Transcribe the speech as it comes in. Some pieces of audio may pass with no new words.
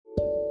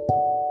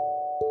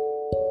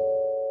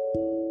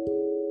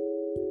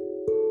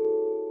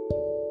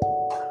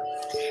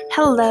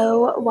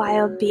Hello,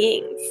 wild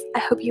beings. I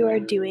hope you are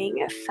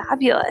doing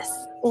fabulous.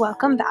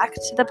 Welcome back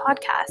to the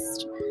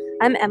podcast.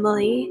 I'm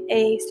Emily,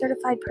 a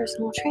certified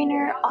personal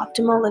trainer,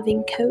 optimal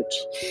living coach,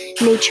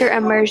 nature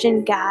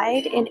immersion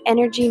guide, and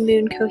energy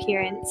moon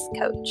coherence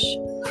coach.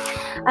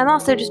 I'm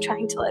also just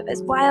trying to live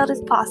as wild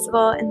as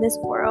possible in this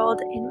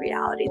world and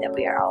reality that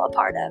we are all a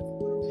part of.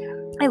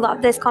 I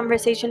love this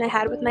conversation I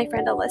had with my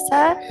friend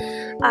Alyssa.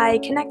 I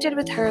connected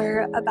with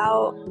her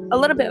about a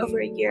little bit over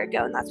a year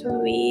ago, and that's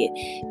when we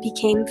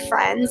became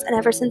friends. And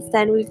ever since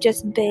then, we've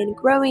just been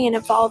growing and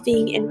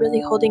evolving and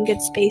really holding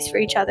good space for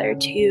each other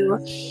to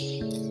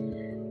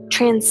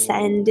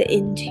transcend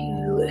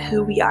into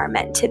who we are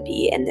meant to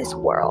be in this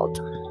world.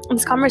 In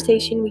this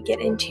conversation, we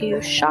get into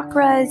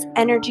chakras,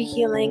 energy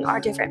healing, our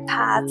different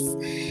paths,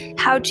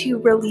 how to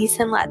release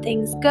and let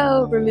things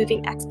go,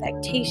 removing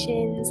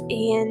expectations,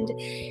 and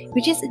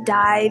we just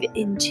dive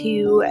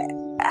into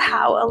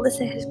how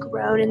Alyssa has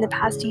grown in the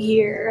past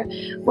year,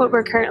 what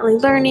we're currently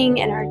learning,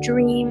 and our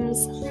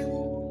dreams.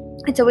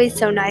 It's always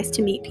so nice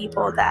to meet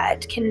people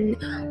that can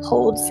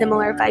hold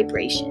similar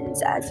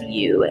vibrations as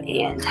you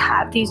and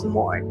have these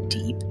more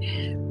deep,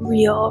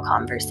 real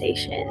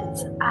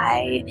conversations.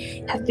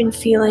 I have been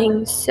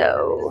feeling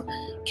so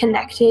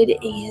connected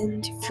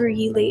and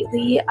free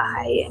lately.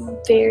 I am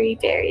very,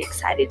 very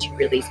excited to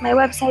release my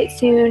website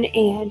soon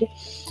and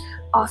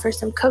offer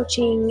some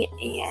coaching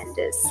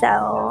and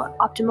sell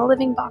optimal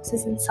living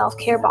boxes and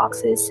self-care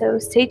boxes, so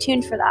stay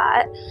tuned for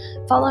that.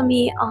 Follow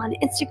me on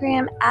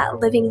Instagram at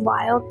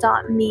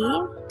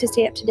livingwild.me to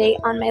stay up to date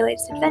on my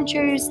latest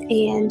adventures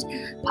and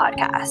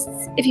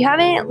podcasts. If you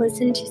haven't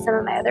listened to some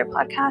of my other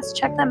podcasts,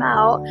 check them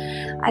out.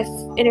 I've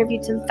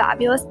interviewed some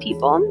fabulous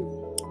people.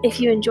 If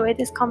you enjoyed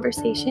this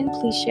conversation,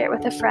 please share it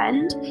with a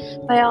friend.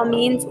 By all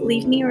means,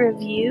 leave me a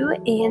review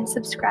and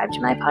subscribe to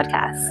my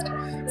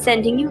podcast.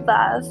 Sending you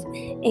love,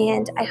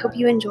 and I hope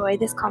you enjoy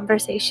this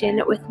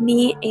conversation with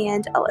me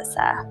and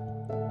Alyssa.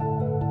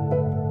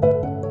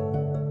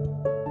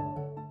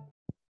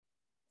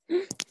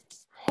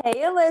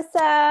 Hey,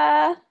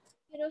 Alyssa.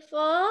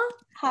 Beautiful.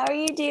 How are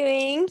you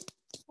doing?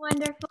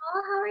 Wonderful.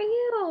 How are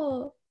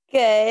you?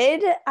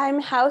 Good.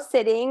 I'm house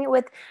sitting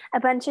with a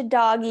bunch of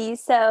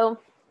doggies, so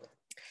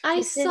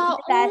I saw.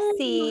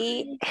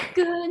 Bessie. Oh my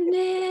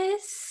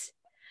goodness!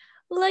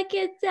 Look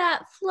at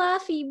that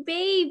fluffy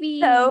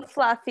baby. So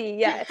fluffy,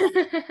 yes.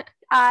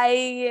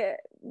 I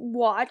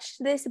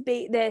watched this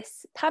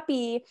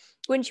puppy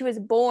when she was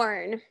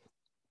born,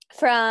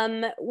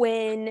 from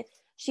when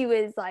she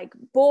was like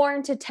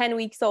born to 10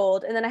 weeks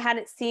old, and then I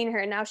hadn't seen her,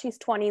 and now she's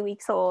 20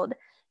 weeks old.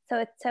 So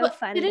it's so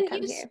fun to come here.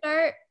 Didn't you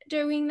start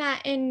doing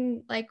that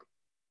in like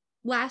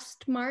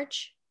last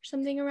March or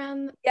something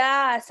around?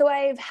 Yeah, so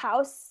I've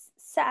house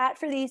sat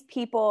for these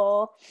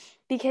people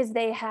because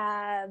they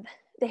have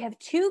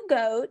 2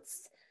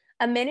 goats,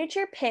 a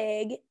miniature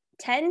pig,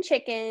 10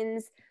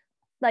 chickens,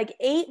 like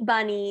 8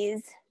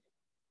 bunnies,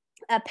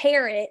 a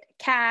parrot,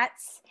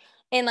 cats,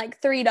 and like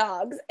 3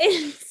 dogs.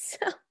 And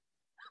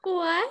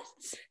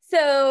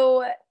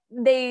so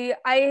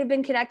I have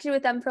been connected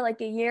with them for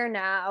like a year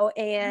now,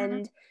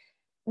 and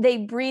they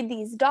breed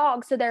these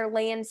dogs, so they're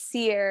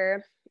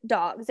Landseer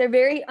dogs. They're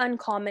very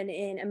uncommon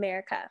in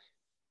America.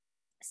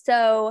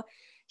 So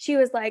she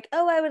was like,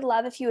 oh, I would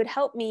love if you would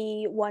help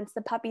me once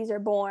the puppies are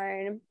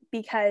born,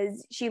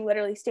 because she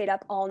literally stayed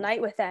up all night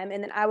with them,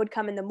 and then I would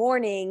come in the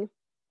morning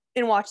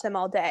and watch them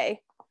all day.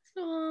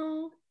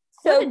 Oh,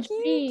 so what a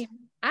dream.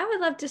 I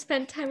would love to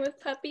spend time with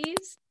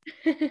puppies.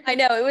 I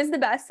know, it was the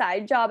best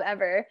side job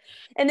ever.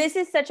 And this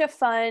is such a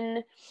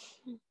fun,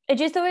 it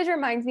just always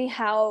reminds me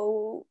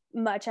how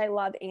much I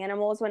love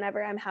animals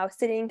whenever I'm house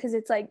sitting, because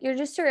it's like you're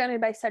just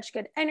surrounded by such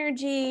good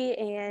energy,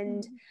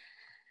 and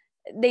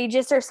they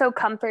just are so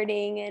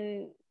comforting,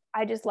 and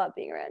I just love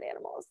being around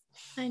animals.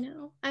 I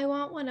know. I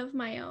want one of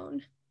my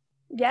own.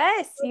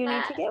 Yes, you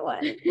need to get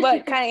one.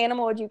 What kind of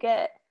animal would you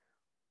get?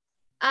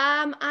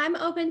 I'm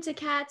open to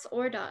cats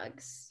or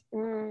dogs.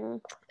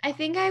 I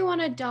think I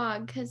want a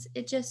dog because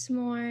it's just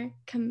more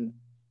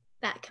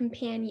that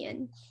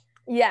companion.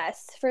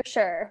 Yes, for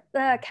sure.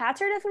 The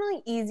cats are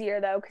definitely easier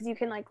though, because you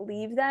can like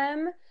leave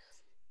them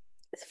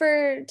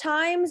for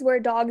times where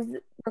dogs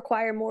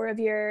require more of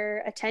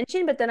your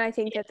attention, but then I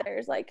think that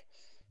there's like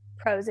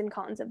pros and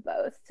cons of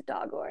both,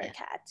 dog or a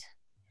cat.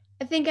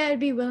 I think I would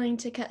be willing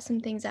to cut some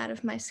things out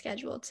of my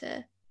schedule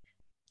to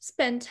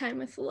spend time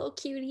with a little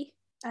cutie.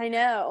 I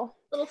know.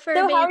 Little fur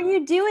So baby. how are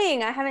you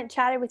doing? I haven't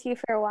chatted with you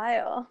for a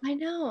while. I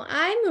know.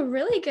 I'm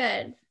really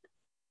good.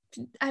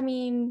 I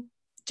mean,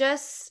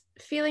 just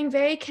feeling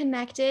very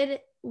connected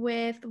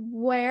with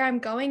where I'm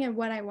going and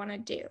what I want to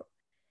do.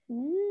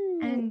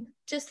 And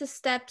just the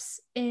steps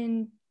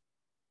in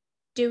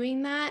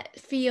doing that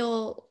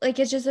feel like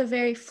it's just a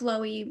very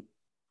flowy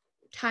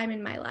time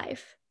in my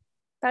life.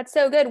 That's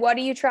so good. What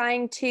are you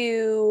trying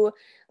to,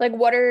 like,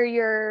 what are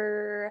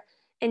your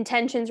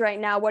intentions right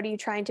now? What are you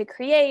trying to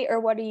create, or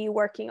what are you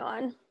working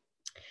on?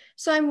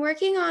 So I'm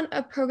working on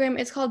a program.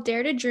 It's called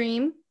Dare to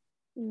Dream.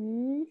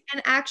 And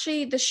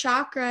actually the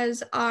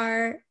chakras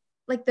are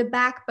like the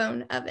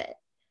backbone of it.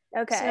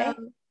 Okay.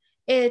 So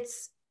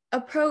It's a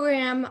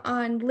program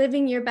on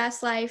living your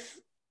best life,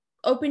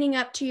 opening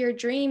up to your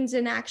dreams,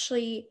 and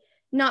actually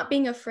not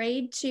being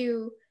afraid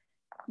to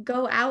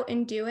go out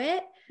and do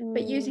it,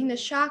 but using the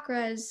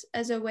chakras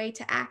as a way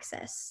to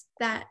access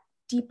that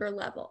deeper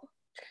level.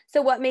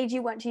 So what made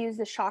you want to use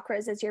the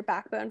chakras as your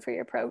backbone for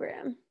your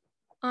program?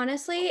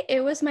 Honestly,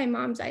 it was my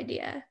mom's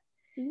idea.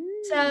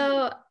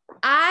 So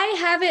I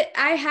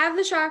have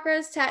the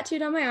chakras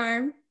tattooed on my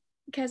arm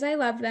because I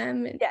love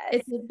them. Yes.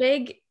 It's a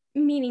big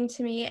meaning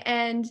to me.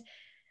 And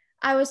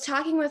I was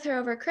talking with her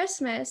over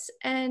Christmas,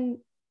 and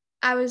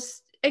I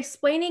was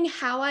explaining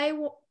how I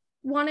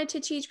wanted to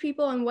teach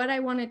people and what I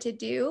wanted to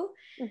do.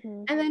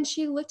 And then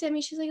she looked at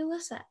me, she's like,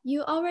 Alyssa,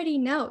 you already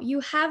know, you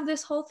have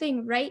this whole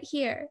thing right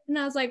here. And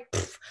I was like,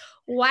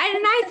 why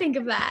didn't I think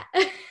of that?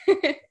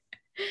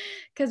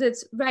 Because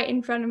it's right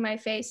in front of my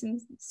face. And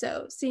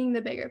so seeing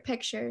the bigger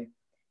picture,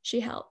 she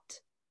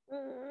helped.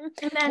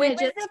 And then when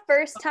was the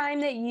first time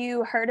that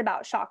you heard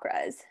about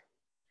chakras?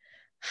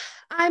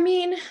 I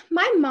mean,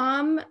 my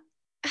mom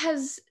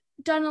has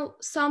done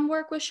some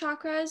work with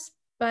chakras,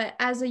 but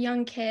as a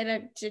young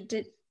kid,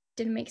 it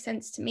didn't make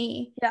sense to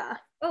me. Yeah.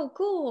 Oh,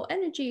 cool,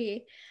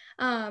 energy.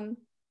 And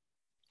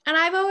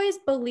I've always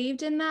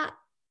believed in that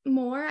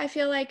more. I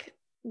feel like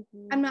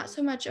I'm not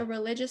so much a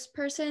religious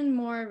person,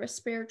 more of a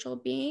spiritual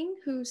being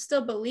who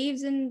still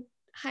believes in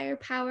higher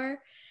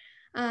power.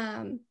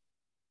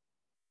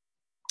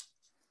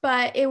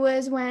 But it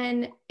was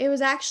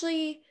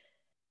actually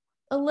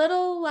a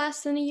little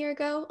less than a year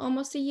ago,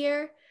 almost a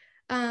year,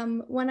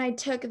 when I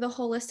took the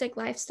holistic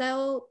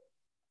lifestyle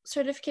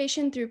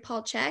certification through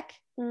Paul Chek.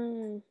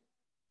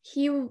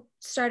 He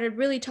started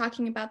really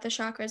talking about the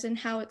chakras and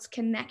how it's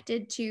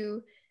connected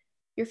to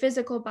your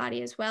physical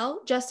body as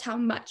well, just how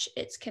much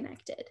it's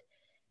connected.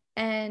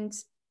 And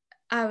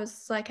I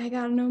was like, I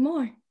gotta know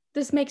more.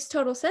 This makes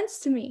total sense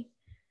to me.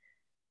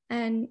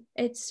 And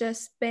it's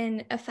just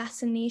been a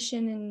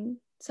fascination and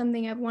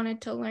something I've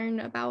wanted to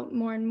learn about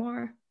more and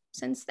more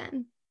since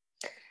then.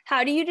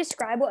 How do you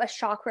describe what a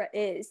chakra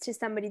is to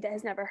somebody that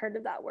has never heard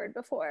of that word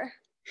before?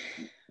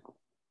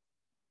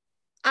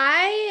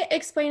 I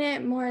explain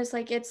it more as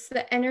like it's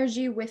the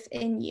energy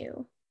within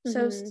you.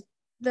 So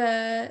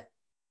the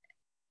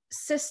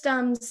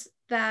systems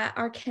that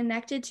are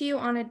connected to you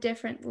on a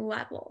different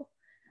level.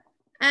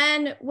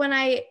 And when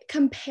I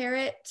compare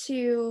it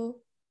to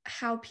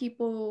how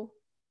people,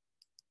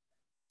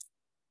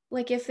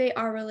 like if they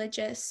are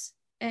religious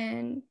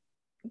and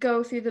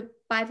go through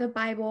by the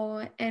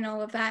Bible and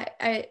all of that,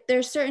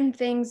 there's certain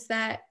things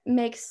that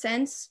make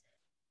sense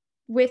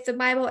with the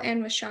Bible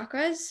and with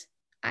chakras.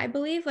 I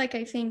believe, like,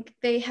 I think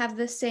they have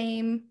the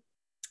same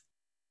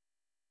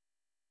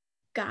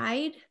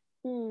guide,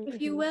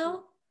 if you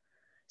will.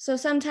 So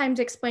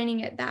sometimes explaining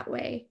it that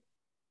way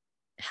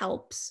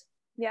helps.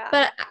 Yeah.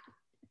 But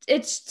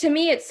to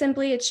me,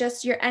 it's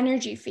just your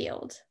energy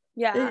field.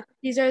 Yeah.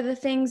 These are the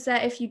things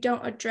that if you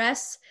don't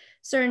address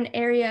certain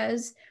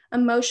areas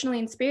emotionally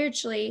and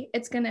spiritually,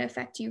 it's going to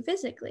affect you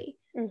physically.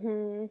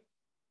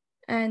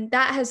 And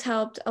that has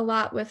helped a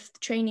lot with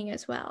training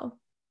as well.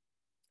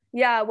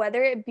 Yeah,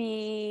 whether it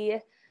be,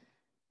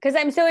 because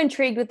I'm so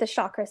intrigued with the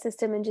chakra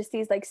system and just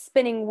these like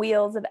spinning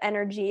wheels of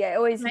energy. I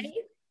always,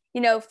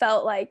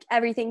 felt like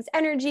everything's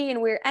energy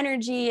and we're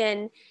energy,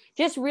 and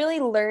just really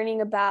learning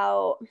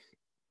about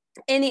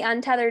In the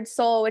Untethered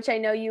Soul, which I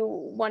know you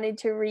wanted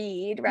to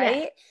read,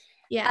 right?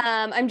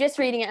 Yeah. I'm just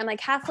reading it. I'm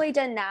like halfway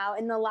done now.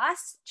 In the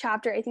last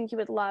chapter, I think you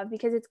would love,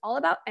 because it's all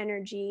about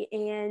energy.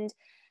 And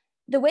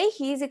the way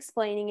he's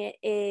explaining it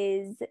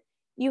is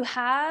you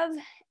have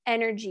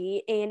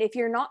energy, and if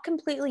you're not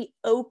completely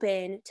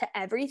open to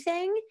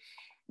everything,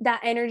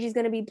 that energy is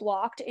going to be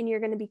blocked and you're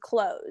going to be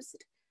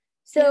closed.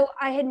 So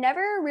I had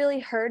never really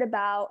heard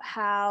about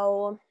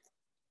how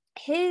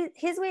his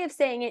way of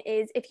saying it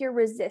is, if you're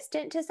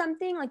resistant to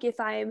something, like if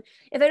I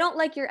don't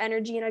like your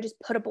energy and I just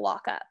put a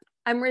block up,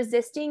 I'm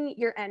resisting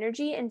your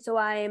energy, and so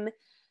I'm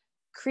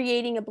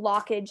creating a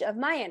blockage of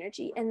my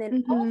energy. And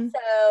then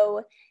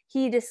also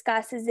he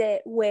discusses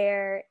it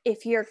where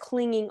if you're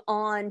clinging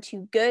on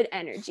to good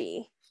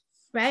energy,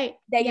 right,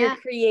 that you're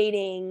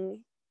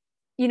creating,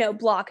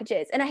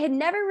 blockages. And I had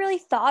never really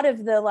thought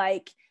of the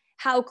like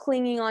how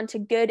clinging on to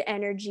good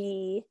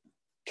energy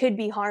could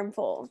be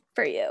harmful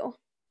for you.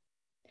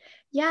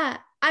 Yeah,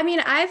 I mean,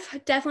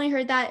 I've definitely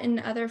heard that in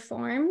other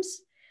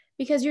forms,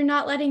 because you're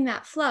not letting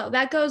that flow.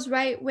 That goes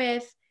right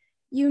with,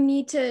 you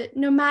need to,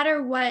 no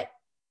matter what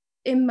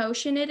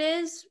emotion it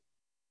is,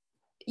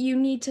 you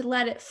need to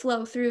let it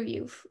flow through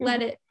you,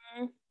 let it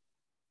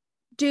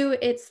do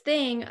its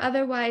thing.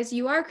 Otherwise,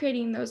 you are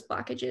creating those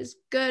blockages,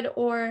 good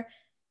or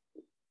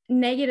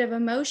negative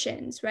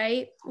emotions,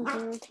 right?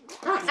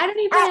 I don't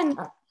even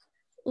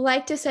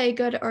like to say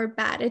good or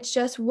bad. It's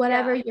just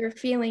whatever you're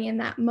feeling in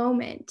that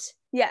moment.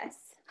 Yes.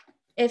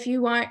 If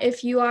you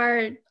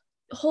are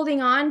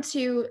holding on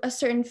to a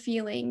certain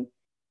feeling,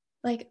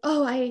 like,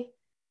 oh, I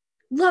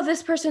love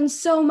this person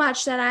so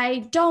much that I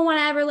don't want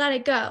to ever let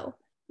it go.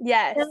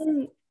 Yes.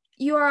 Then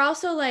you are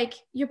also like,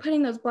 you're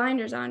putting those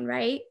blinders on,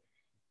 right?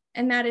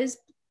 And that is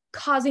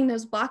causing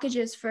those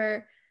blockages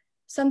for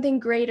something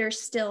greater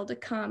still to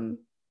come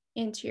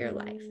into your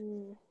life.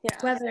 Yeah.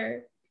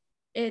 Whether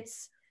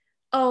it's,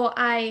 oh,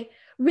 I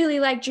really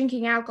like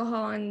drinking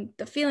alcohol and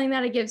the feeling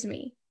that it gives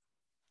me.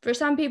 For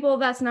some people,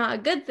 that's not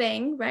a good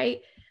thing,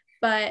 right?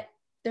 But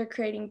they're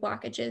creating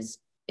blockages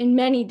in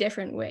many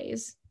different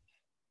ways.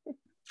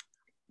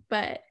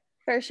 But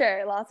for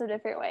sure, lots of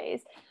different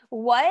ways.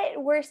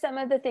 What were some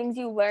of the things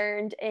you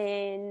learned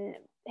in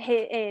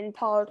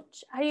Paul,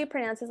 how do you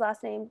pronounce his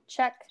last name?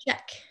 Chek.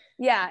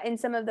 Yeah, in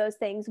some of those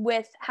things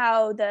with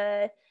how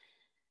the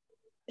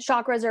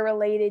chakras are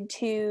related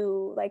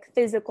to like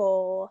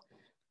physical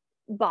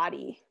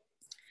body.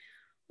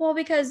 Well,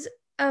 because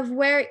of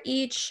where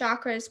each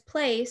chakra is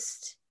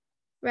placed,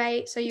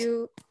 right?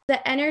 So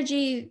the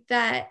energy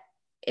that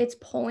it's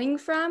pulling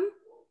from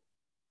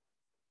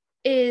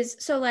is,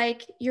 so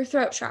like your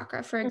throat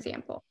chakra, for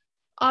example.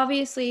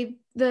 Obviously,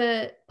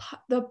 the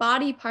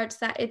body parts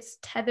that it's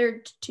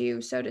tethered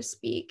to, so to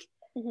speak,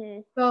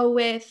 go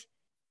with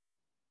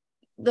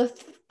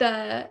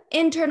the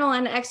internal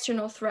and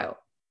external throat.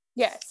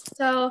 Yes.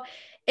 So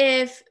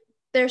if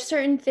there's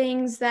certain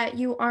things that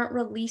you aren't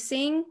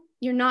releasing,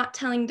 you're not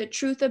telling the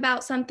truth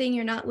about something,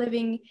 you're not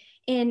living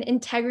in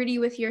integrity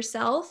with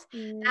yourself,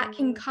 that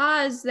can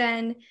cause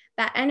then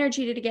that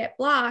energy to get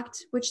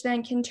blocked, which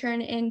then can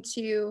turn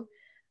into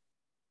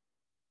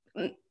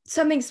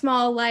something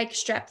small like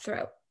strep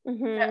throat,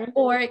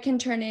 or it can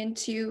turn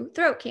into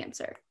throat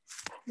cancer.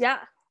 Yeah.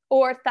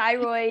 Or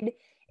thyroid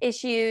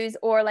issues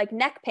or like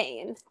neck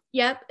pain.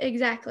 Yep,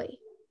 exactly.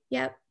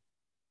 Yep.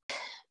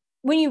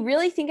 When you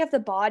really think of the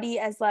body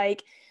as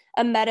like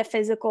a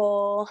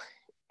metaphysical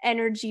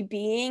energy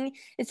being,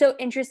 it's so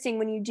interesting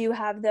when you do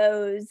have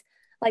those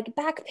like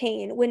back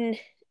pain, when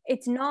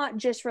it's not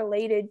just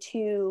related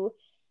to,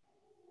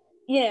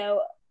 you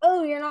know,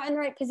 oh, you're not in the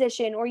right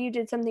position or you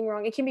did something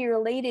wrong. It can be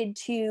related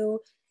to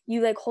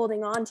you like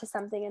holding on to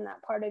something in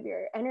that part of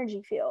your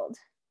energy field.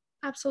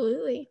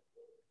 Absolutely.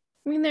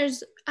 I mean,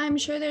 I'm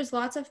sure there's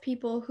lots of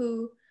people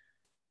who,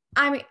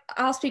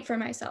 I'll speak for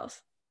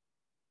myself.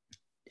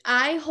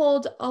 I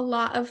hold a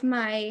lot of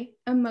my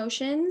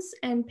emotions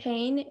and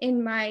pain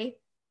in my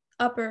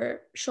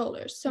upper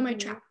shoulders, so my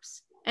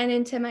traps, and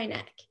into my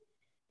neck.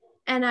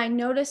 And I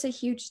notice a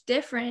huge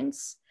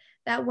difference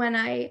that when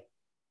I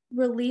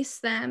release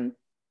them,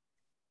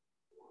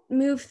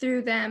 move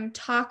through them,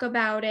 talk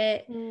about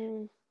it,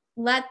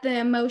 let the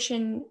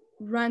emotion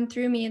run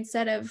through me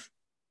instead of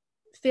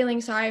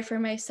feeling sorry for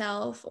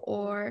myself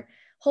or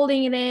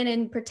holding it in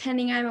and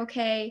pretending I'm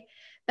okay,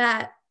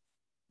 that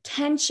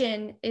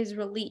tension is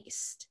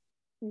released,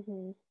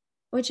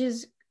 which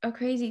is a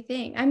crazy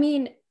thing. I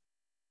mean,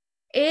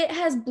 it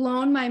has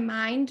blown my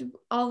mind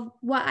of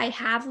what I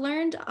have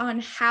learned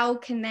on how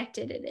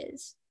connected it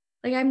is.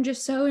 Like, I'm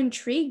just so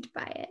intrigued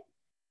by it,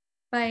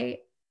 by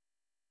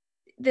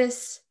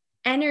this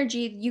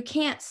energy. You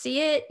can't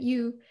see it.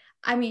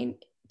 I mean,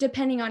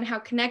 depending on how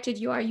connected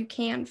you are, you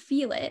can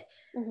feel it,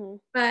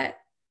 but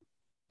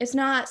it's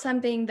not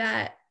something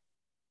that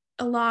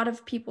a lot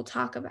of people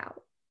talk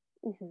about.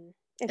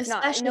 It's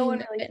especially not. No in one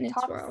the really fitness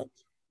talks. world.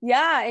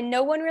 Yeah, and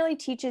no one really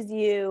teaches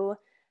you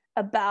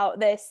about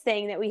this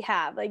thing that we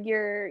have, like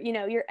your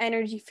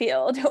energy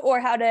field, or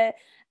how to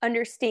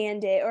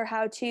understand it, or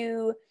how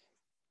to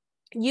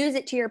use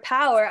it to your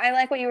power. I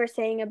like what you were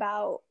saying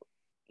about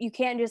you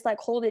can't just like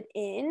hold it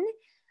in.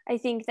 I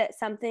think that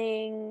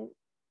something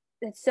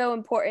that's so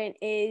important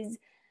is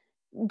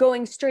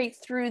going straight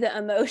through the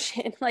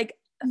emotion, like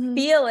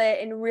feel it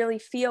and really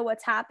feel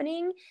what's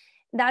happening.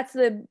 That's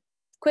the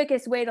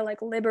quickest way to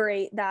like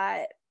liberate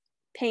that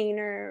pain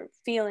or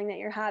feeling that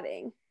you're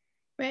having.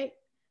 Right.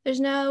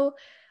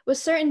 With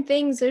certain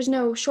things, there's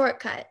no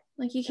shortcut.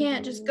 Like, you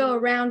can't just go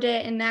around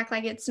it and act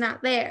like it's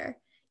not there.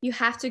 You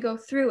have to go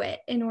through it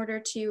in order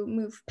to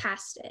move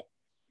past it.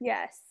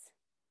 Yes.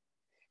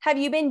 Have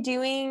you been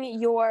doing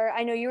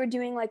I know you were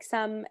doing like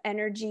some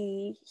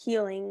energy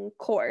healing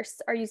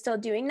course. Are you still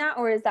doing that,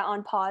 or is that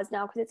on pause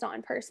now because it's not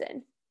in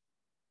person?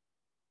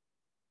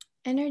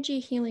 Energy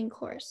healing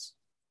course.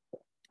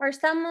 Or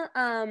some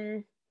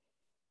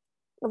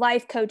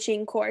life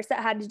coaching course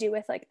that had to do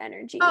with like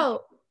energy.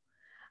 Oh,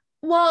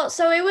 well,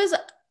 so it was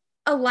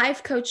a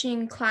life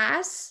coaching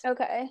class.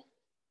 Okay.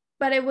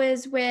 But it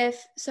was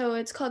so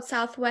it's called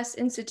Southwest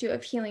Institute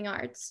of Healing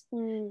Arts.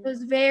 It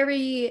was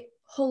very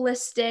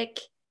holistic,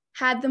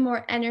 had the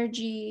more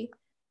energy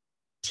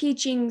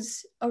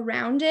teachings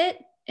around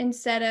it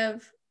instead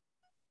of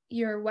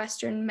your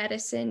Western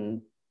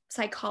medicine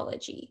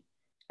psychology.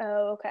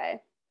 Oh, okay.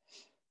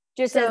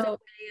 Just as a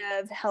way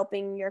of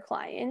helping your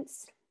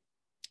clients.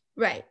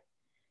 Right.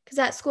 Because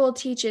that school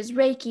teaches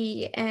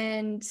Reiki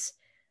and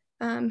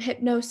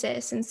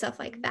hypnosis and stuff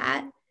like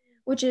that,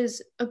 which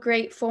is a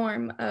great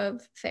form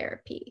of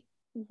therapy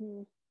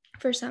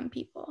for some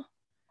people.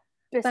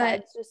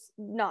 Besides just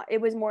not,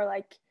 it was more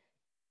like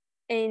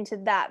into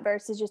that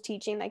versus just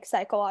teaching like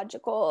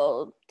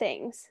psychological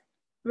things.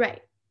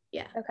 Right.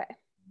 Yeah. Okay.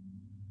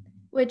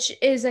 Which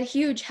is a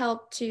huge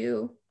help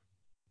to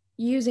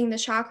using the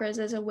chakras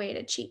as a way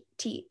to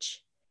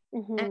teach.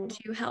 and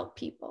to help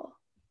people.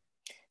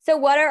 So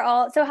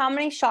how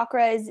many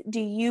chakras do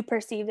you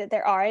perceive that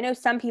there are? I know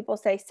some people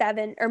say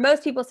 7, or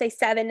most people say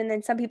 7, and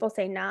then some people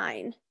say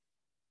 9.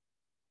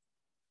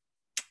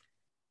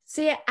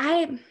 See,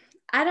 I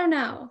don't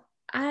know.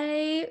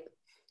 I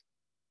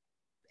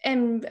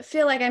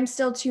feel like I'm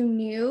still too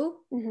new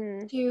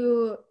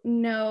to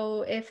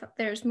know if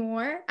there's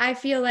more. I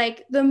feel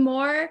like the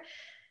more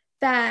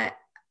that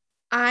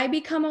I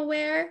become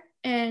aware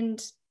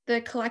and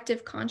the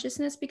collective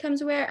consciousness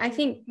becomes aware, I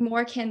think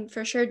more can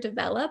for sure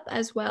develop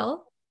as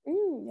well.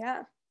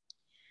 Yeah.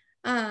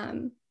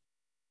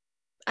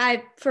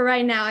 For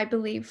right now, I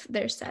believe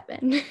there's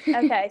 7.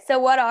 Okay, so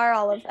what are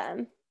all of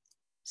them?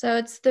 So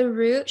it's the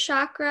root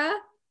chakra,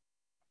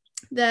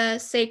 the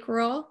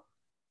sacral,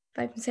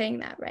 if I'm saying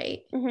that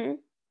right,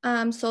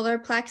 solar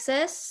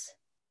plexus,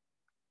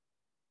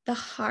 the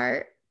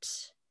heart,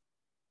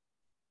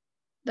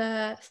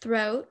 the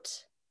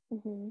throat,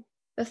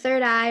 the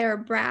third eye or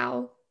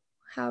brow,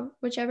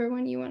 whichever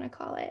one you want to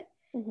call it,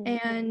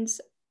 and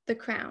the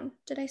crown.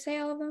 Did I say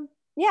all of them?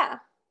 Yeah.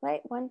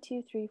 Right. 1,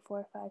 2, 3,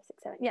 4, 5,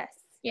 6, 7. Yes.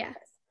 Yeah.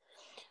 Yes.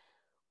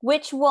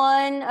 Which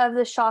one of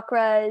the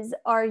chakras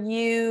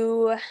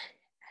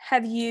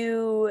have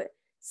you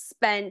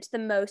spent the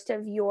most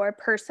of your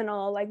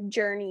personal like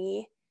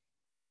journey,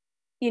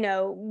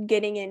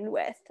 getting in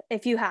with,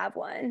 if you have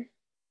one?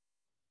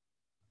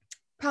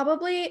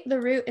 Probably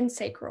the root and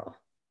sacral.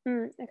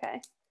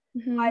 Okay.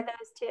 Why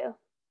those two?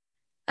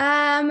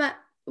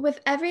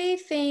 With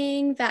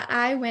everything that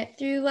I went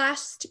through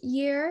last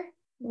year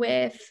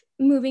with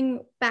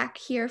moving back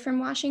here from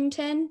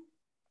Washington,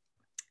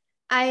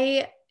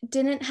 I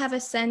didn't have a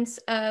sense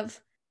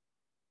of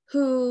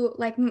who,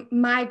 like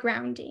my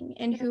grounding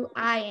and who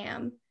I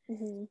am.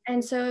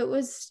 And so it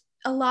was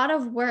a lot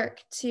of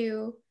work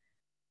to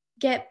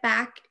get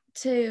back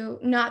to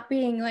not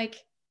being like,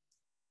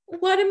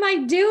 what am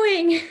I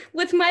doing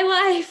with my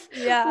life?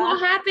 Yeah. What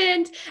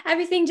happened?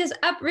 Everything just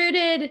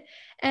uprooted.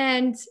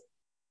 And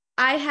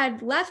I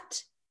had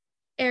left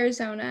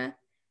Arizona,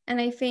 and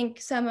I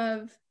think some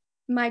of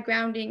my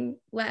grounding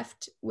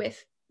left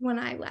with when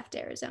I left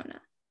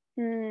Arizona.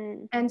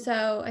 And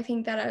so I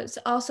think that was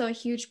also a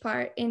huge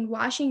part in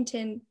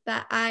Washington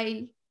that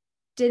I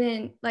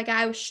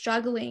was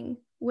struggling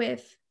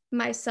with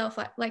myself,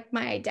 like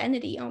my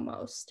identity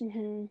almost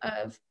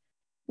of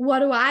what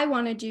do I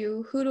want to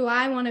do? Who do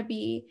I want to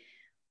be?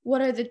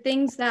 What are the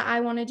things that I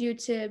want to do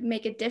to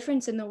make a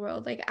difference in the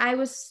world? Like I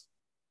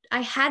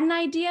had an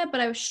idea,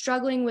 but I was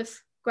struggling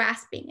with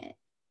grasping it.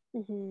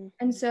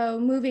 And so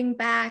moving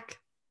back,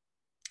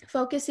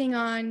 focusing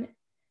on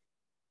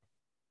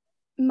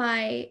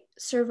my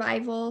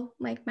survival,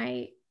 like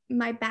my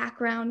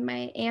background,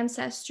 my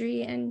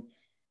ancestry, and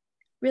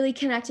really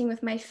connecting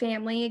with my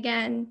family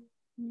again.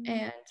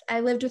 And I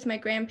lived with my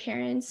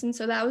grandparents, and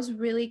so that was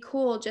really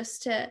cool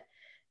just to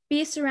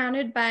be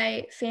surrounded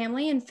by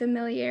family and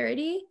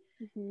familiarity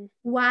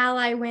while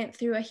I went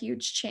through a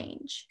huge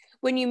change.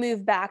 When you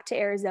moved back to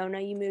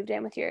Arizona, you moved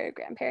in with your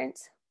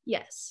grandparents?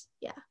 Yes,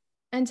 yeah,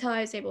 until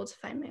I was able to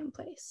find my own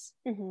place.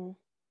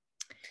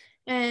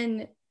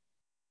 And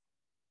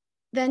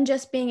then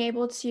just being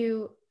able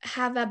to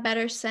have a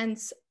better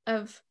sense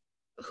of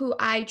who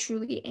I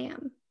truly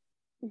am.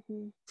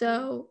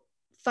 So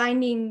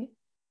finding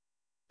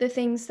the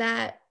things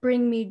that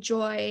bring me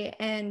joy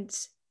and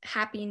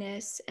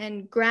happiness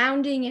and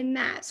grounding in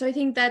that. So I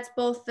think that's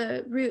both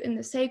the root and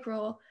the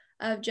sacral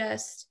of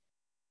just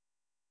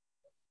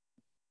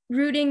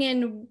rooting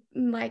in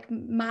like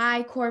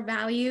my core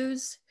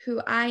values,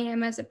 who I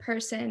am as a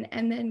person,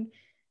 and then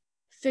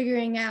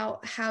figuring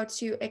out how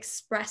to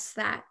express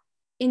that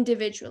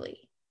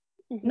individually,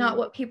 not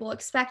what people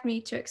expect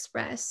me to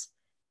express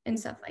and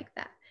stuff like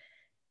that.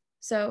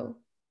 So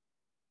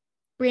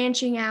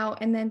branching out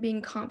and then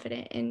being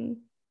confident in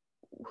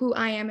who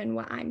I am and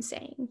what I'm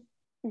saying.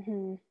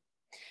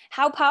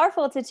 How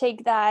powerful to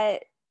take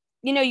that,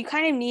 you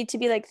kind of need to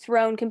be like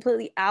thrown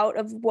completely out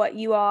of what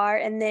you are,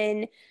 and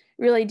then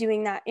really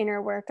doing that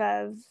inner work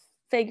of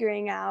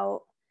figuring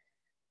out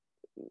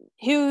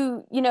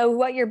who,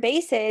 what your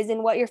base is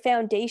and what your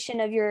foundation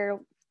of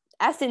your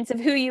essence of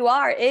who you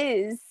are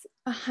is.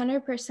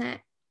 100%.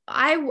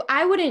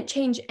 I wouldn't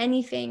change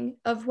anything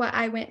of what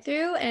I went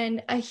through,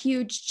 and a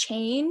huge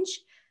change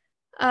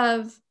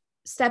of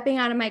stepping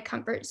out of my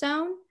comfort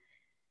zone.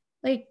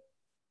 Like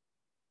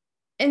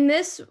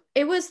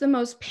it was the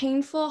most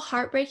painful,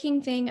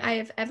 heartbreaking thing I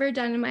have ever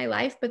done in my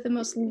life, but the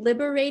most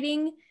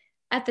liberating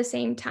at the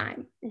same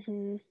time.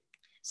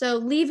 So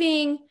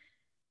leaving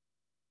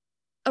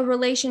a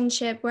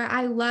relationship where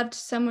I loved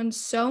someone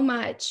so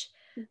much,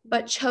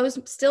 but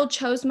still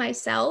chose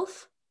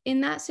myself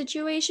in that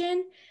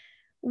situation,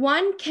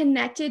 one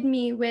connected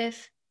me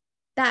with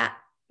that,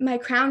 my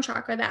crown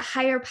chakra, that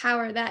higher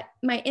power, that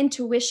my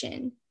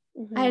intuition.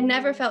 I had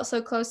never felt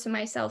so close to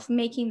myself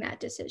making that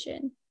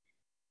decision.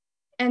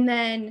 And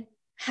then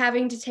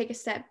having to take a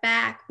step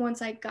back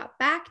once I got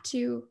back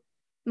to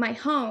my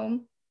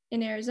home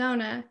in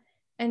Arizona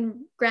and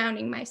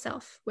grounding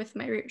myself with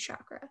my root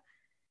chakra.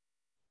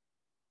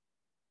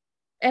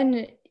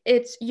 and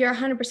you're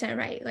 100%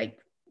 right. Like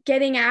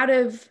getting out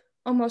of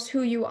almost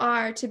who you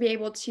are to be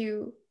able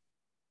to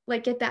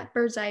like get that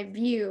bird's eye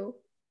view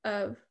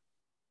of,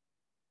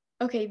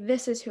 okay,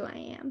 this is who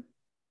I am.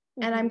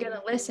 Mm-hmm. And I'm going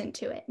to listen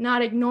to it,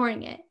 not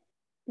ignoring it.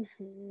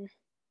 Mm-hmm.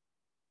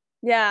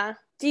 Yeah.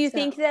 Do you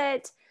think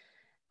that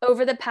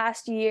over the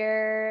past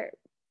year,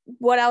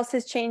 what else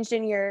has changed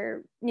in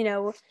your, you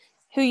know,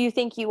 who you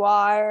think you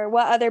are?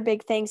 What other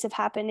big things have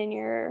happened in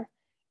your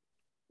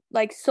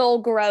like soul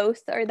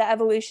growth or the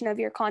evolution of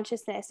your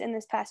consciousness in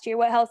this past year?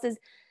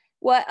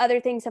 What other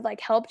things have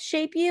like helped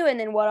shape you? And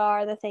then what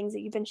are the things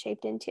that you've been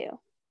shaped into? Oh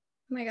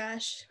my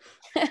gosh,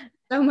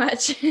 so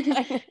much.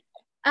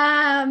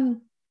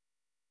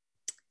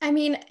 I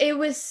mean, it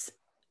was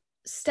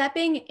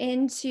stepping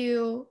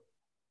into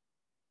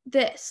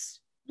this,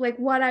 like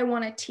what I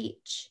want to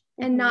teach,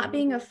 and not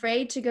being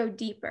afraid to go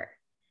deeper.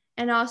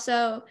 And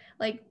also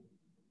like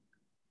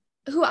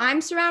who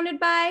I'm surrounded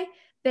by,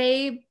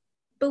 they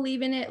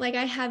believe in it. Like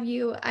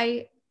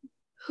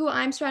who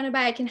I'm surrounded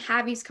by, I can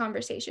have these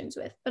conversations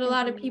with, but a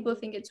lot of people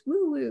think it's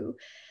woo woo.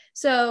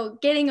 So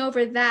getting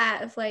over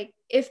that of like,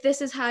 if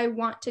this is how I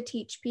want to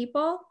teach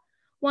people,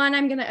 one,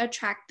 I'm going to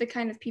attract the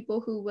kind of people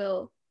who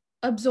will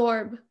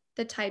absorb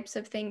the types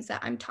of things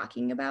that I'm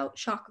talking about,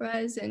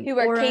 chakras and who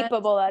are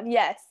capable of.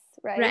 Yes.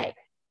 Right.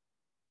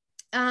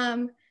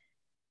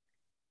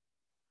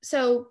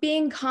 So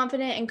being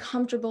confident and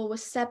comfortable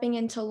with stepping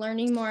into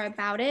learning more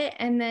about it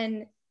and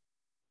then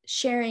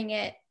sharing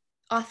it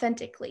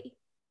authentically.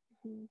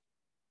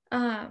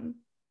 And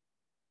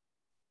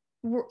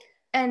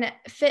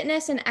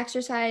fitness and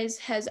exercise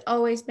has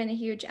always been a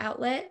huge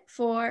outlet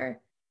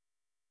for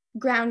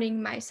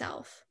grounding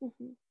myself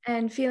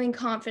and feeling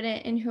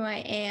confident in who I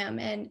am.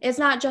 And it's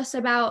not just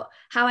about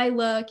how I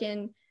look,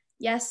 and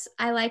yes,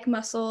 I like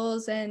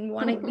muscles and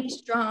want to be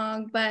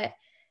strong, but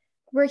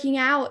working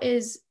out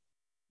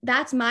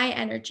that's my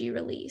energy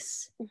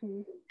release.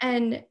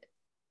 And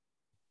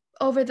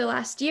over the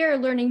last year,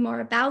 learning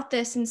more about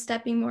this and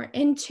stepping more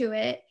into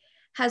it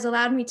has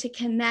allowed me to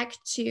connect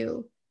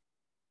to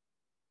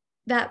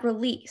that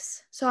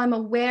release. So I'm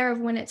aware of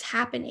when it's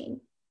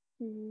happening.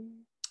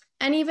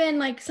 And even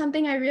like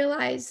something I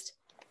realized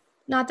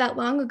not that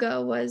long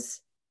ago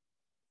was,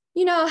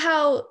 you know,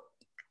 how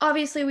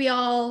obviously we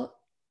all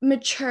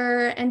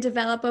mature and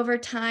develop over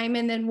time.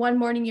 And then one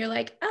morning you're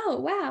like, oh,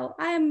 wow,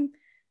 I'm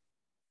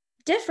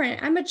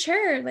different. I'm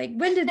mature. Like,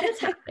 when did this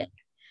happen?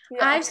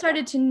 I've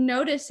started to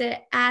notice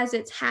it as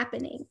it's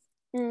happening,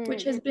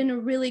 which has been a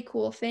really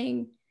cool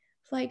thing.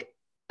 Like,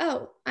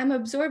 oh, I'm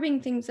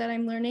absorbing things that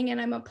I'm learning and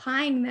I'm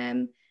applying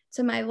them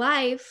to my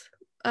life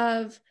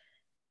of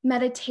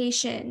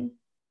meditation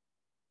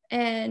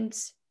and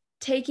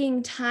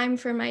taking time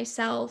for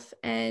myself,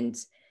 and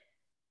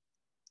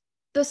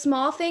the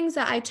small things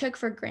that I took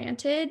for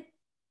granted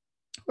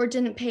or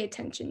didn't pay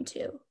attention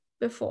to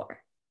before.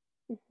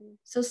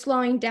 So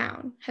slowing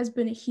down has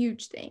been a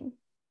huge thing,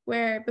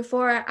 where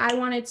before I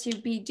wanted to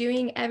be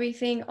doing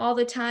everything all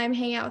the time,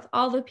 hang out with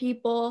all the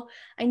people.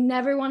 I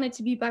never wanted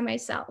to be by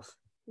myself.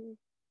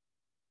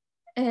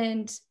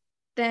 And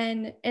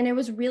it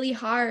was really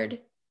hard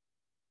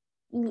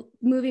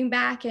moving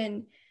back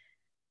and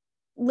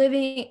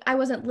I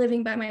wasn't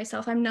living by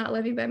myself. I'm not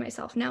living by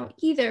myself now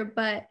either,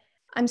 but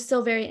I'm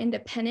still very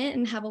independent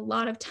and have a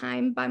lot of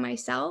time by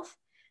myself.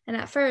 And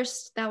at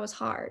first that was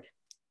hard.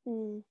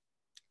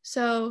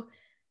 So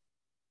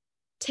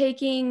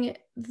taking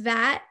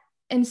that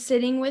and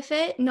sitting with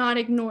it, not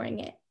ignoring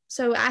it.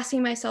 So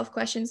asking myself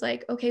questions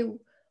like, okay,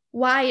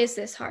 why is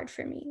this hard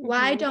for me?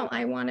 Why don't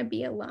I want to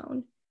be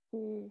alone?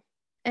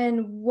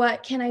 And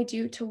what can I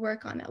do to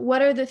work on that?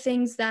 What are the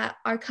things that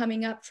are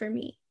coming up for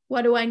me?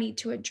 What do I need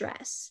to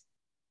address?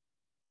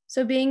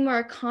 So being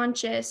more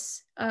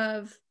conscious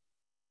of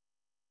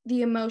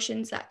the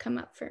emotions that come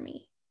up for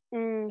me.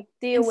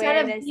 The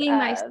awareness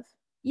of.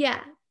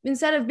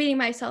 Instead of beating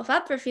myself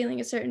up for feeling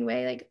a certain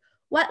way, like,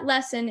 what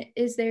lesson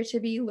is there to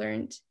be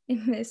learned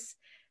in this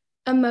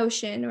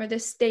emotion or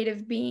this state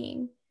of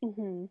being?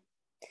 So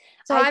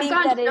I've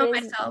gotten to know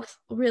myself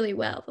really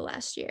well the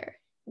last year.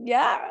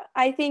 Yeah,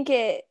 I think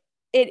it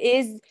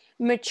is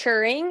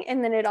maturing,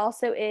 and then it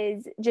also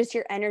is just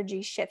your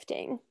energy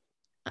shifting.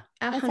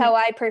 That's how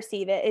I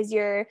perceive it, is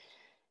you're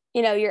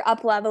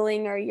up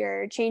leveling, or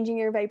you're changing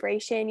your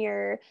vibration,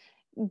 you're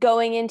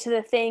going into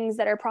the things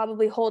that are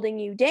probably holding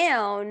you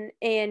down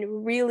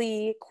and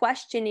really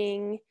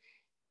questioning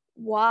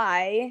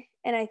why.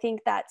 And I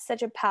think that's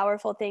such a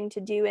powerful thing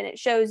to do, and it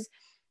shows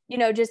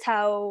just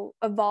how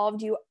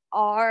evolved you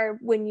are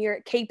when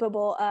you're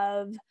capable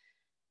of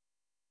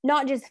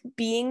not just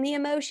being the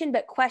emotion,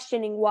 but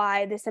questioning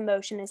why this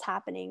emotion is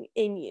happening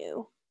in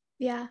you.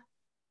 Yeah,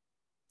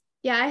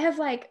 I have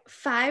like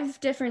 5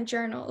 different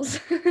journals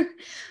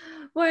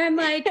where I'm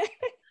like,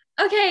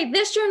 okay,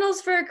 this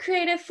journal's for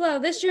creative flow.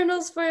 This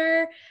journal's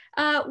for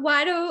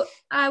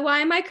why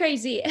am I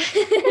crazy?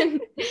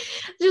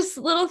 Just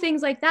little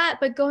things like that.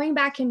 But going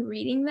back and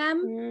reading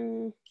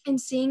them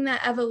and seeing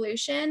that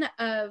evolution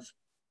of,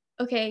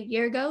 okay, a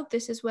year ago,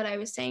 this is what I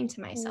was saying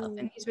to myself,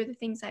 and these were the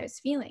things I was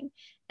feeling.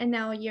 And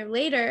now a year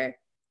later,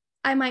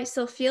 I might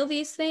still feel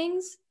these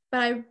things,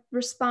 but I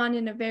respond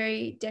in a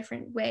very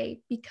different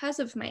way because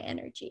of my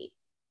energy.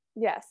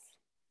 Yes.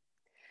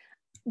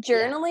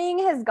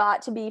 Journaling has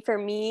got to be, for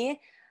me,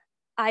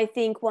 I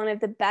think one of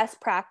the best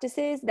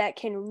practices that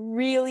can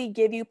really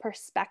give you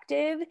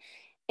perspective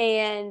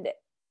and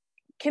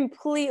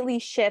completely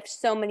shift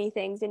so many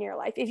things in your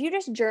life. If you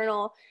just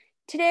journal,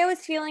 today I was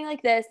feeling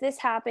like this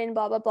happened,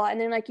 blah, blah, blah. And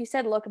then, like you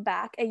said, look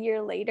back a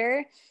year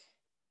later,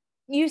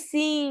 you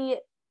see,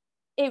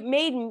 it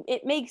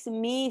makes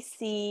me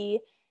see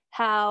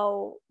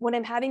how when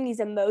I'm having these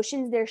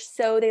emotions,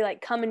 they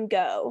like come and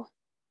go.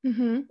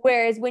 Mm-hmm.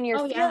 Whereas when you're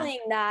Oh, feeling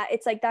that,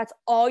 it's like that's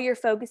all you're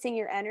focusing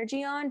your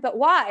energy on. But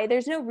why?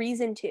 There's no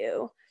reason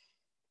to.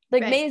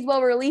 Like, may as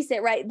well release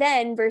it right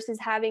then versus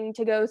having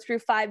to go through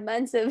 5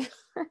 months of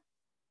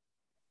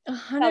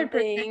 100%.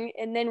 something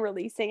and then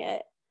releasing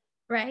it.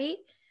 Right?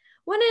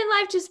 Wouldn't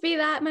life just be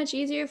that much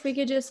easier if we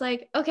could just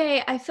like,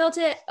 okay, I felt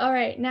it. All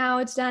right, now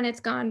it's done. It's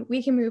gone.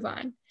 We can move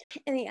on.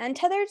 In The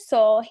Untethered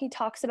Soul, he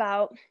talks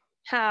about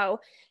how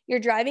you're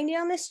driving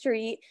down the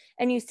street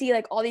and you see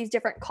like all these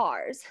different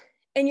cars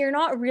and you're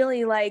not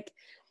really like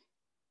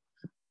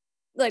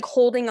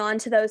holding on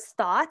to those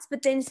thoughts.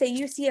 But then say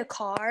you see a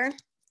car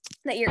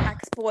that your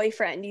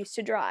ex-boyfriend used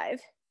to drive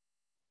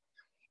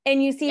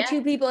and you see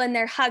two people in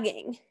there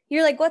hugging.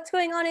 You're like, what's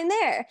going on in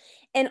there?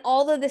 And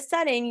all of a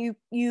sudden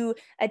you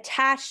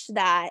attach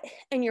that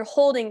and you're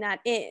holding that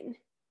in.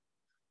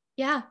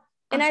 Yeah.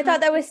 And I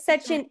thought that was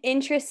such an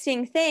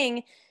interesting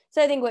thing.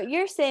 So I think what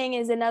you're saying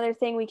is another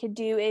thing we could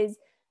do is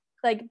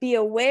like be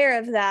aware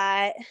of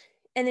that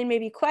and then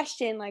maybe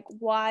question like,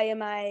 why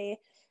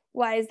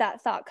is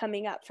that thought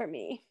coming up for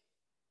me?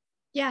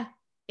 Yeah.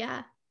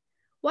 Yeah.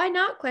 Why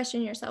not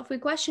question yourself? We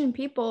question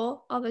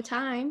people all the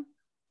time.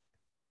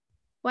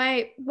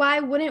 Why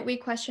wouldn't we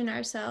question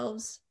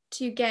ourselves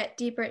to get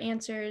deeper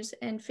answers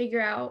and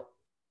figure out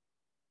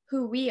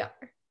who we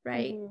are,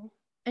 right? Mm-hmm.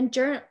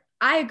 And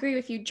I agree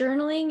with you.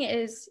 Journaling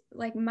is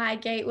like my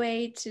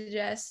gateway to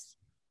just,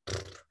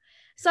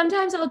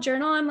 sometimes I'll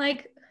journal. I'm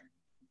like,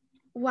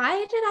 why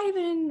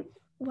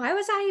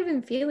was I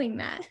even feeling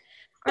that?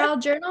 Or I'll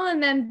journal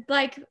and then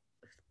like,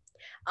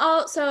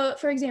 so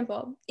for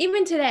example,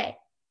 even today,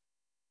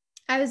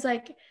 I was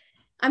like,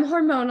 I'm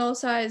hormonal,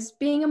 so I was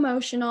being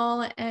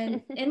emotional,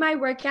 and in my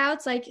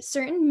workouts, like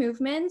certain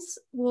movements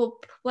will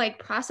like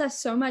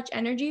process so much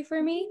energy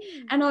for me,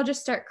 and I'll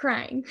just start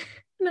crying.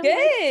 Good.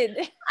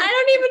 Like, I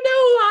don't even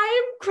know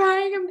why I'm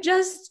crying. I'm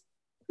just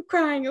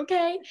crying,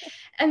 okay?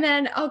 And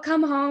then I'll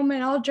come home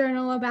and I'll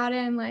journal about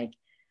it. And like,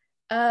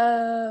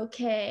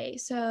 okay,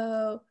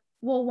 so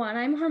well, one,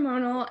 I'm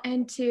hormonal,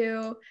 and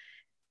two,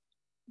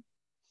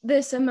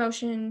 this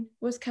emotion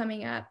was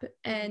coming up,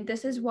 and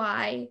this is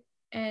why.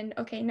 And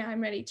okay, now I'm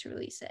ready to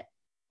release it.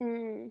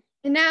 And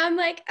now I'm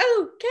like,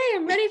 oh, okay,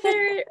 I'm ready for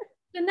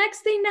the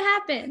next thing to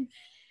happen.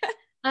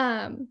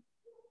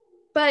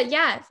 But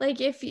yeah,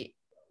 like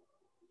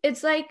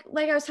it's like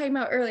I was talking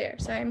about earlier.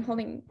 Sorry, I'm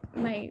holding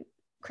my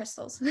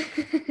crystals.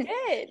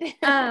 Good.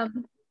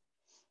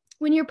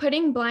 When you're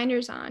putting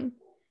blinders on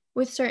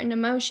with certain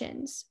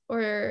emotions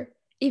or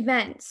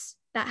events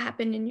that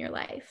happen in your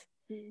life,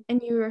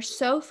 and you are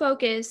so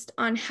focused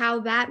on how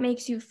that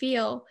makes you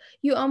feel,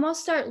 you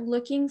almost start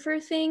looking for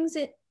things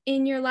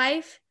in your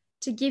life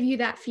to give you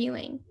that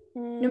feeling,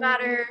 no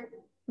matter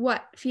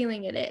what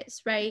feeling it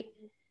is, right?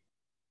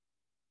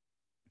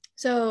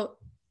 So,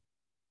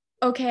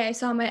 okay, I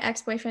saw my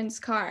ex-boyfriend's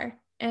car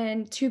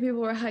and two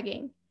people were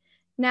hugging.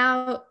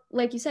 Now,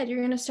 like you said, you're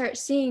going to start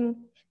seeing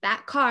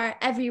that car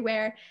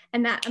everywhere,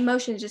 and that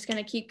emotion is just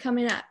going to keep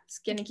coming up. It's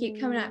going to keep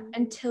coming up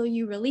until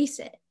you release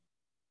it.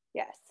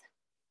 Yes.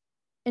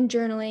 And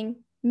journaling,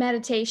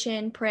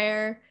 meditation,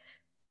 prayer,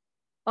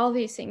 all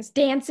these things,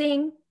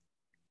 dancing,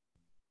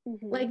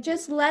 like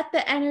just let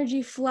the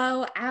energy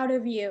flow out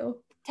of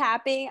you.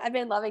 Tapping. I've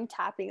been loving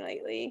tapping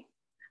lately.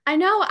 I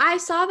know. I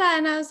saw that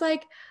and I was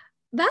like,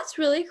 that's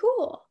really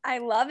cool. I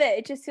love it.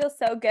 It just feels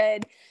so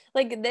good.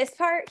 Like this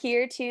part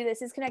here too,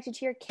 this is connected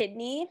to your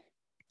kidney,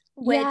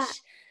 which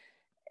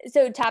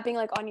so tapping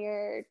like on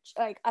your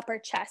like upper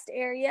chest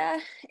area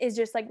is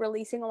just like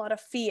releasing a lot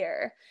of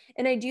fear.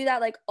 And I do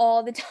that like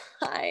all the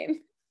time.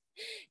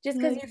 Just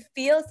because you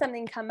feel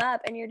something come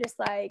up and you're just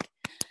like,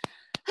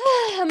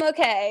 I'm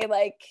okay.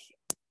 Like,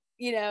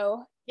 you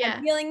know,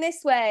 I'm feeling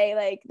this way.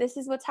 Like, this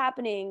is what's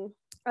happening.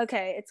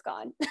 Okay, it's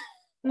gone.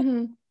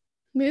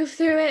 Move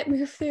through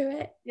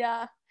it.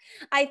 Yeah.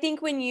 I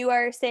think when you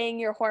are saying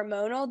you're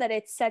hormonal, that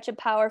it's such a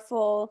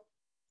powerful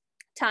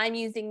time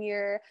using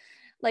your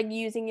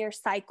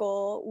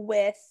cycle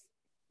with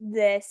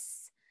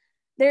this.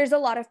 There's a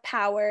lot of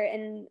power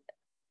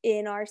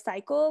in our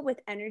cycle with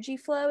energy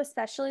flow,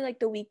 especially like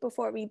the week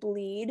before we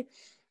bleed.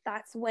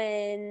 That's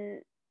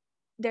when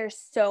there's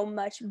so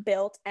much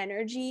built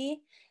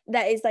energy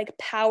that is like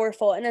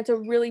powerful, and that's a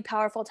really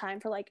powerful time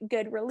for like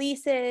good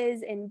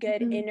releases and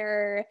good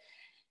inner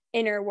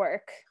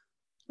work.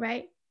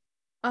 Right.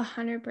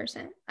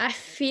 100%. I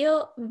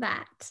feel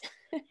that.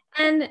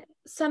 And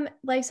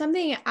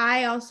something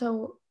I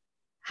also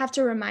have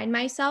to remind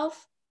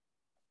myself,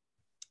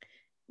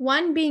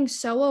 one, being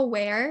so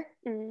aware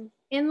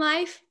in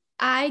life,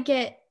 I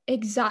get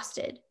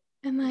exhausted.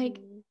 And like,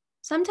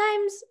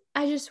 sometimes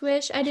I just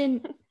wish I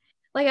didn't,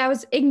 like I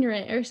was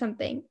ignorant or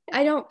something.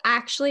 I don't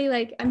actually,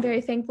 like, I'm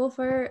very thankful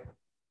for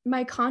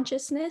my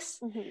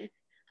consciousness.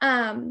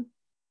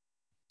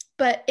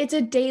 But it's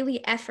a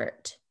daily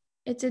effort.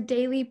 It's a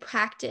daily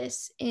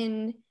practice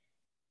in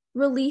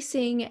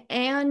releasing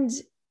and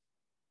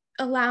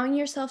allowing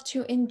yourself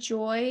to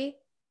enjoy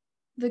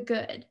the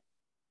good.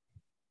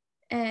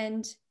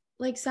 And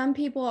like, some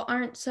people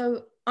aren't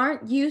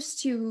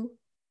used to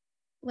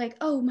like,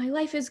 oh, my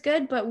life is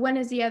good, but when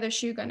is the other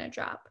shoe gonna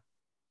drop?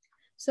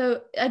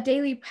 So a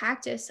daily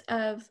practice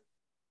of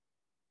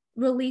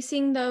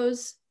releasing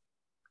those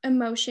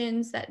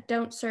emotions that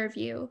don't serve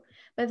you,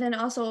 but then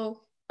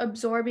also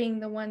absorbing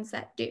the ones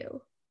that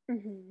do.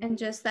 And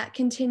just that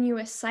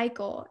continuous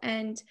cycle.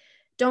 And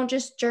don't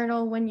just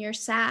journal when you're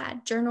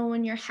sad, journal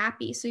when you're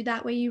happy, so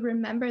that way you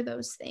remember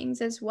those things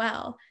as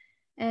well.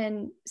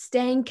 And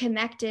staying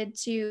connected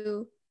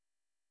to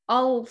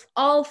all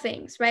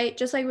things, right?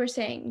 Just like we're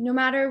saying, no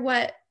matter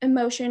what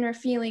emotion or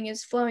feeling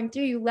is flowing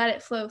through you, let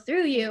it flow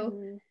through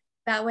you.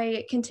 That way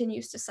it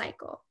continues to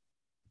cycle.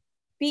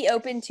 Be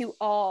open to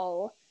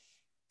all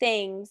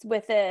things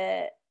with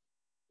the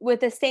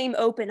same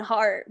open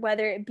heart,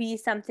 whether it be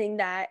something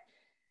that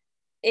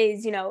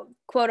is, you know,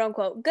 quote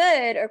unquote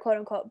good or quote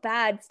unquote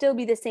bad, still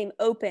be the same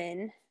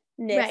openness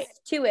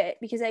to it.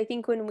 Because I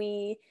think when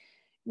we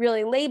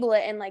really label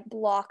it and like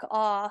block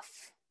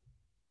off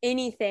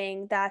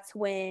anything, that's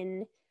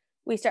when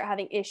we start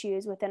having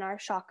issues within our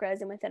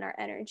chakras and within our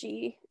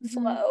energy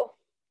flow.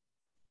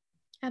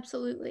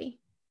 Absolutely.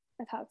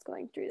 Of how it's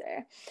going through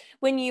there.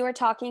 When you were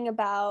talking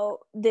about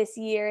this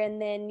year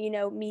and then, you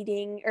know,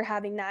 meeting or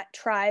having that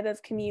tribe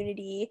of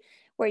community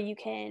where you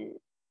can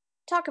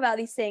talk about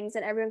these things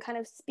and everyone kind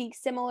of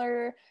speaks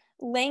similar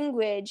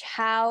language,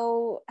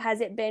 how has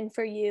it been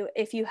for you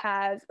if you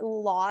have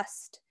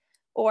lost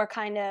or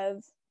kind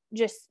of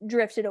just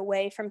drifted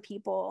away from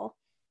people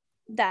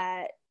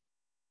that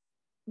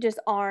just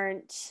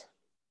aren't,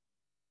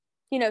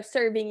 you know,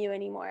 serving you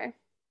anymore?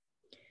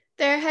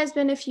 There has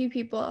been a few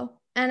people,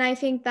 and I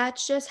think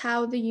that's just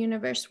how the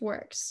universe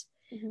works.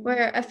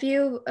 Where a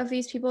few of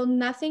these people,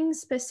 nothing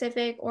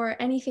specific or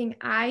anything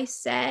I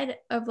said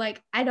of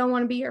like, I don't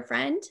want to be your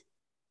friend,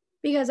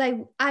 because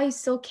I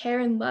still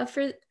care and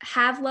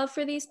have love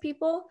for these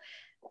people,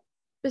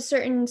 but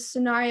certain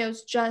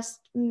scenarios just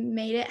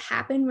made it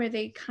happen where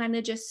they kind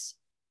of just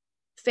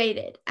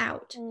faded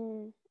out.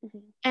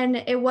 And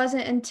it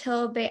wasn't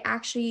until they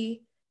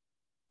actually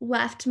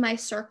left my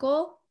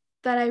circle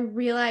that I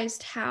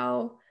realized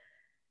how,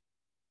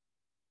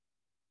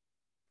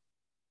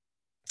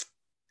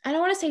 I don't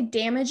want to say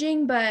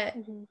damaging, but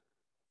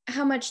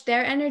how much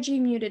their energy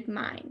muted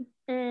mine.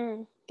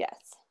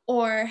 Yes.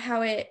 Or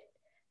how it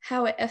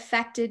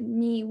affected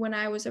me when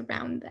I was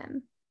around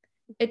them.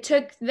 It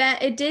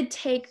did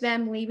take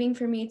them leaving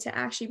for me to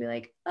actually be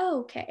like,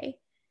 oh, okay.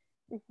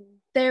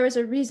 There was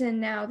a reason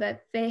now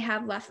that they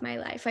have left my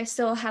life. I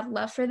still have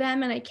love for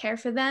them and I care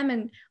for them,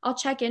 and I'll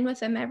check in with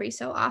them every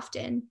so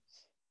often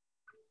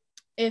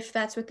if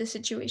that's what the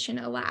situation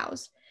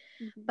allows.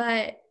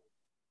 But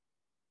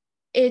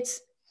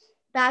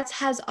that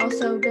has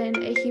also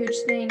been a huge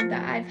thing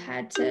that I've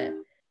had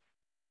to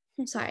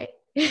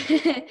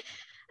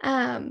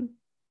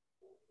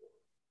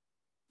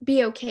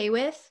be okay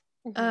with,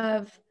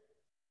 of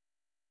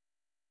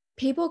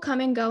people come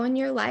and go in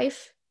your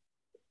life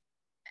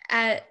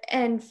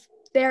and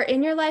they're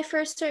in your life for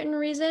a certain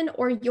reason,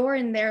 or you're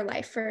in their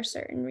life for a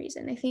certain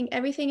reason. I think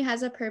everything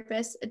has a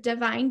purpose, a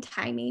divine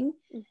timing.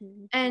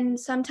 And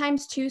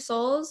sometimes two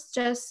souls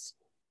just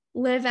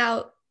live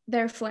out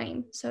their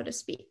flame, so to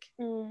speak.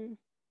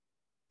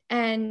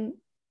 And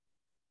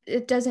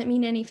it doesn't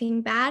mean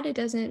anything bad. It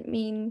doesn't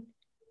mean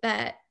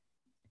that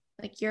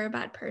like you're a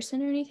bad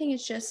person or anything.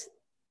 It's just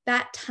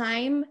that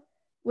time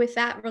with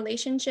that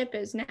relationship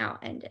is now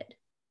ended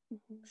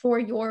for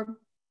your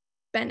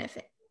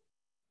benefit.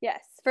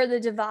 Yes, for the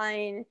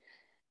divine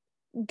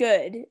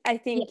good. I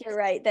think you're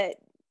right that,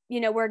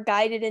 you know, we're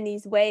guided in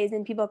these ways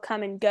and people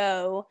come and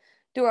go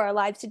through our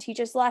lives to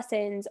teach us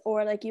lessons,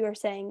 or like you were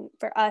saying,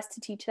 for us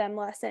to teach them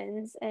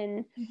lessons.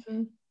 And,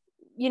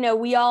 you know,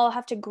 we all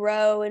have to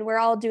grow and we're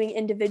all doing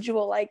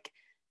individual like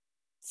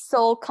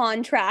soul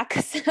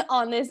contracts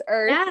on this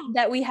earth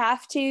that we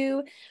have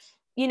to,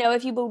 you know,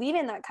 if you believe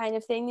in that kind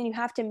of thing, then you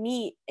have to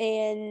meet.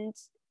 And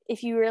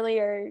if you really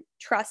are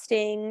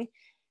trusting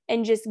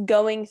and just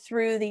going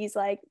through these,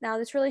 like, now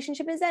this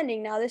relationship is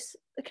ending, now this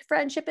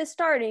friendship is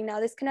starting,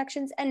 now this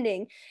connection's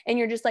ending, and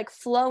you're just like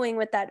flowing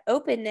with that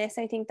openness,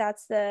 I think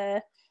that's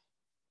the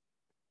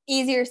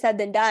easier said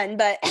than done.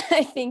 But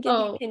I think if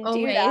you can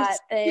do that,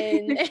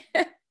 then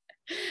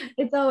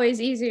it's always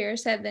easier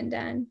said than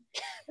done.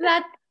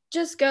 That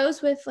just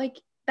goes with like,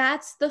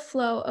 that's the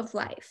flow of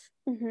life.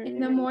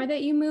 And the more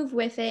that you move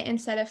with it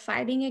instead of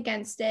fighting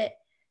against it,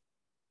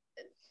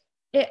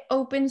 it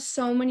opens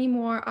so many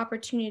more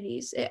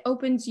opportunities. It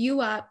opens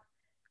you up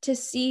to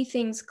see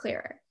things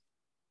clearer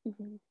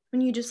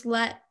when you just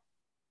let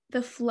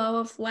the flow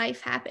of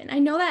life happen. I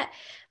know that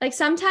like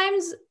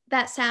sometimes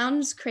that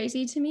sounds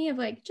crazy to me of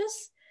like,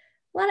 just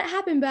let it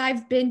happen. But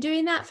I've been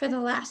doing that for the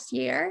last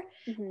year.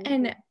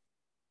 And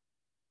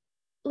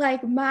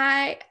like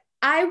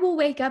I will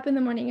wake up in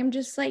the morning. I'm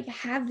just like,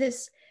 have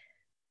this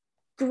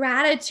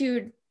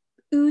gratitude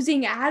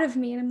oozing out of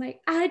me. And I'm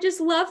like, I just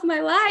love my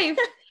life.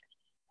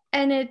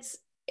 And it's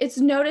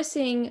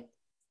noticing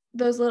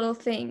those little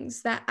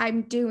things that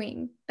I'm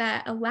doing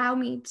that allow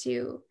me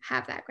to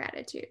have that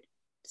gratitude.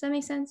 Does that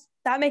make sense?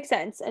 That makes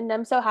sense. And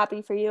I'm so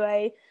happy for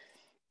you.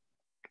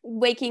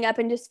 Waking up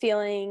and just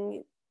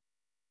feeling,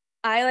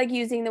 I like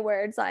using the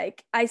words,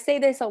 like I say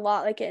this a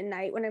lot, like at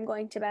night when I'm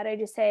going to bed, I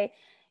just say,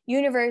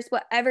 universe,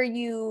 whatever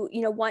you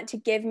want to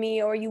give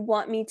me or you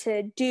want me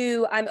to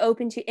do, I'm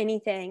open to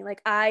anything.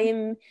 Like I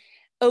am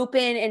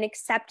open and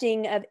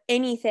accepting of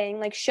anything.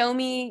 Like show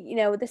me,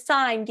 the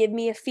sign, give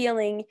me a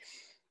feeling,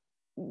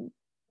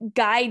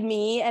 guide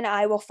me, and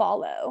I will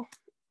follow.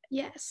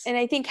 Yes. And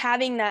I think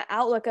having that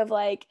outlook of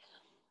like,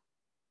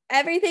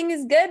 everything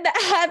is good that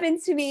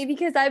happens to me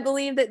because I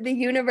believe that the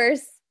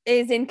universe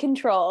is in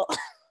control.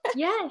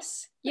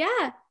 Yes.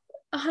 Yeah.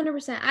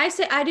 100%.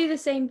 I do the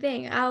same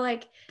thing. I'll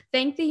like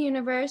thank the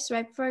universe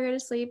right before I go to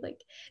sleep.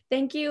 Like,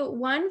 thank you,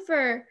 one,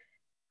 for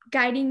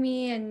guiding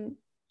me and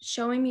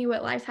showing me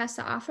what life has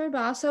to offer,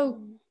 but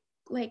also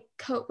like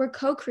we're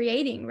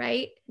co-creating,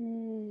 right?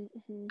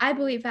 I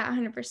believe that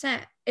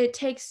 100%. It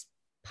takes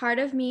part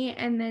of me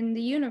and then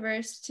the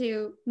universe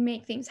to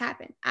make things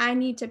happen. I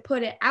need to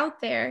put it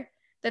out there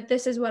that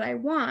this is what I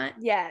want.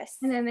 Yes.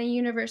 And then the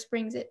universe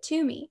brings it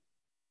to me.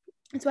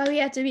 That's why we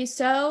have to be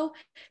so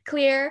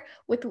clear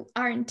with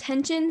our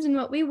intentions and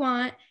what we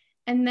want,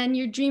 and then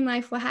your dream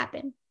life will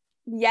happen.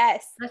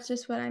 Yes. That's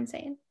just what I'm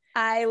saying.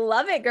 I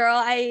love it, girl.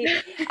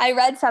 I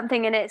read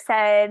something and it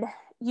said,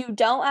 you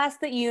don't ask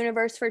the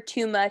universe for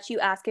too much, you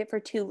ask it for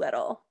too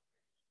little.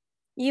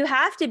 You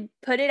have to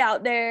put it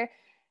out there.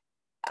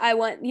 I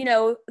want,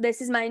 this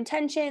is my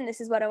intention,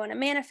 this is what I want to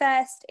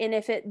manifest. And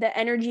if the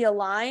energy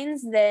aligns,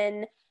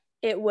 then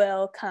it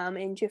will come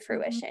into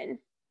fruition.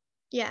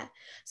 Yeah.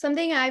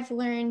 Something I've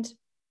learned,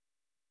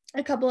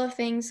 a couple of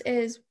things,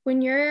 is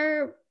when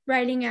you're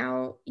writing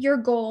out your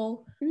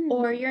goal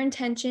or your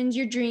intentions,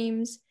 your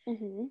dreams,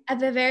 at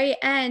the very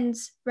end,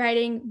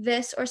 writing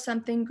this or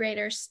something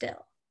greater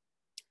still.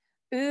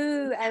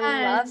 Ooh, because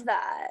I love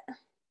that.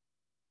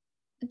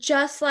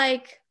 Just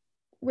like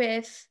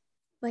with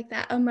like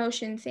that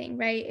emotion thing,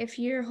 right? If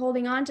you're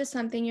holding on to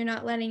something, you're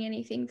not letting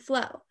anything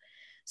flow.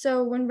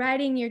 So when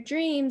writing your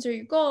dreams or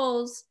your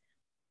goals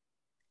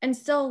and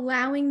still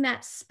allowing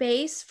that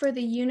space for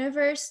the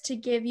universe to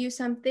give you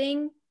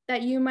something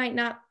that you might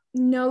not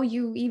know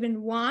you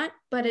even want,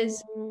 but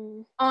is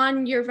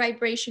on your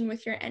vibration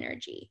with your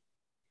energy.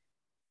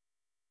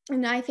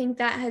 And I think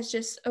that has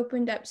just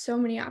opened up so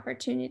many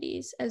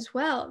opportunities as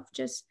well.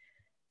 Just,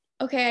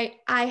 okay,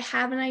 I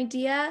have an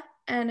idea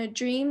and a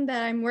dream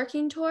that I'm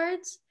working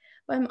towards,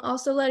 but I'm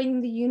also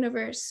letting the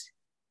universe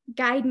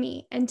guide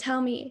me and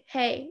tell me,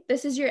 hey,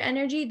 this is your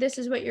energy. This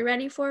is what you're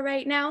ready for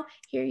right now.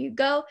 Here you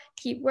go.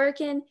 Keep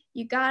working.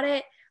 You got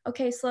it.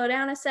 Okay, slow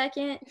down a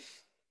second.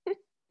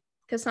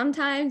 Because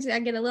sometimes I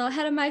get a little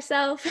ahead of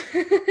myself.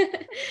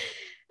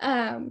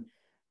 I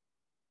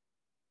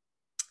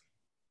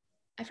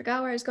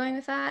forgot where I was going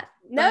with that.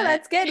 No,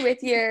 that's good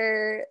with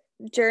your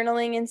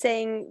journaling and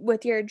saying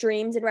with your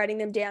dreams and writing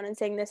them down and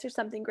saying this or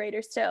something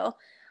greater still.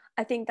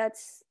 I think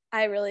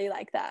I really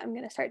like that. I'm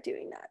going to start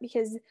doing that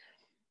because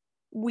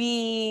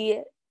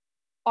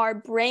our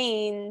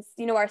brains,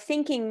 our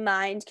thinking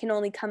mind can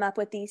only come up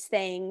with these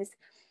things,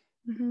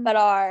 but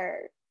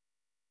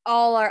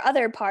all our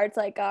other parts,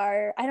 like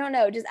I don't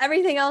know, just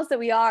everything else that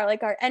we are,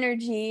 like our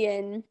energy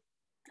and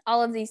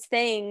all of these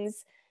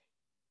things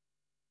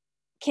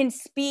can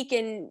speak,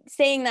 and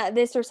saying that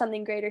this or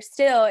something greater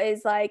still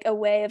is like a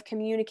way of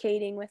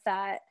communicating with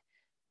that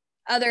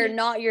other,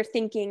 not your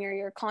thinking or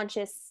your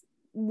conscious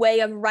way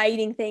of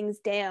writing things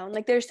down.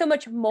 Like there's so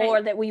much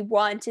more that we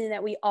want and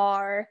that we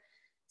are.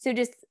 So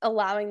just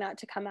allowing that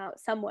to come out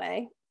some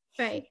way.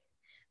 Right.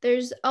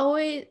 Things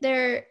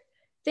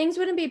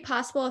wouldn't be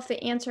possible if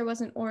the answer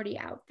wasn't already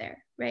out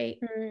there, right?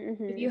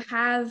 If you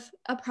have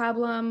a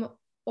problem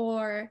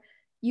or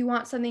you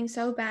want something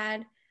so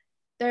bad,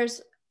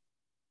 there's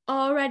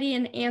already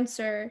an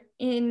answer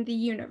in the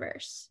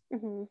universe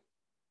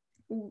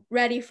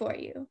ready for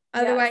you.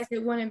 Otherwise,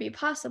 it wouldn't be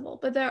possible.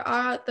 But there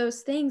are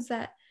those things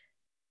that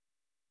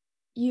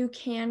you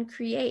can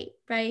create,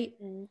 right?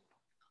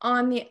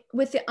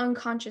 With the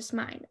unconscious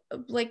mind.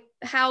 Like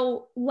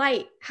how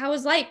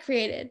is light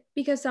created?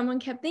 Because someone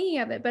kept thinking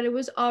of it, but it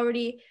was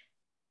already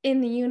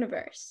in the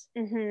universe.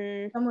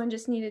 Someone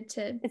just needed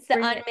to it's the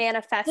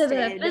unmanifested to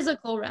the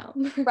physical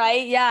realm.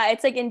 Right? Yeah,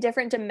 it's like in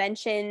different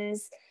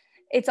dimensions.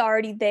 It's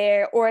already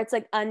there, or it's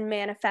like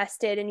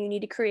unmanifested and you need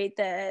to create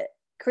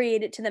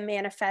it to the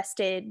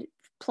manifested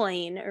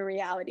plane or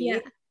reality.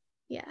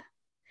 Yeah.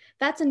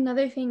 That's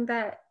another thing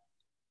that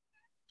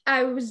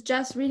I was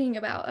just reading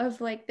about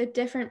of like the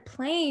different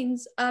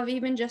planes of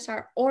even just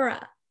our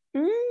aura.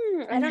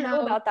 I don't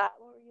know about that.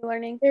 What were you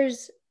learning?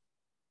 There's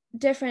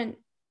different,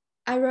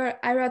 I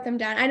wrote them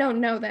down. I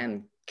don't know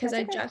them because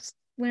I just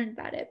learned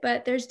about it,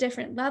 but there's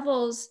different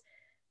levels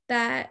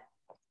that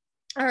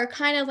are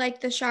kind of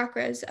like the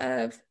chakras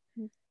of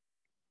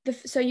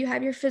so you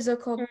have your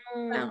physical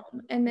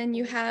realm, and then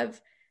you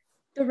have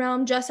the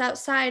realm just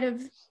outside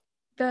of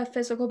the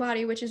physical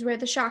body, which is where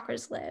the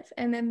chakras live.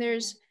 And then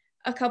there's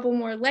a couple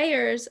more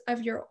layers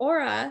of your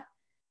aura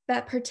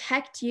that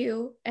protect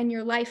you and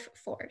your life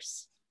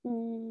force.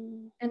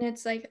 And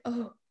it's like,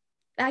 oh,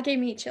 that gave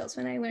me chills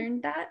when I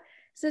learned that.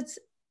 So it's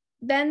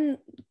then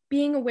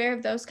being aware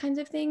of those kinds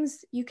of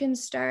things, you can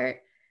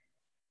start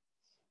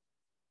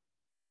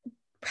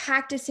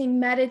practicing,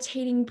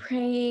 meditating,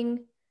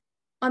 praying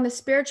on the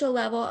spiritual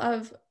level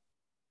of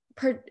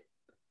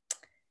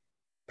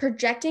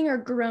projecting or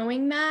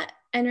growing that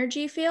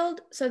energy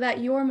field so that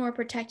you're more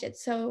protected.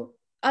 So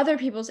other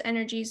people's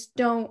energies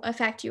don't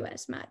affect you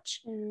as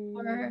much,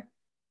 or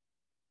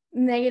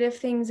negative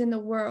things in the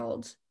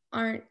world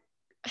aren't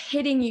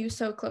hitting you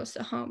so close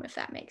to home, if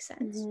that makes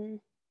sense.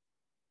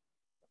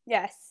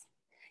 Yes.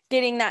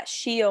 Getting that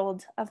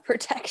shield of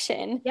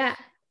protection. Yeah.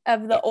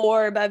 Of the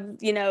orb of,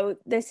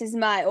 this is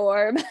my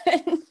orb.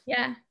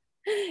 Yeah.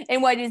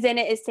 And what is in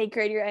it is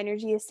sacred. Your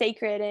energy is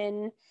sacred,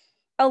 and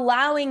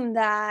allowing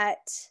that.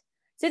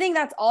 So I think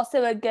that's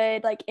also a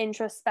good like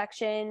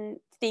introspection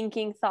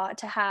thinking thought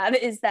to have,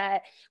 is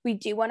that we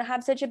do want to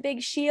have such a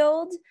big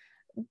shield.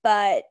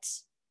 But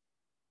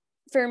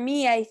for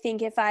me, I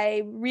think if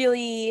I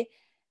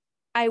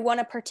want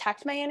to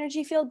protect my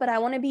energy field, but I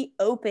want to be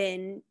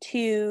open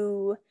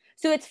to,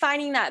 so it's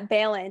finding that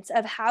balance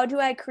of how do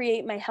I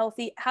have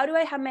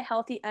my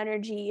healthy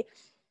energy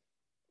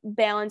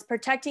balance,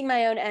 protecting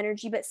my own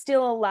energy, but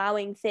still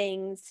allowing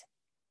things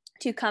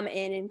to come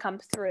in and come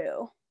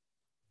through.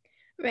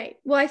 Right.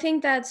 Well, I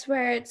think that's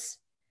where it's,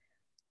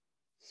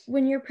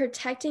 when you're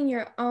protecting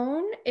your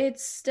own,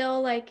 it's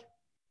still like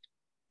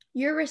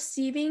you're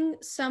receiving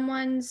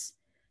someone's,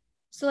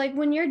 so like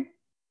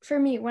for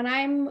me, when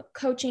I'm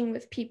coaching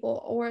with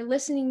people or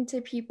listening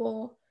to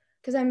people,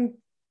 because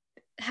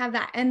have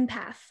that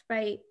empath,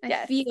 right?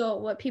 I feel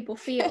what people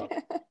feel.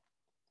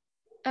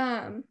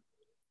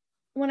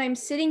 When I'm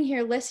sitting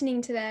here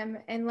listening to them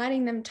and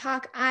letting them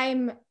talk,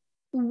 I'm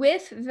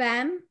with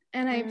them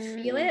and I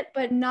feel it,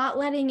 but not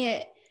letting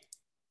it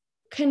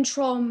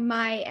control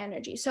my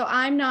energy. So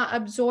I'm not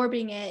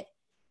absorbing it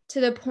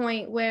to the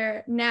point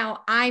where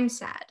now I'm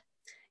sad.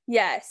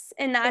 Yes.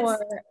 And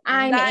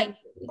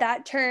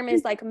that term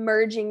is like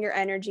merging your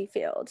energy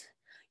field.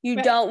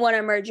 You don't want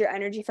to merge your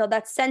energy field.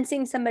 That's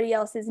sensing somebody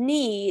else's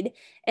need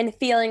and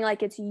feeling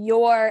like it's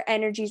your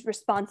energy's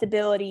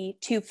responsibility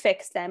to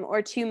fix them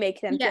or to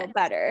make them feel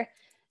better.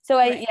 So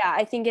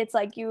I think it's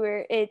like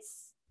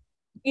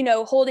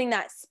holding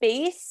that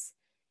space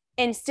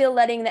and still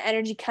letting the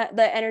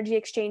energy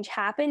exchange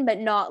happen, but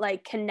not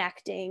like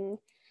connecting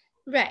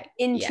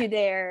into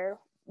their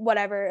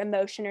whatever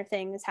emotion or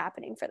thing is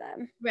happening for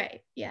them.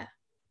 Right. Yeah.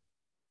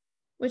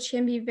 Which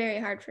can be very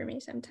hard for me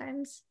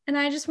sometimes. And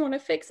I just want to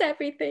fix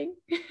everything.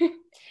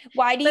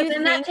 Why do you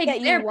think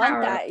that you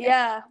want that?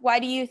 Yeah. Why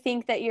do you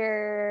think that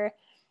do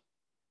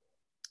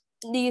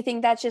you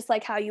think that's just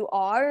like how you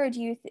are? Or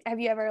have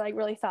you ever like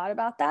really thought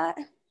about that?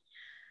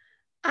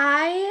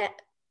 I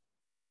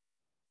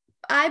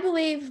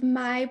believe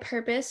my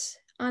purpose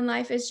on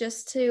life is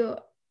just to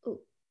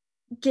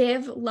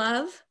give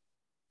love.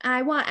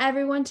 I want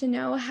everyone to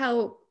know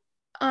how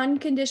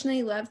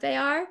unconditionally loved they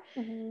are.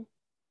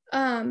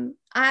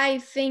 I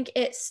think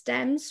it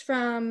stems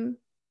from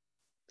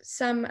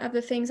some of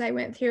the things I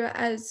went through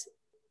as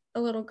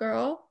a little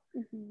girl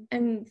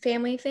and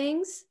family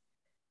things,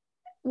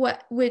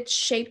 which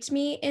shaped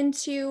me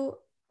into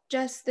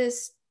just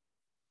this,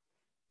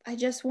 I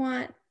just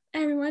want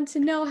everyone to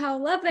know how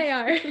loved they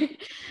are.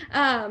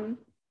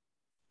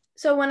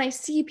 So when I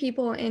see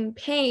people in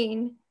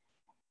pain,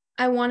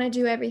 I want to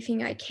do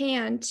everything I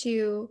can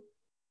to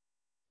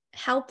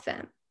help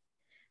them.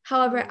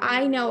 However,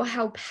 I know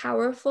how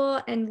powerful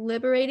and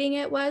liberating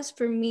it was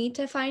for me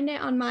to find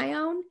it on my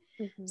own.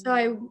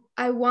 So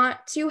I want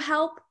to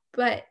help,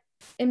 but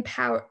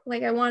empower,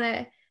 like I want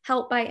to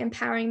help by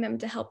empowering them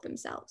to help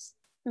themselves.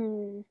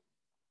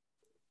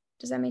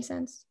 Does that make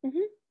sense?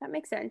 That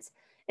makes sense.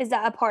 Is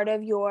that a part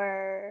of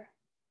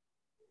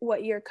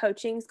what your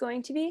coaching is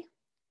going to be?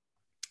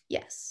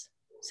 Yes.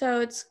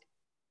 So it's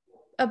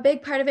a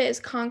big part of it is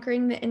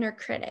conquering the inner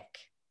critic.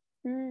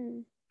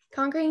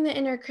 Conquering the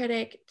inner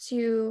critic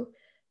to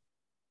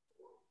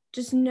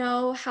just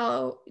know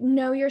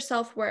your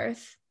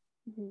self-worth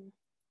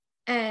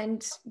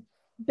and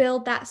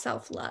build that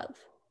self-love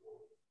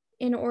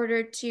in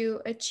order to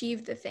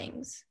achieve the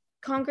things.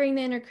 Conquering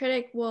the inner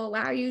critic will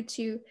allow you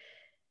to,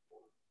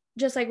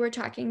 just like we're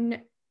talking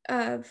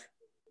of,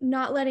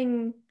 not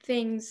letting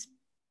things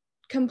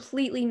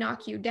completely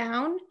knock you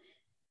down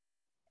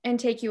and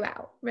take you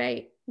out,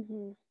 right?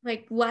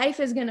 Like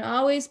life is going to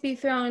always be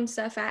throwing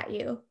stuff at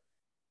you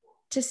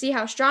to see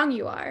how strong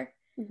you are.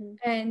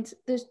 And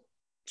the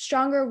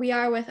stronger we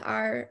are with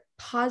our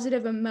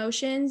positive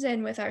emotions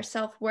and with our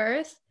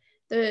self-worth,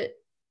 the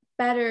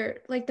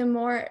better, like the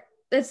more,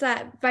 it's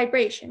that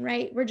vibration,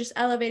 right? We're just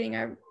elevating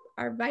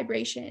our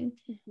vibration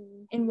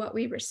in what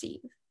we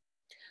receive.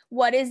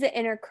 What is the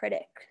inner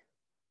critic?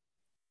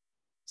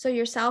 So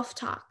your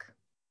self-talk,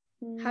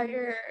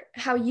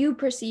 how you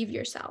perceive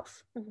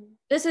yourself.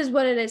 This is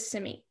what it is to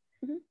me.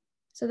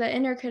 So the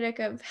inner critic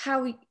of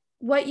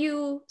what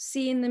you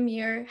see in the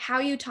mirror, how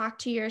you talk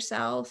to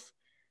yourself.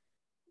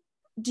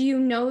 Do you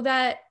know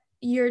that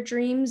your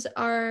dreams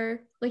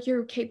are, like,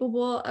 you're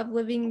capable of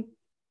living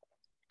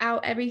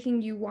out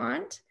everything you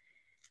want?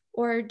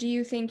 Or do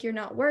you think you're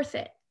not worth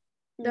it?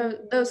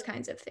 Those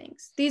kinds of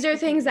things. These are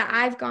things that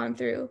I've gone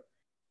through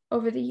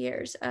over the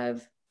years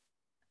of,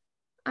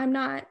 I'm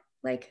not,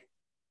 like,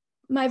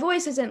 my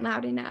voice isn't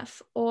loud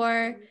enough,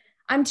 or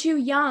I'm too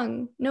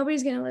young,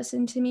 nobody's going to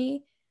listen to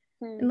me.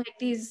 And like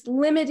these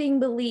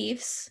limiting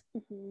beliefs,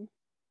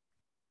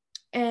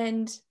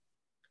 and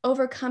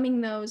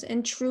overcoming those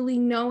and truly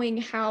knowing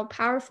how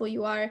powerful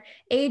you are.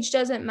 Age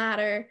doesn't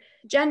matter,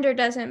 gender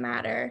doesn't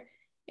matter.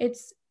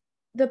 It's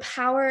the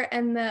power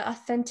and the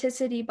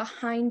authenticity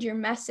behind your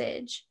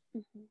message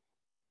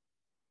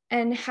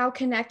and how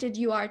connected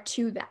you are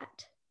to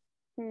that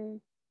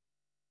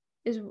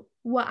is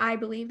what I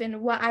believe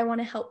in, what I want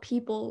to help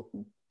people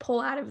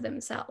pull out of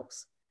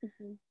themselves,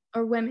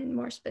 or women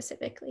more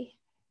specifically.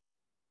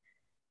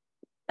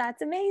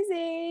 That's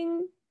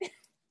amazing.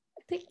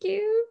 Thank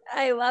you.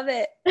 I love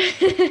it.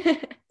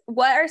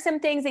 What are some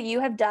things that you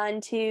have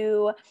done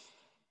to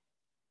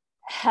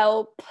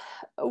help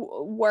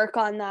work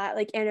on that,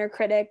 like, inner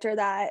critic, or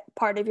that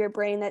part of your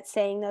brain that's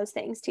saying those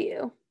things to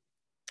you?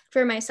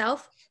 For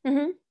myself?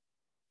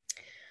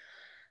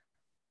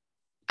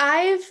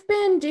 I've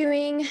been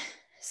doing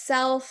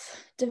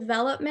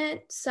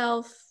self-development,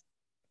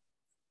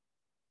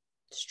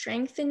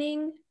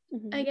 self-strengthening,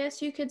 I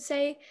guess you could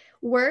say,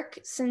 work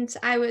since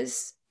I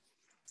was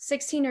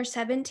 16 or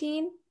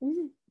 17.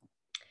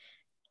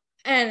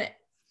 And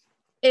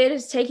it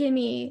has taken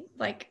me,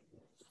 like,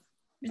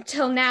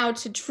 till now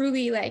to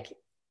truly, like,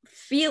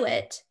 feel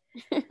it.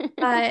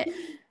 But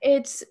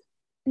it's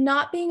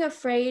not being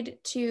afraid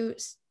to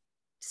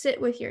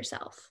sit with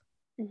yourself.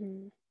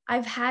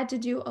 I've had to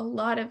do a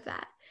lot of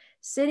that,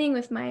 sitting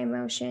with my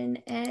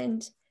emotion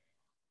and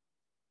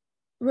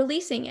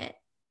releasing it.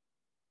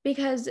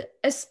 Because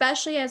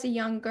especially as a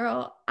young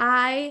girl,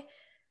 I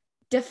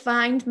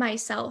defined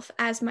myself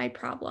as my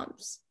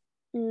problems.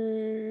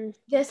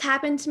 This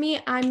happened to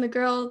me. I'm the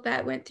girl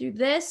that went through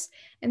this,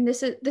 and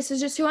this is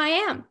just who I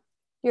am.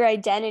 Your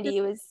identity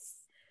was...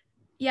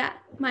 Yeah,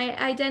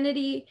 my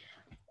identity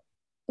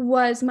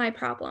was my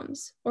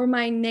problems or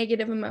my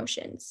negative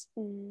emotions.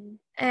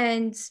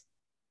 And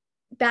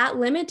that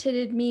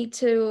limited me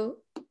to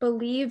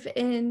believe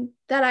in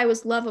that I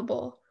was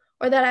lovable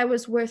or that I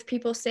was worth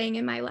people staying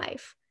in my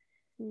life.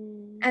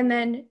 And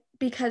then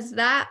because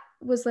that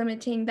was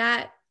limiting,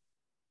 that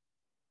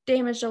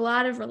damaged a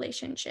lot of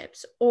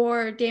relationships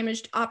or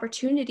damaged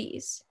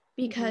opportunities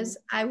because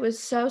I was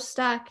so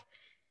stuck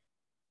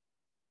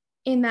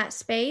in that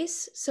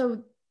space.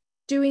 So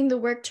doing the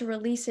work to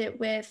release it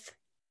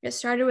it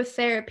started with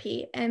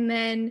therapy, and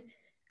then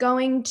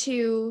going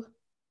to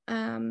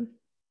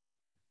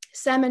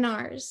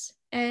seminars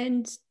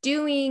and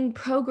doing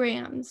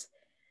programs.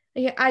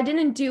 I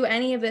didn't do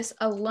any of this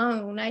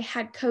alone. I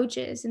had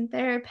coaches and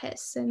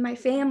therapists and my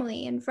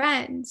family and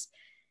friends,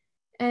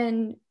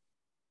 and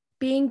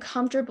being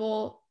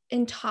comfortable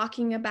in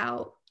talking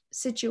about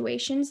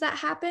situations that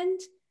happened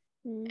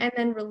and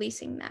then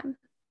releasing them.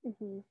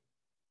 I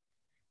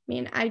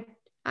mean,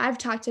 I've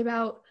talked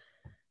about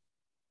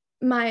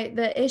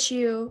the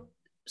issue.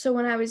 So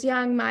when I was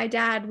young, my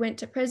dad went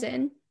to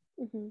prison,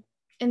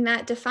 and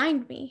that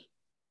defined me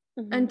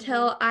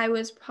until I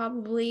was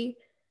probably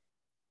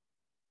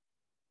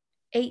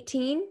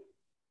 18,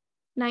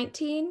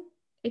 19.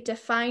 It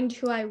defined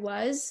who I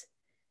was,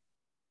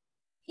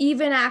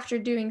 even after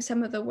doing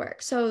some of the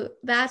work. So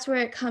that's where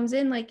it comes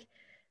in. Like,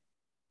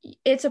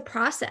 it's a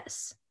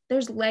process.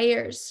 There's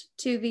layers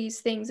to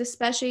these things,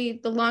 especially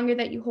the longer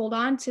that you hold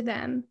on to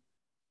them.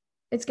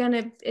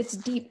 It's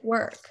deep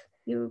work.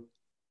 You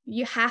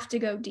have to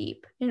go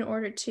deep in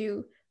order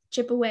to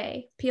chip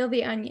away, peel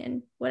the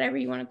onion, whatever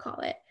you want to call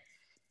it.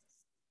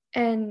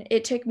 And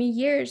it took me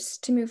years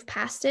to move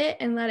past it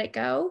and let it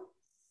go.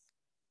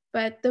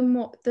 But the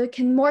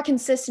more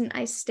consistent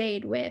I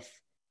stayed with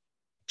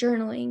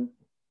journaling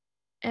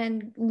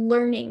and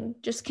learning,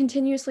 just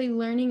continuously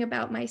learning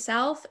about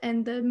myself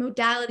and the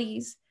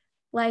modalities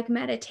like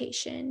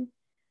meditation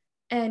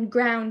and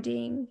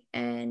grounding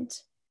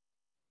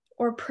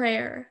or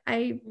prayer,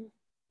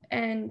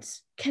 and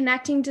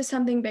connecting to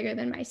something bigger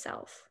than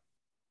myself.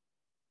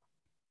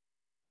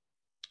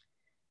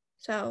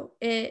 So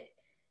it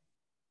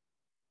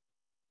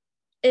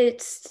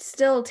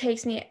still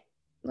takes me,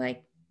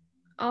 like,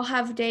 I'll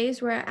have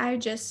days where I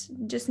just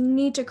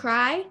need to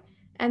cry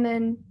and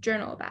then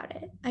journal about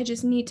it. I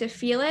just need to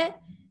feel it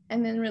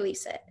and then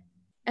release it.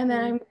 And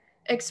then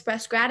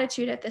express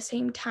gratitude at the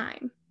same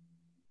time.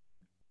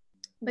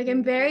 Like,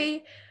 I'm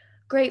very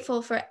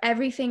grateful for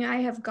everything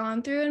I have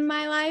gone through in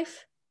my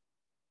life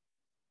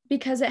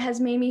because it has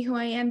made me who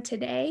I am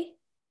today.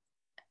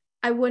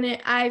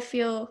 I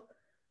feel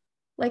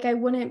like I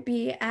wouldn't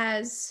be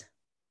as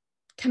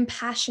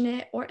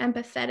compassionate or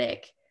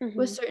empathetic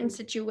with certain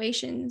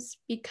situations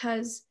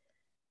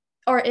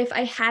or if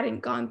I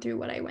hadn't gone through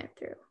what I went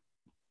through.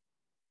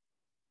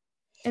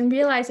 And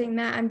realizing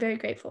that, I'm very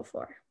grateful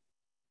for.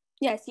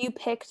 Yes, you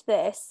picked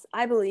this.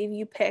 I believe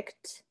you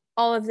picked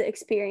all of the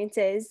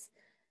experiences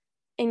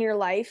in your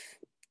life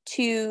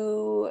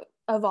to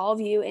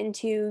evolve you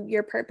into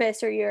your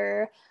purpose or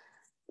your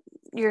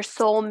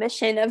soul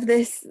mission of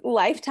this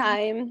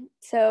lifetime.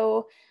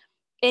 So,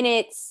 and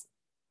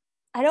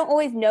I don't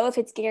always know if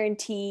it's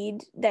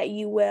guaranteed that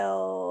you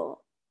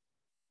will,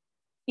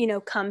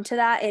 come to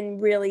that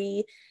and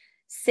really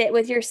sit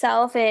with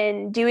yourself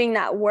and doing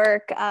that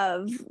work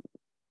of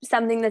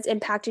something that's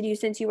impacted you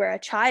since you were a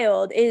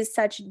child is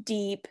such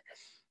deep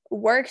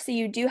work. So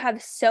you do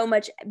have so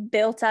much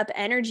built up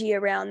energy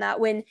around that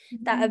when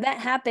that event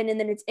happened and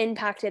then it's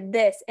impacted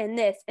this and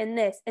this and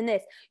this and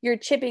this, you're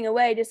chipping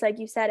away, just like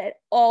you said, at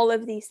all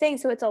of these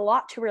things. So it's a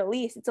lot to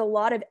release. It's a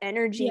lot of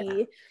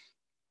energy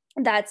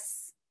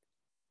that's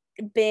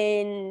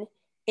been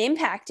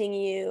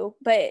impacting you,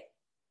 but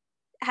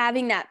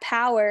having that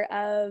power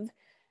of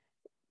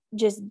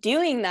just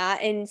doing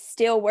that and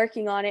still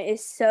working on it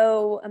is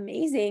so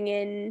amazing.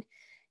 And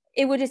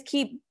it would just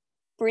keep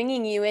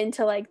bringing you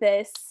into like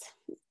this,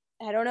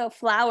 I don't know,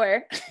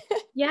 flower.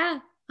 Yeah,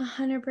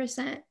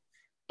 100%.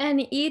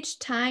 And each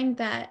time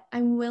that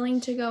I'm willing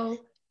to go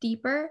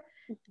deeper,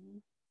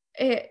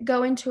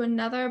 go into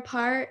another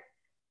part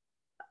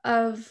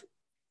of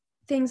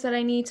things that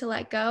I need to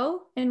let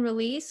go and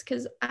release,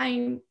 because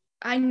I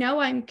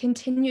know I'm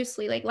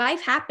continuously, like,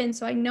 life happens,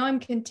 so I know I'm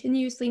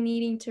continuously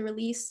needing to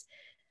release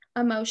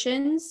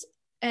emotions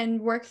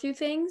and work through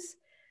things.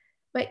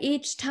 But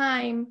each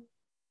time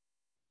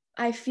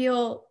I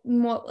feel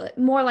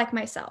more like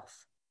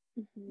myself,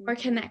 more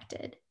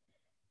connected.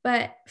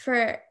 But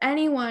for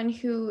anyone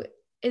who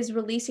is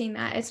releasing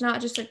that, it's not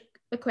just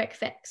a quick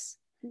fix.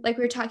 Like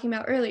we were talking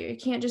about earlier, you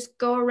can't just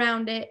go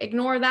around it,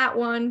 ignore that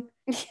one.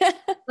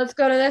 Let's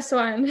go to this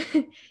one.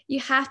 You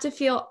have to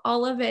feel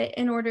all of it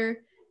in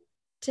order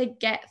to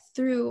get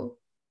through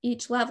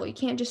each level. You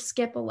can't just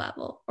skip a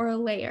level or a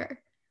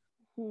layer.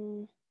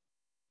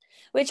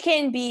 Which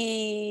can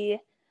be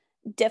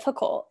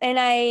difficult.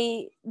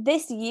 And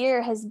this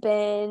year has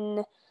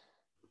been,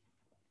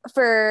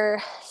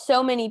 for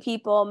so many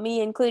people,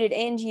 me included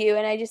and you,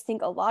 and I just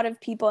think a lot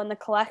of people in the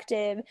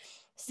collective,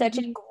 such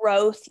a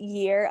growth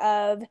year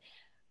of,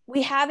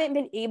 we haven't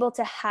been able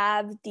to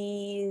have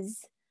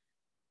these,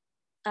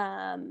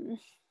 I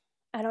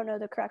don't know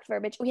the correct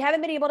verbiage. We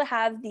haven't been able to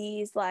have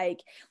these,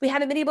 like, we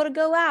haven't been able to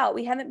go out.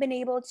 We haven't been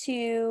able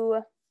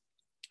to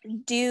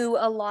do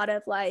a lot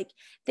of like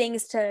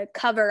things to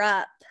cover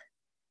up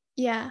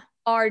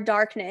our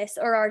darkness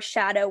or our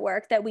shadow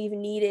work that we've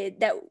needed,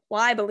 that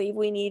I believe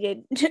we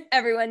needed,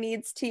 everyone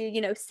needs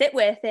to, sit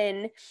with.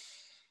 And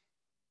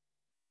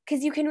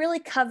because you can really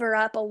cover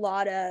up a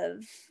lot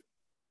of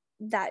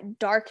that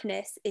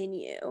darkness in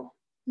you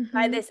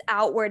by this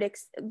outward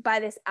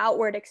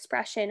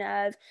expression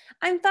of,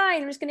 I'm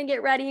fine, I'm just gonna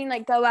get ready and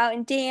like go out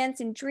and dance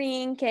and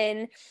drink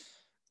and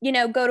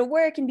go to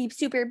work and be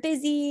super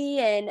busy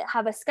and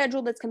have a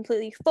schedule that's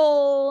completely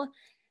full.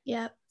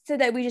 So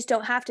that we just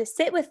don't have to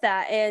sit with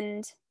that.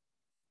 And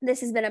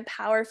this has been a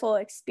powerful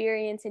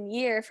experience and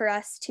year for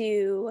us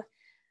to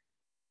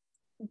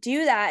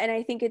do that. And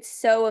I think it's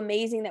so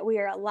amazing that we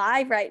are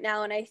alive right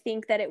now. And I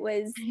think that a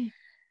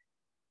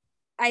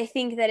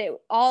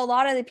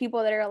lot of the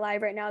people that are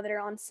alive right now that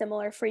are on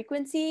similar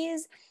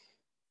frequencies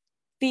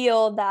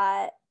feel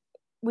that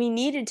we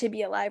needed to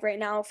be alive right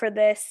now for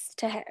this,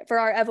 for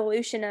our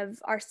evolution of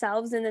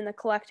ourselves and then the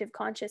collective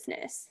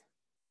consciousness.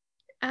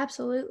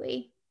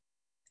 Absolutely.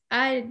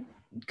 I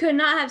could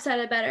not have said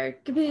it better.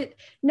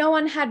 No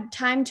one had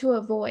time to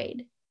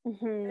avoid.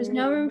 There's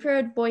no room for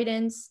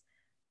avoidance.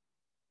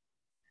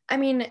 I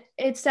mean,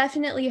 it's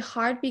definitely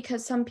hard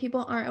because some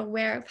people aren't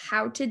aware of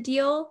how to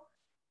deal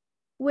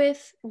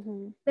with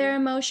their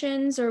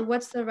emotions or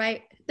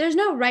there's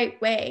no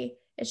right way.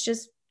 It's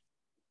just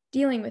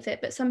dealing with it.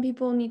 But some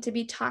people need to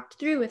be talked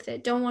through with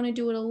it, don't want to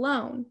do it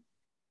alone.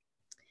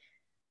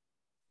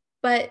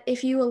 But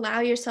if you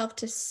allow yourself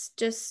to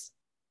just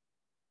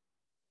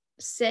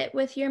sit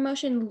with your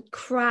emotion,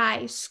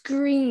 cry,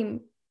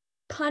 scream,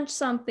 punch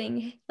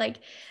something, like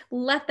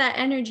let that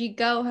energy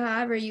go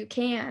however you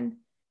can.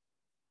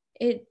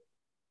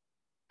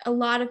 A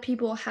lot of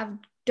people have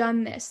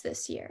done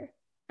this year.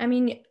 I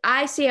mean,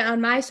 I see it on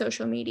my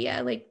social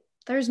media. Like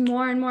there's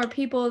more and more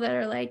people that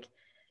are like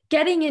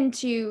getting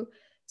into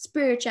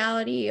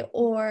spirituality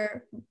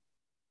or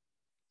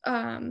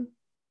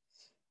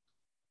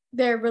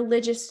they're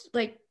religious,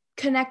 like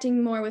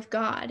connecting more with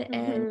God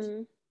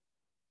and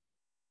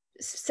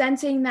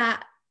sensing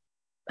that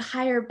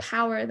higher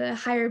power, the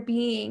higher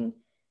being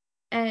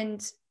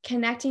and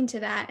connecting to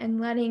that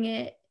and letting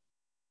it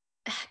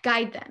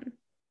guide them.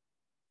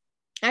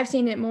 I've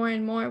seen it more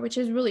and more, which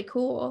is really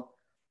cool.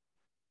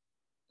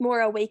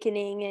 More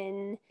awakening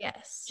and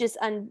yes, just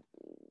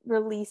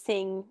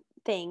releasing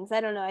things.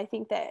 I don't know. I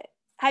think that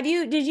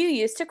did you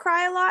used to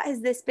cry a lot?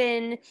 Has this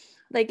been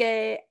like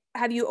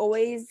have you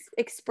always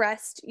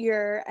expressed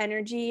your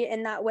energy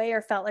in that way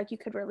or felt like you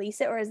could release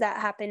it? Or has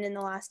that happened in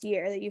the last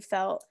year that you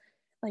felt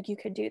like you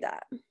could do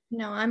that?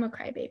 No, I'm a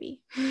crybaby.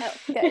 Oh,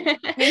 good.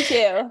 Me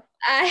too.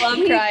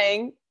 Love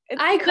crying.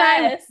 I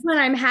cry when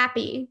I'm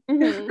happy.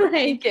 Mm-hmm.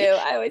 Me too.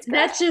 I always cry.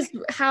 That's just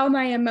how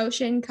my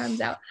emotion comes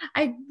out.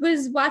 I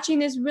was watching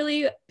this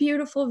really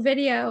beautiful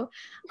video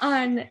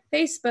on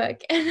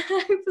Facebook and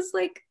I was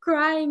like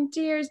crying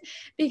tears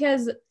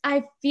because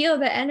I feel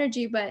the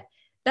energy, but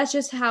that's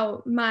just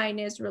how mine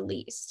is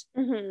released.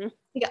 Mm-hmm.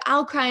 Like,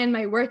 I'll cry in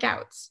my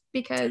workouts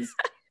because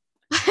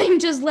I'm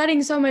just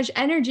letting so much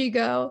energy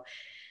go.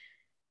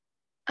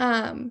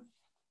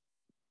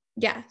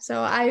 Yeah,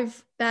 so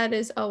that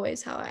is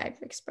always how I've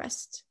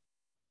expressed.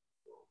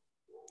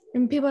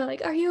 And people are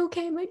like, "Are you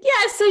okay?" I'm like,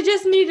 "Yes, I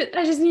just need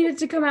it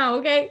to come out,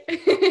 okay?"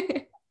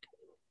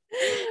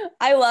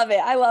 I love it.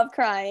 I love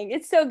crying.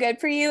 It's so good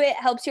for you. It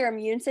helps your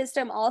immune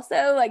system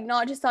also, like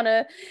not just on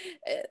a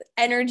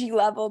energy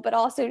level, but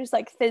also just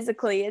like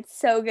physically. It's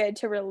so good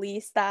to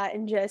release that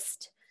and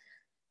just,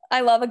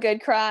 I love a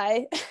good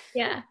cry.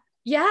 Yeah.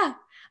 Yeah.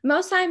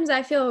 Most times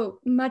I feel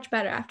much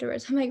better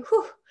afterwards. I'm like,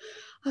 whew,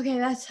 okay,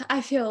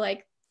 I feel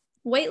like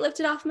weight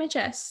lifted off my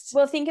chest.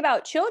 Well, think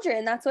about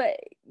children. That's what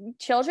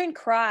children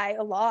cry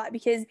a lot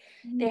because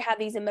they have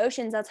these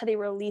emotions. That's how they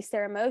release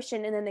their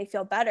emotion and then they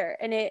feel better.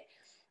 And it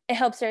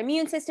helps their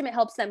immune system. It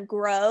helps them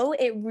grow.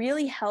 It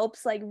really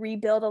helps like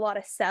rebuild a lot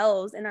of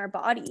cells in our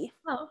body.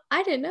 Oh,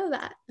 I didn't know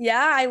that.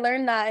 Yeah, I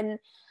learned that in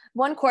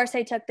one course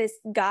I took. This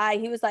guy,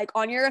 he was like,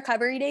 on your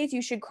recovery days,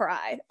 you should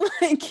cry.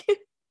 Like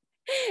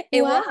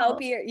it will help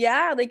you.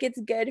 Yeah, like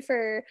it's good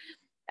for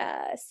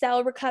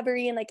cell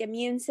recovery and like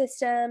immune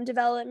system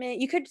development.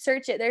 You could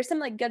search it. There's some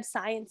like good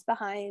science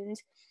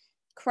behind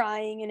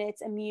crying and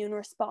its immune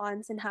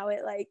response and how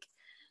it like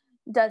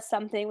does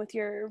something with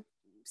your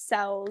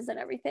cells and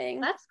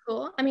everything. That's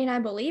cool. I mean, I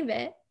believe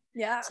it.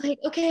 Yeah. It's like,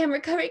 okay, I'm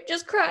recovering.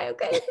 Just cry,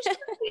 okay? Just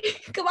cry.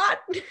 Come on.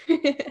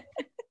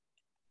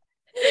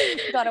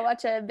 Gotta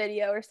watch a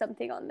video or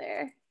something on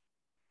there.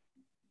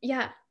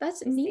 Yeah,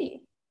 that's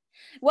neat.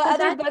 What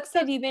other books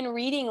have you been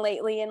reading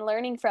lately and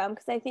learning from?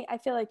 Because I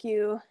feel like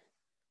you...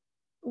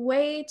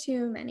 Way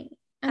too many.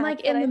 I'm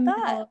like in the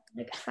middle of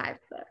like 5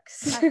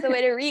 books. That's the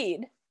way to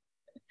read.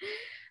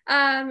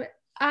 I'm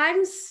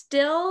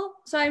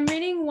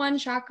reading one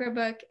chakra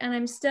book and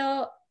I'm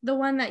still the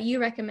one that you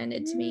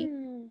recommended to me.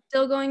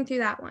 Still going through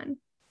that one.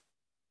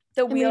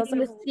 The Wheels of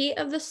the Seat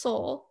of the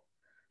Soul.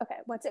 Okay,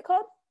 what's it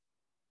called?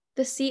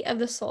 The Seat of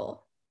the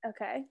Soul.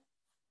 Okay.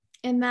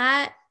 And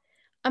that,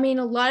 I mean,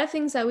 a lot of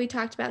things that we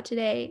talked about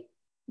today,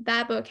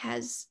 that book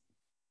has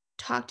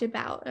talked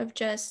about of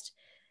just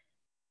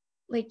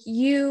like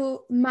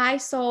my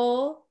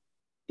soul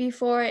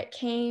before it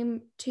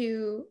came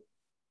to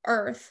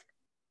Earth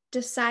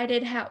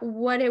decided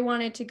what it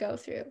wanted to go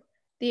through,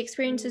 the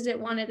experiences it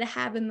wanted to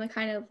have in the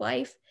kind of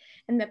life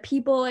and the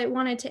people it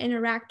wanted to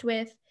interact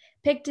with,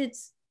 picked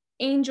its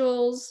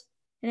angels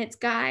and its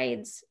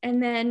guides,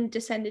 and then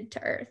descended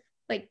to Earth.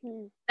 Like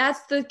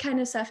that's the kind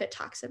of stuff it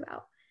talks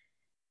about.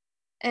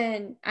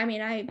 And I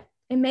mean,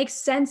 it makes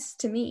sense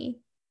to me.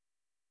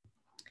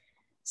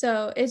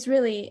 So it's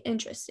really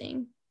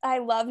interesting. I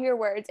love your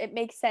words. It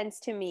makes sense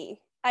to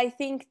me. I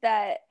think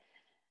that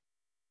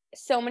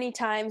so many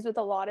times with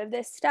a lot of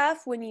this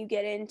stuff, when you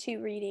get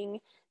into reading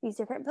these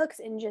different books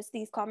and just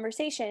these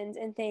conversations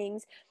and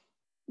things,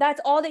 that's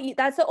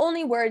the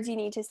only words you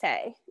need to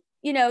say.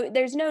 You know,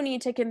 there's no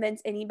need to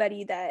convince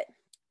anybody that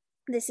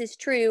this is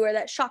true or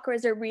that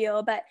chakras are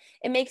real, but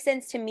it makes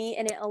sense to me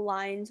and it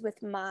aligns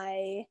with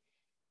my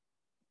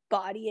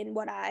body and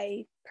what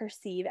I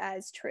perceive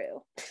as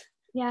true.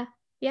 Yeah.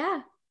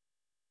 Yeah.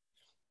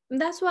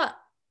 That's what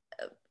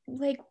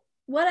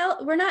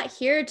else? We're not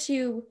here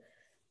to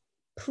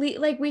please,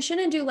 like we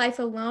shouldn't do life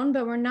alone,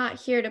 but we're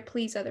not here to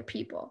please other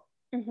people.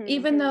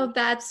 Even though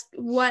that's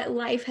what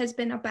life has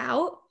been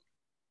about.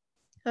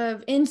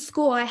 Of in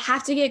school, I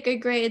have to get good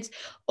grades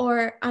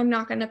or I'm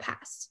not going to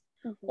pass.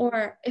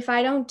 Or if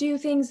I don't do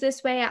things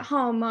this way at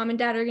home, mom and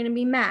dad are going to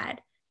be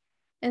mad.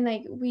 And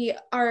like we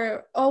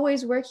are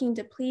always working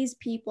to please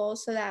people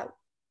so that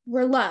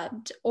we're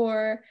loved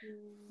or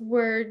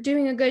we're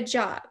doing a good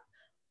job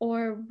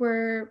or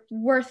we're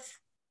worth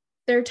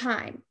their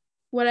time,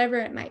 whatever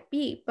it might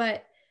be.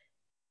 But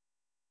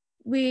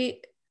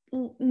we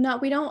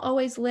don't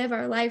always live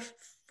our life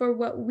for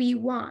what we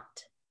want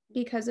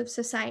because of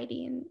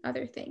society and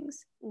other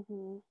things.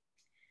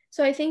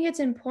 So I think it's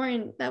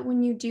important that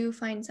when you do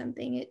find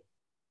something, it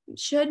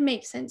should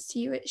make sense to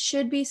you. It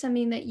should be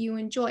something that you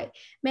enjoy.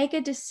 Make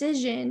a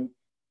decision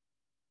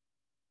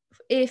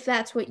if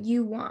that's what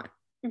you want.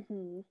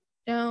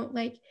 Don't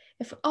like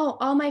if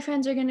all my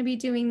friends are going to be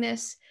doing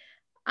this,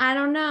 I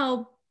don't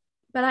know,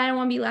 but I don't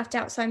want to be left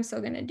out, so I'm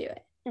still going to do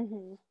it.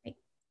 Mm-hmm. Like,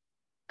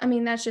 I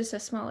mean, that's just a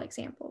small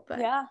example, but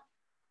yeah,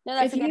 no,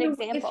 that's a good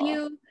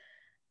example.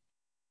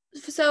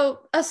 So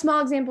a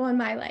small example in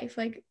my life,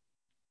 like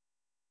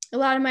a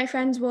lot of my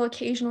friends will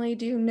occasionally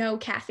do no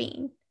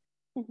caffeine.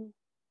 Mm-hmm.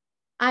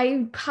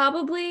 I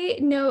probably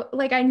know,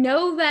 like, I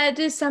know that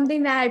is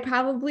something that I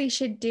probably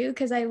should do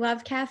because I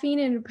love caffeine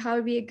and it would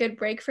probably be a good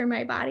break for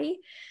my body.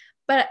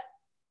 But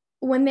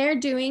when they're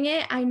doing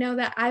it, I know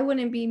that I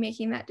wouldn't be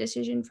making that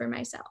decision for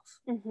myself.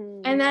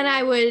 Mm-hmm. And then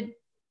I would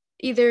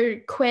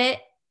either quit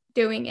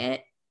doing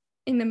it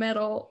in the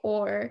middle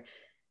or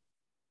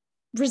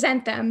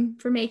resent them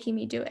for making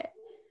me do it.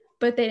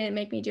 But they didn't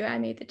make me do it. I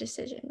made the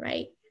decision,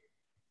 right?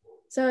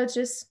 So it's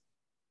just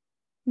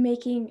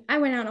I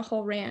went on a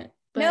whole rant.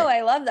 But no,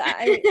 I love that.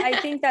 I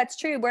think that's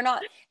true.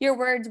 Your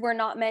words were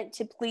not meant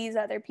to please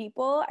other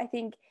people. I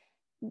think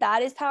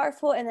that is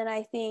powerful. And then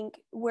I think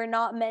we're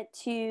not meant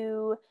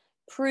to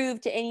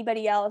prove to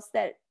anybody else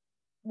that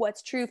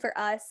what's true for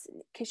us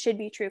should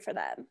be true for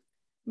them.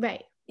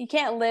 Right. You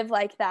can't live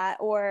like that,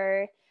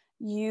 or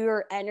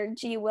your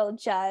energy will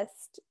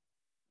just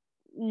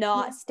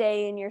not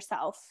stay in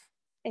yourself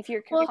if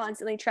you're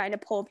constantly trying to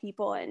pull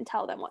people and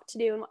tell them what to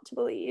do and what to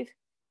believe.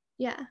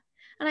 Yeah.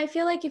 And I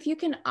feel like if you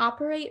can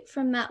operate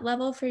from that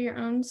level for your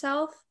own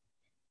self,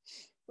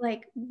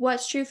 like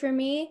what's true for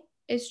me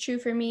is true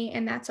for me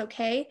and that's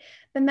okay,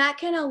 then that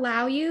can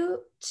allow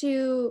you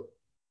to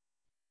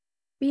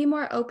be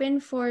more open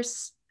for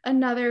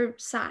another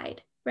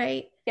side,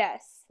 right?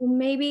 Yes.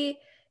 Maybe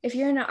if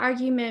you're in an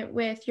argument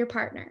with your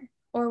partner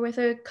or with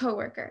a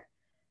coworker,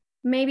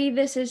 maybe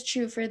this is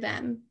true for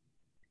them.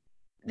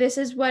 This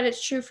is what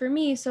it's true for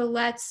me. So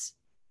let's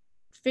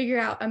figure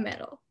out a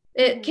middle.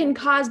 It can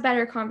cause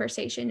better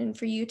conversation and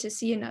for you to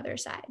see another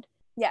side.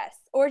 Yes.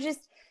 Or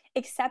just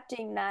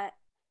accepting that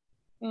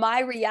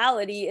my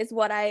reality is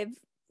what I've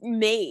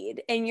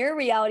made and your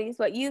reality is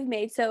what you've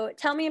made. So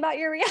tell me about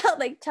your reality.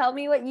 Like, tell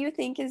me what you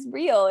think is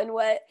real and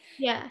what,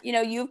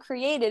 you've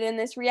created in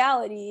this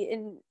reality.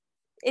 And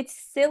it's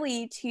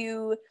silly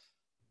to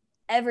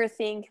ever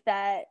think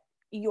that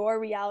your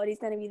reality is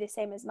going to be the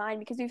same as mine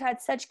because we've had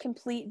such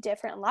complete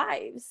different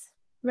lives.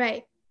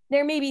 Right.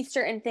 There may be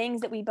certain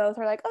things that we both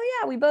are like, oh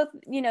yeah, we both,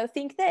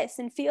 think this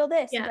and feel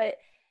this, but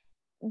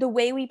the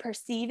way we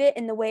perceive it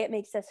and the way it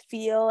makes us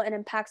feel and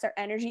impacts our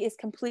energy is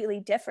completely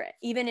different.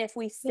 Even if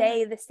we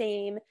say the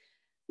same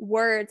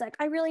words, like,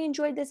 I really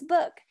enjoyed this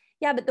book.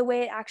 Yeah, but the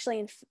way it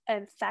actually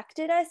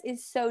affected us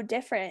is so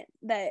different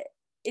that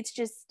it's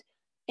just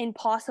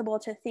impossible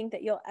to think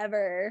that you'll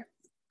ever,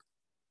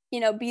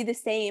 be the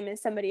same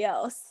as somebody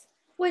else.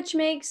 Which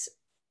makes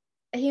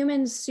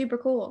humans super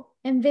cool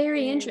and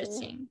very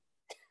interesting.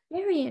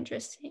 Very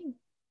interesting.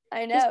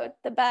 I know,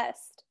 the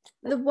best.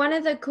 One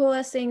of the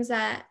coolest things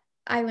that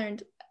I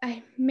learned,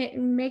 I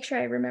make sure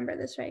I remember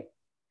this right.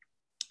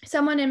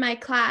 Someone in my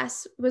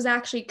class was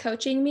actually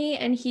coaching me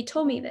and he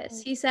told me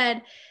this. He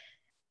said,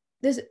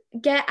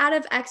 get out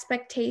of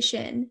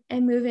expectation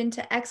and move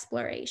into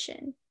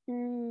exploration.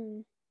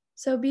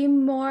 So be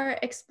more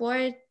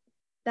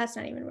that's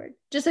not even a word.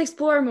 Just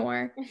explore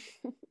more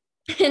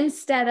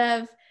instead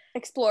of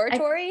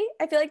exploratory.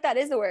 I feel like that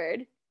is a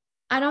word.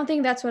 I don't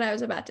think that's what I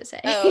was about to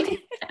say.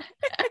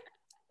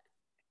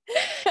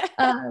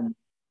 Oh.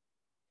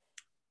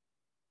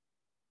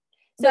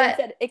 So it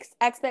said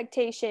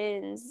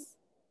expectations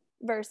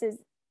versus,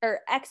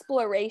 or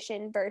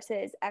exploration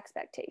versus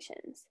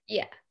expectations.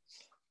 Yeah.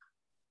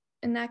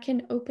 And that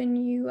can open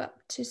you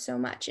up to so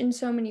much in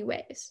so many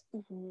ways.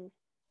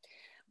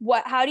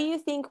 How do you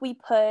think we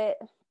put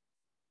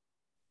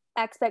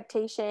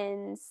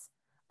expectations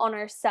on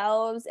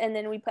ourselves and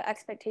then we put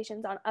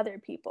expectations on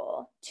other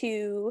people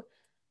to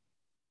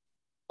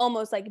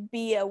almost like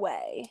be a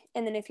way,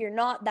 and then if you're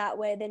not that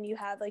way, then you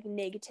have like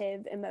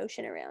negative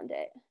emotion around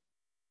it?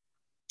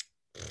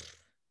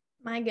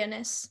 My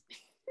goodness.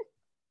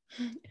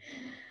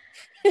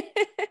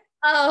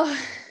 Oh,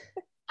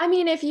 I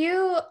mean,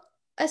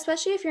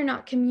 especially if you're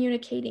not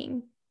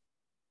communicating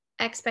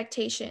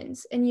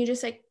expectations and you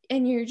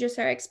just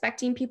are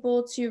expecting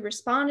people to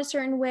respond a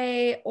certain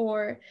way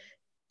or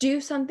do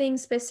something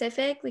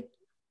specific, like,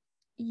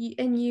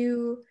 and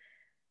you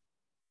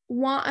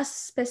want a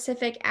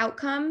specific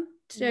outcome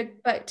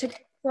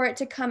for it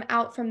to come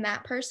out from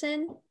that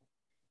person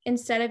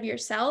instead of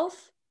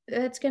yourself,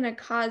 that's going to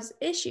cause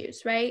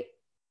issues, right?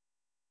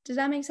 Does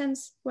that make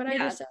sense? What I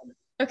just said?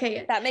 Okay,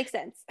 good. That makes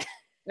sense.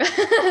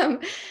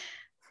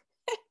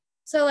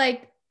 So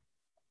like,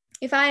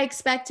 if I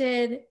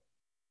expected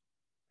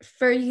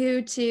for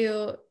you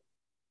to,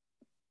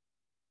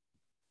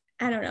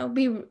 I don't know,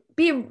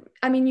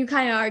 I mean, you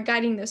kind of are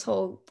guiding this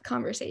whole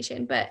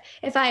conversation, but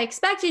if I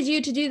expected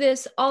you to do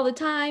this all the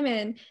time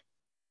and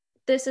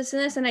this,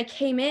 and I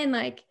came in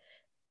like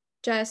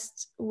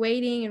just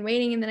waiting,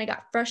 and then I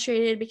got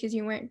frustrated because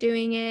you weren't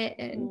doing it,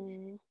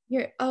 and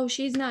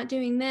she's not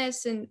doing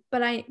this,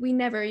 but we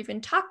never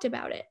even talked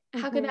about it.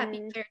 How could that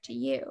be fair to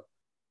you,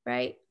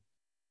 right?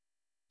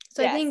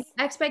 So I think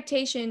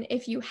expectation,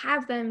 if you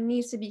have them,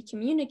 needs to be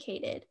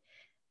communicated,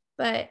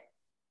 but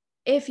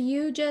if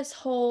you just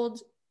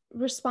hold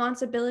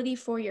responsibility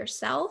for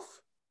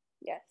yourself,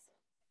 Yes.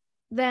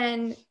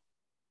 then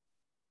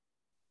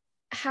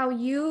how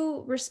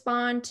you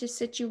respond to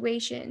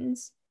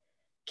situations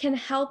can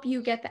help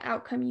you get the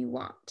outcome you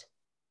want.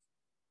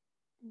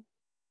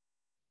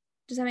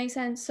 Does that make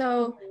sense?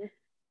 So,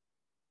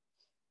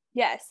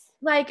 yes.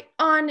 like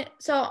on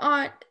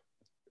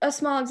a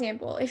small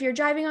example, if you're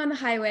driving on the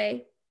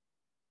highway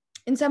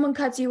and someone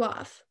cuts you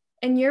off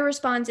and your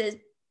response is,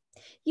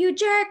 you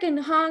jerk, and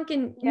honk,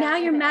 and now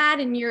you're mad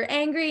and you're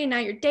angry and now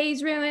your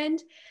day's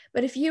ruined.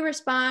 But if you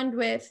respond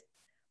with,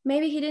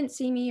 maybe he didn't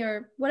see me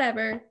or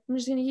whatever, I'm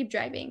just going to keep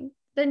driving,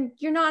 then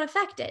you're not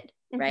affected,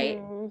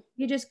 right?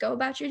 You just go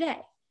about your day.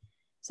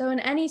 So in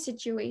any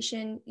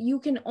situation, you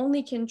can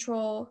only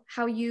control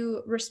how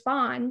you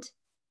respond,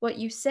 what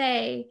you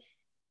say,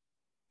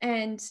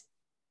 and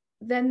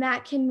then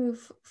that can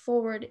move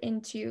forward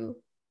into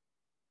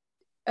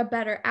a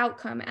better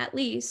outcome, at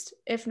least,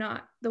 if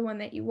not the one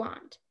that you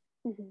want.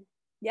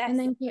 Yes. And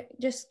then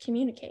just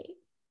communicate.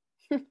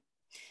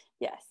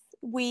 Yes.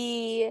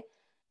 We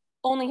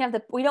don't have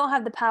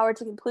the power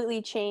to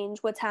completely change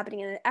what's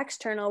happening in the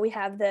external. We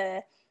have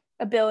the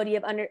ability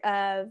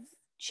of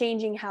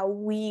changing how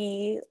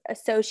we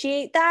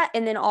associate that,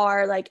 and then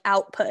our like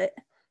output.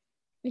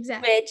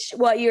 Exactly. Which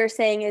what you're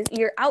saying is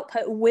your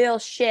output will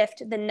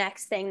shift the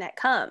next thing that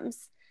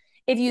comes.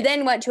 If you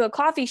then went to a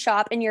coffee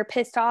shop and you're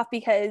pissed off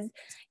because,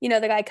 the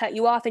guy cut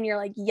you off and you're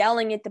like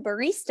yelling at the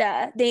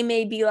barista, they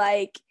may be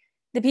like,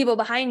 the people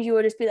behind you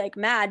will just be like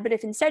mad. But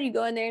if instead you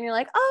go in there and you're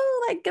like,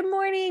 oh, like, good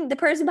morning, the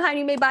person behind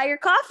you may buy your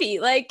coffee.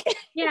 Like,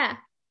 yeah.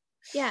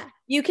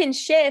 You can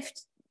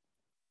shift,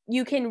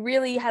 you can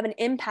really have an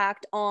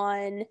impact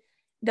on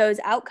those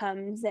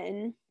outcomes,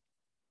 and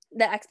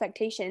the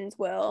expectations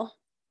will,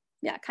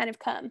 kind of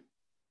come.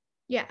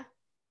 Yeah.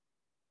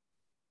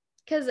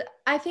 Because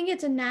I think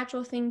it's a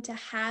natural thing to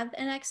have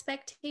an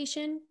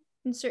expectation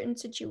in certain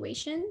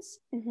situations.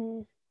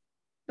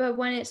 But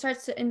when it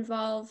starts to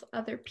involve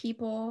other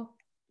people,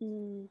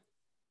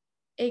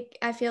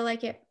 I feel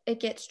like it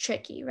gets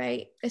tricky,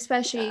 right?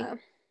 Especially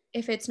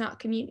if it's not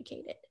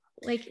communicated,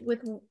 like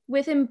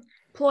with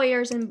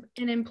employers and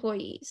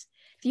employees.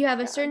 If you have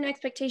a certain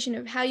expectation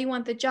of how you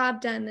want the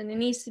job done, then it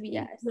needs to be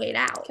laid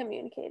out,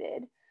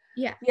 communicated.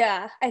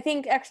 Yeah. I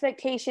think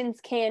expectations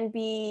can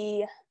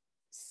be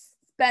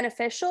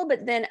beneficial,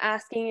 but then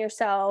asking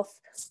yourself,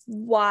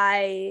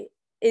 why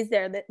is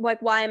there that,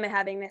 like, why am I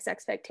having this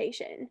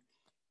expectation?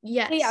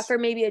 Yes. So yeah, for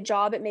maybe a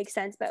job it makes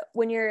sense, but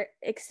when you're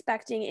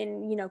expecting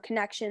in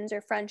connections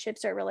or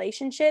friendships or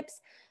relationships,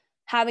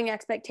 having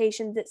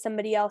expectations that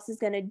somebody else is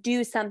going to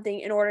do something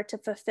in order to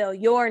fulfill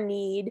your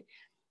need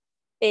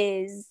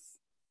is,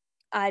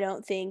 I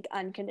don't think,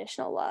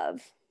 unconditional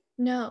love.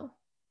 No.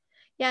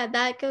 Yeah,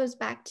 that goes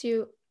back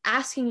to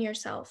asking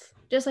yourself,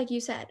 just like you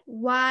said,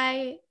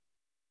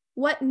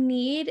 what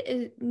needs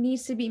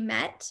to be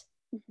met,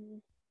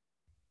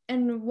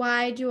 and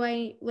why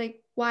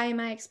am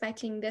I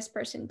expecting this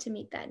person to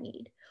meet that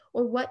need,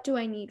 or what do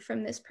I need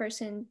from this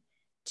person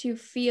to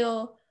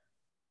feel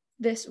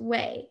this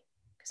way?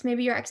 Because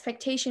maybe your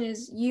expectation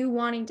is you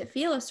wanting to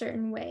feel a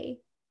certain way,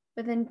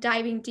 but then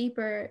diving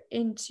deeper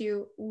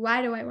into,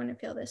 why do I want to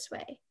feel this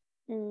way?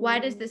 Why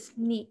does this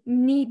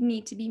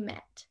need to be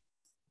met?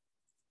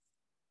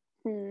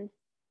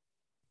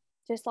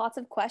 Just lots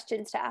of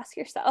questions to ask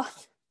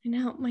yourself. I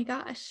know, my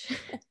gosh.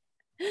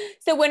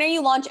 So when are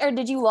you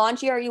you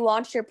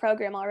launched your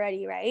program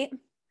already, right?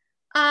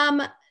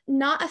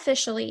 Not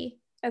officially.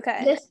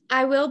 Okay.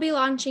 I will be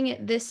launching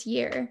it this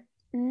year.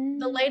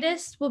 The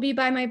latest will be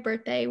by my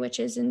birthday,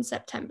 which is in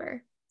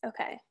September.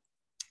 Okay.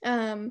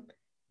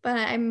 But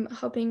I'm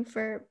hoping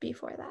for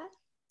before that.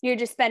 You're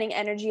just spending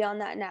energy on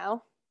that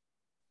now?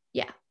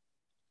 Yeah.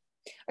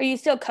 Are you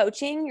still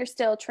coaching? You're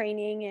still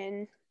training?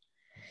 And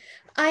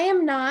I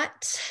am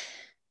not.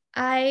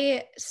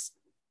 I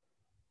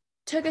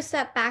took a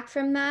step back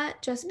from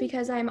that just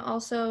because I'm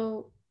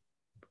also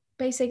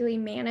basically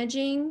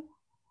managing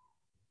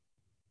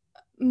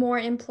more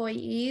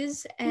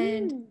employees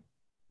and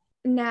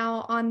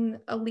now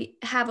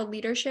have a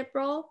leadership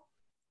role.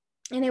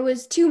 And it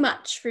was too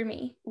much for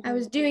me. I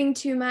was doing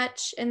too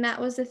much, and that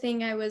was the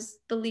thing I was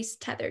the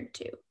least tethered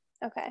to.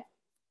 Okay.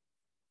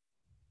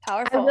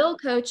 Powerful. I will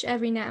coach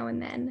every now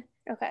and then.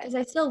 Okay. Because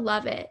I still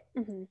love it.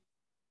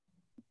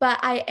 But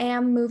I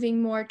am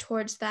moving more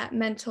towards that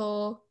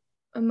mental,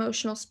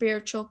 emotional,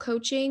 spiritual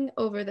coaching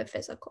over the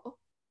physical.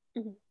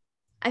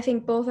 I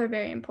think both are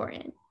very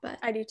important. But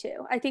I do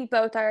too. I think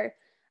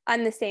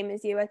I'm the same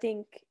as you. I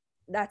think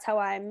that's how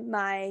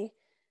my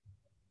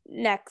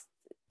next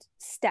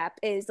step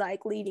is,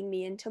 like, leading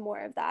me into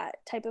more of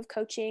that type of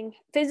coaching.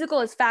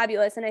 Physical is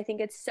fabulous, and I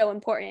think it's so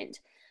important.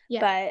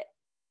 Yeah. But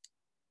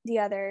the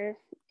other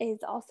is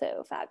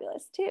also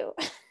fabulous too.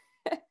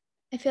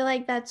 I feel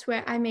like that's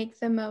where I make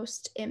the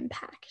most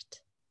impact.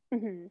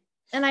 And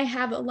I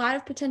have a lot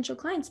of potential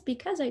clients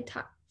because I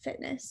taught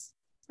fitness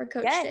or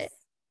coached it.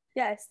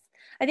 Yes.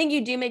 I think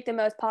you do make the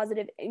most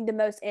positive, the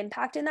most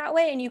impact in that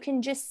way. And you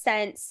can just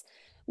sense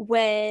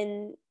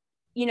when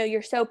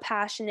you're so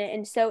passionate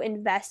and so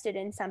invested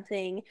in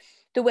something,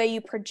 the way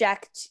you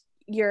project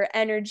your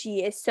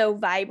energy is so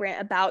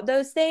vibrant about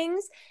those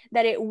things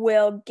that it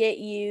will get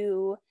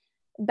you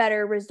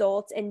better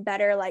results and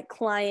better like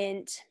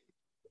client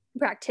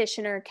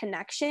practitioner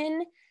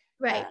connection.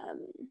 Right.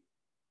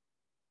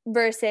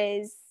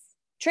 Versus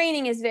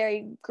training is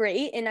very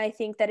great, and I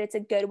think that it's a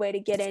good way to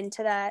get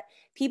into that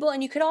people.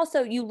 And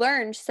you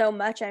learned so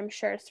much, I'm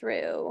sure,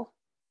 through,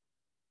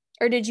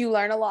 or did you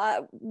learn a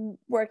lot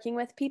working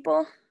with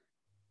people?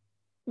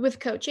 With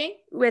coaching?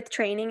 With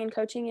training and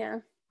coaching, yeah.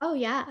 Oh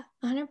yeah,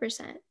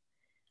 100%.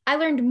 I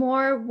learned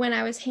more when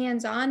I was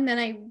hands-on than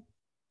I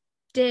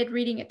did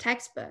reading a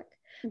textbook.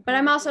 Mm-hmm. But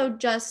I'm also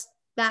just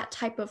that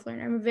type of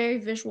learner. I'm a very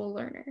visual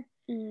learner.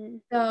 Mm-hmm.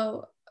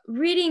 So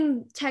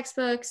reading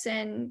textbooks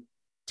and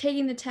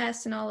taking the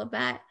tests and all of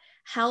that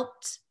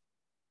helped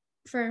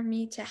for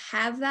me to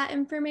have that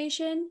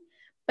information,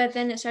 but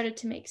then it started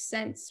to make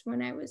sense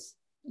when I was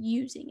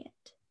using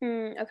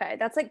it. Okay,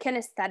 that's like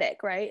kinesthetic,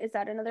 right? Is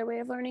that another way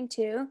of learning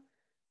too?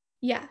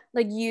 Yeah.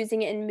 Like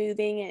using it and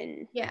moving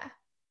and yeah,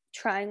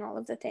 trying all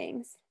of the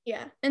things.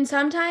 Yeah. And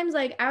sometimes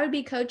like I would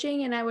be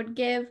coaching and I would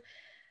give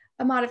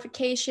a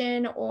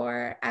modification,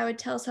 or I would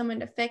tell someone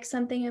to fix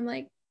something. I'm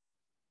like,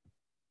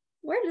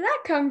 where did that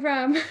come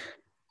from?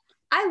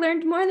 I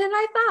learned more than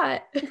I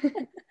thought.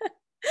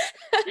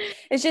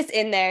 It's just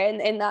in there,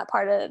 in that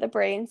part of the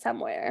brain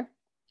somewhere.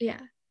 Yeah.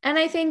 And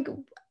I think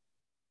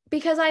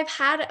because I've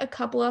had a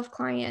couple of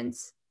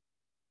clients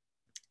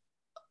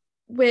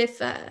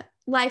with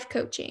life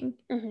coaching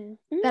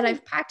that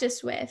I've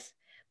practiced with,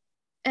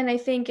 and I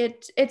think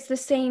it's the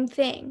same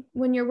thing.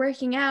 When you're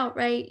working out,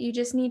 right, you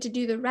just need to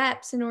do the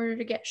reps in order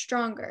to get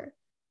stronger.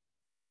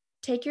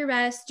 Take your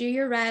rest, do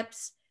your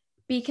reps,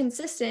 be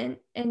consistent,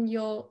 and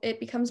it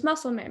becomes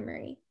muscle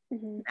memory,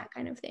 that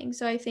kind of thing.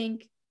 So I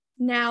think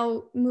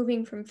now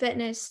moving from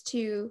fitness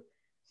to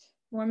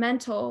more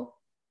mental,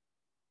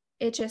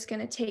 it's just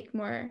going to take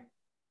more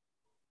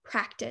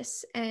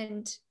practice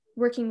and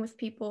working with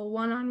people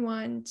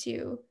one-on-one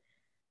to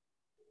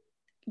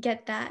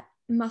get that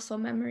muscle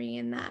memory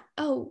and that,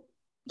 oh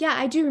yeah,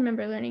 I do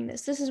remember learning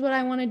this. This is what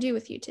I want to do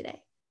with you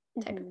today,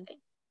 type of thing.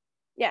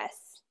 Yes.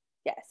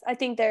 I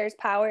think there's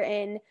power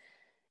in,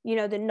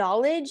 the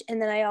knowledge.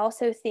 And then I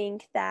also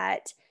think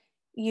that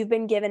you've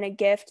been given a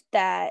gift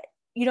that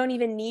you don't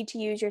even need to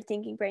use your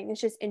thinking brain.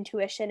 It's just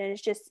intuition, and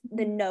it's just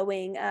the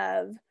knowing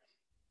of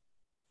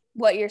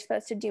what you're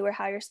supposed to do or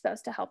how you're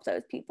supposed to help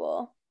those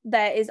people.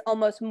 That is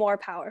almost more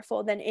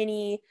powerful than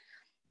any,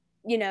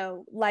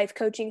 life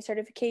coaching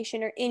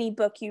certification or any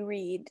book you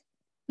read.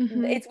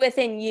 It's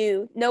within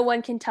you. No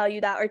one can tell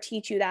you that or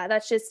teach you that.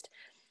 That's just,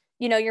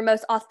 your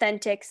most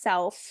authentic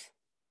self.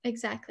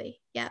 Exactly.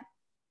 Yeah.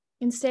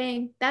 And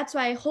that's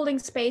why holding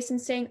space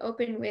and staying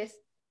open with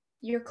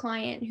your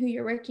client, who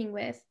you're working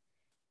with,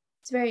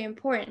 it's very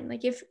important.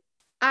 Like if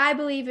I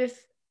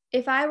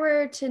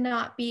were to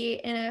not be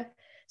in a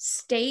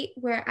state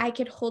where I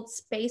could hold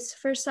space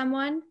for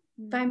someone,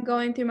 if I'm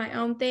going through my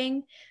own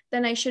thing,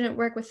 then I shouldn't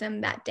work with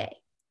them that day.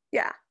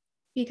 Yeah.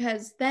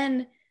 Because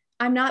then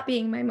I'm not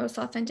being my most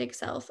authentic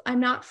self. I'm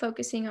not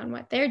focusing on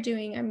what they're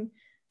doing. I'm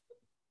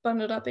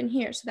bundled up in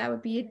here. So that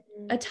would be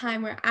a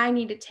time where I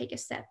need to take a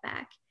step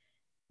back,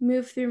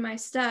 move through my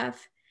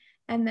stuff.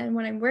 And then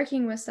when I'm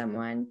working with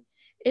someone,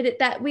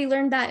 that we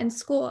learned that in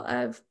school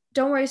of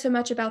don't worry so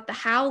much about the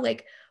how,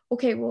 like,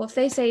 okay, well, if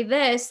they say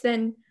this,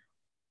 then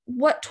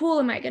what tool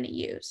am I going to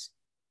use?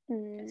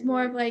 It's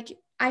more of like,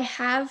 I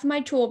have my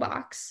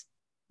toolbox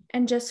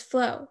and just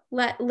flow,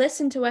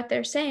 listen to what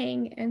they're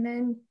saying and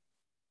then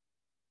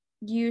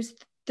use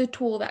the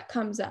tool that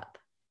comes up.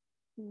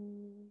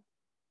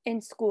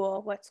 In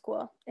school, what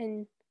school?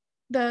 In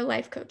the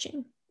life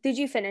coaching. Did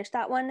you finish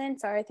that one then?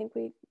 Sorry, I think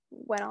we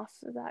went off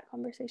of that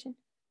conversation.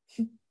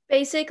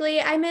 Basically,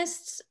 I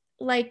missed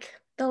like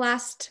the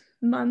last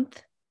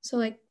month. So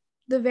like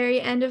the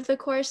very end of the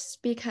course,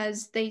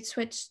 because they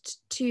switched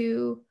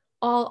to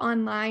all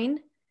online.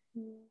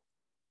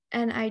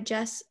 And I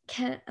just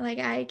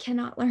I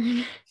cannot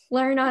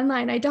learn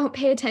online. I don't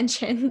pay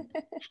attention.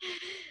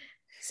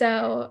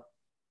 So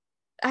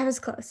I was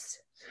close.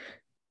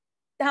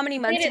 How many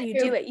months did you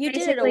do it? You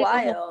did it a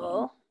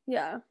while.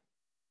 Yeah.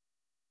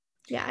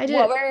 Yeah, I did.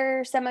 What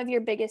were some of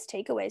your biggest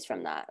takeaways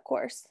from that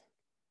course?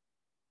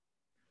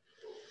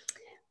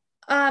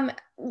 Like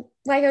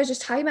I was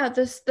just talking about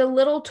the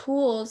little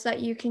tools that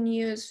you can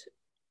use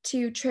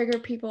to trigger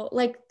people,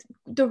 like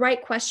the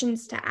right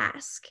questions to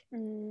ask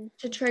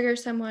to trigger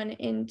someone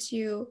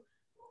into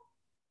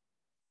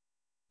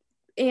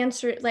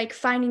answer, like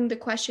finding the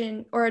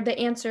question or the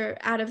answer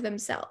out of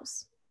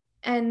themselves,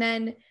 and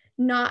then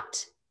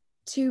not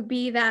to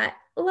be that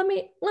let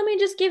me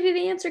just give you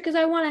the answer because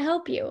I want to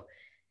help you.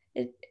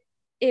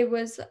 It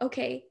was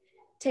okay,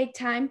 take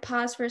time,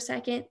 pause for a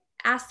second,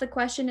 ask the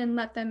question and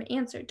let them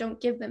answer.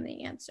 Don't give them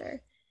the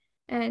answer.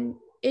 And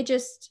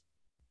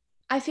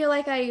I feel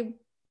like I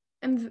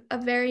am a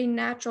very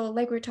natural,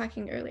 like we were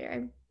talking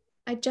earlier,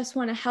 I just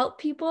want to help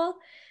people.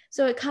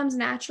 So it comes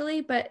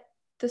naturally, but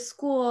the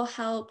school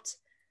helped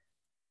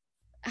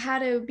how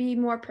to be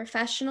more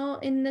professional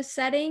in this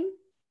setting,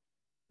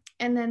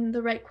 and then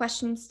the right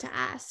questions to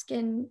ask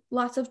and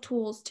lots of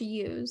tools to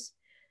use.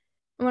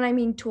 And when I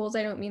mean tools,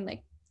 I don't mean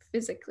like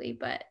physically,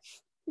 but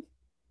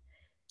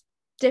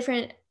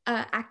different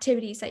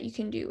activities that you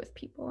can do with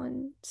people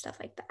and stuff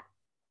like that.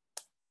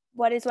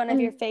 What is one of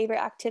your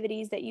favorite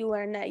activities that you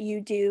learn that you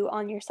do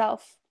on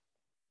yourself?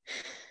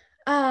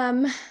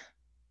 Ooh,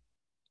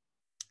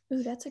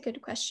 that's a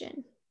good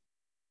question.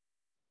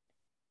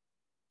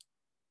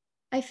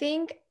 I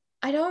think,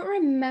 I don't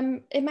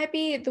remember, it might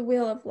be the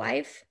Wheel of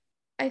Life,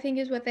 I think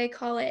is what they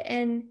call it.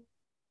 And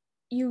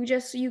you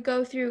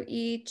go through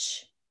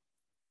each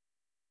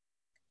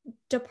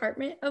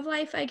department of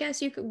life, I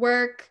guess. You could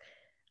work,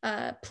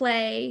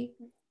 play,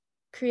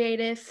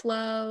 creative,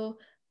 flow,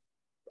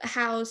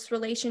 house,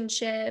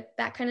 relationship,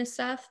 that kind of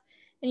stuff.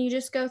 And you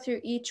just go through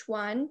each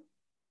one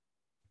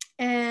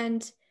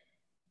and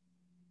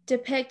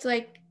depict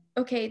like,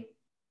 okay,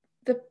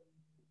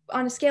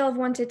 on a scale of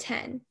 1 to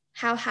 10,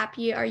 how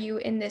happy are you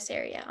in this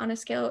area on a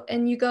scale,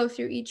 and you go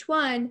through each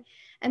one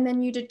and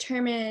then you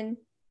determine,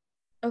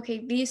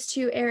 okay, these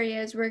 2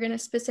 areas we're going to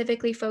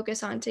specifically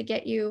focus on to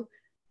get you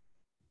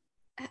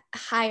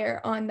higher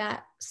on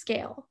that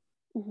scale.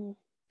 Mm-hmm.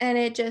 And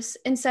it just,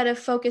 instead of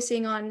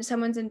focusing on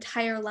someone's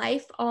entire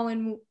life all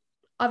in,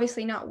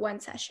 obviously not one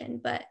session,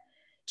 but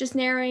just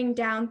narrowing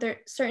down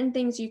certain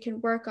things you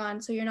can work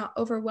on so you're not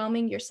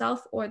overwhelming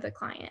yourself or the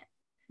client.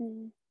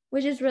 Mm-hmm.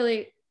 Which is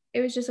really, it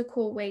was just a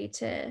cool way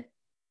to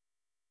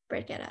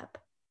break it up.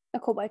 A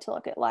cool way to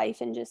look at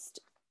life and just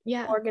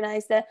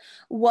organize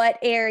what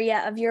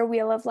area of your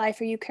wheel of life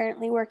are you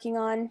currently working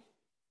on?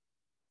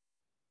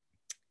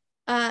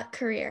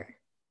 Career.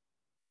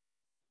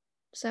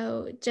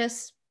 So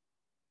just,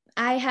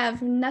 I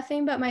have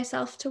nothing but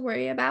myself to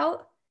worry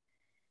about.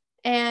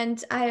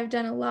 And I have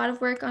done a lot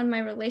of work on my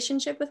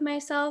relationship with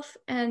myself.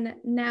 And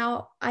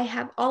now I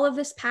have all of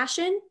this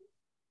passion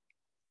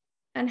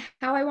and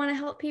how I want to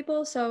help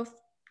people. So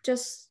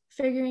just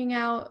figuring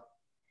out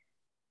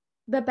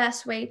the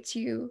best way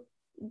to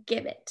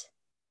give it,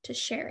 to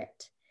share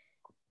it.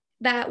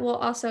 That will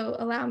also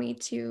allow me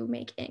to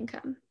make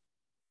income.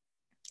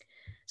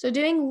 So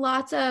doing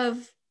lots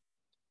of,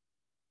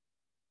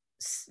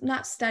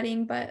 not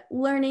studying, but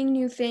learning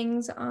new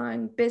things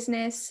on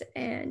business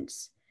and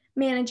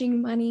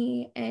managing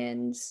money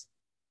and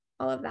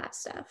all of that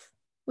stuff,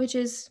 which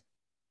is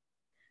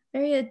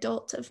very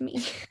adult of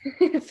me,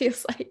 it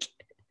feels like,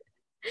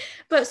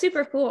 but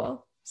super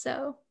cool.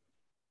 So,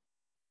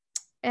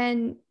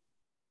 and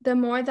the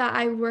more that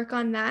I work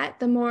on that,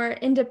 the more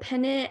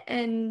independent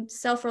and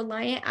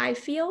self-reliant I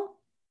feel,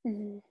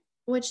 mm-hmm.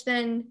 which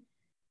then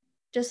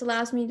just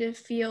allows me to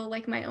feel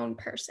like my own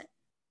person.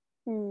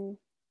 Mm.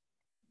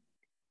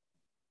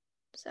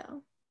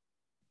 So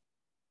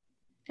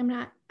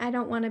I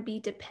don't want to be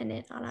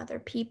dependent on other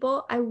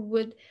people. I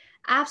would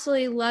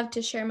absolutely love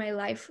to share my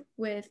life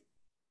with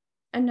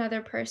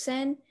another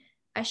person.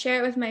 I share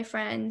it with my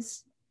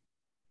friends,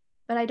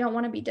 but I don't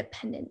want to be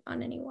dependent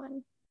on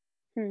anyone.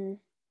 Hmm.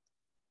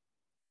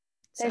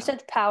 There's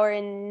such power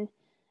in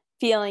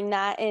feeling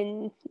that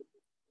and,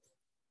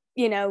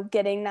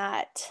 getting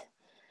that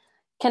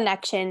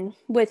connection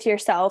with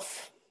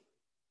yourself.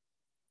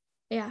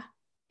 Yeah,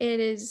 it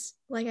is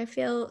like, I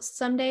feel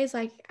some days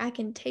like I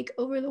can take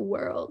over the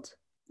world.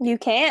 You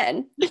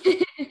can.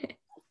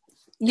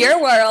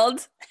 Your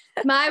world.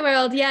 My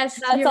world, yes.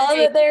 That's all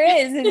that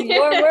there is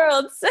your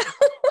world. So.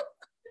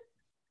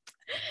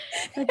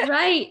 That's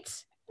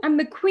right. I'm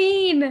the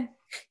queen.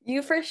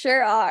 You for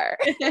sure are.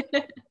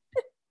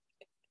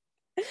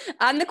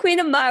 I'm the queen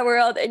of my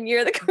world and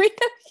you're the queen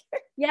of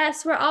yours.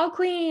 Yes, we're all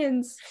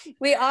queens.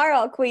 We are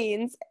all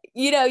queens.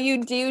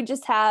 You do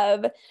just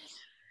have,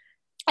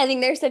 I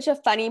think there's such a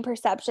funny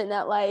perception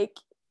that like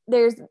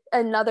there's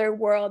another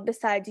world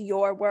besides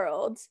your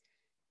world,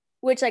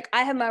 which like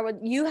I have my world,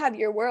 you have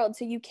your world.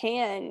 So you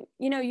can,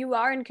 you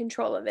are in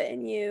control of it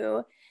and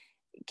you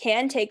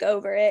can take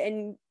over it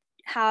and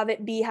have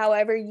it be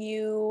however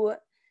you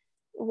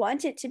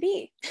want it to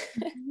be.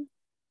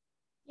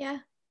 Yeah.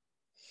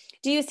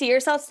 Do you see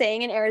yourself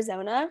staying in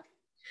Arizona?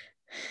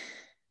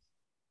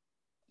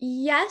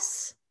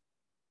 Yes.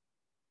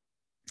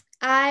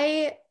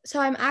 I'm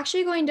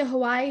actually going to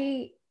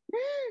Hawaii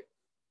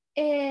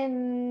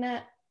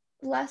in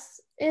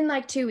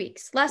like 2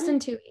 weeks, less than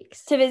 2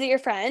 weeks. To visit your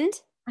friend?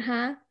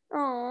 Uh-huh.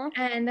 Aww.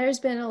 And there's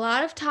been a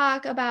lot of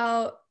talk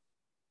about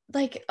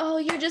like, oh,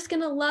 you're just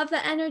going to love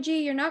the energy.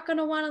 You're not going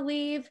to want to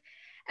leave.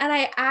 And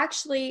I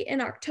actually,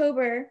 in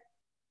October,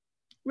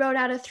 wrote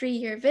out a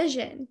 3-year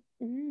vision.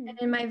 And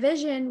in my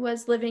vision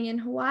was living in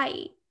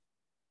Hawaii.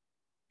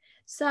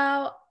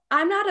 So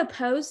I'm not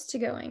opposed to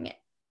going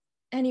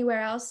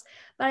anywhere else,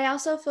 but I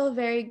also feel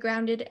very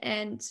grounded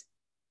and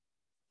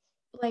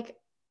like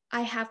I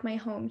have my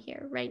home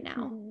here right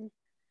now. Mm-hmm.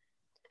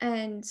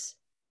 And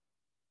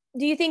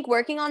do you think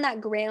working on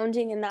that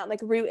grounding and that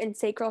like root and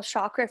sacral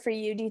chakra for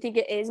you, do you think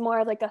it is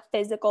more of like a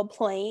physical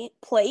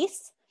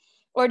place?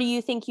 Or do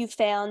you think you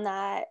found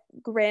that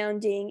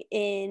grounding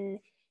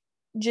in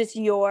just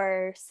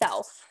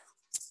yourself?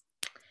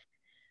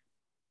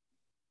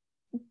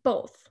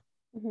 both.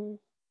 Mm-hmm.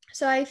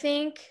 So I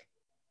think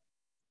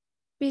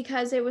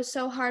because it was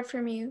so hard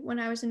for me when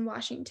I was in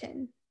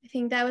Washington, I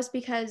think that was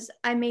because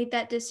I made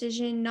that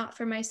decision not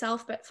for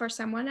myself, but for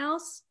someone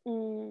else.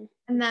 Mm.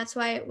 And that's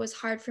why it was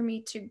hard for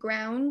me to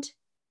ground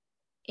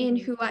in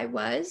who I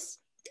was.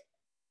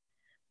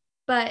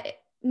 But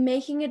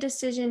making a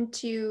decision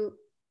to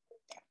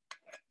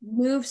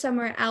move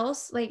somewhere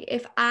else, like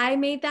if I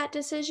made that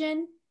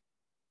decision,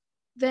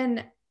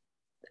 then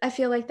I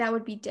feel like that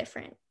would be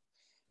different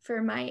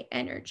for my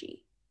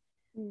energy.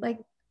 Like,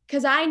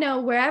 because I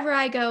know wherever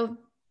I go,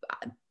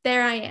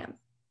 there I am,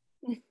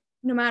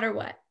 no matter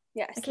what.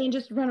 Yes. I can't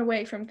just run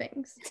away from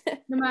things,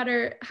 no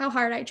matter how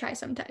hard I try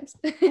sometimes.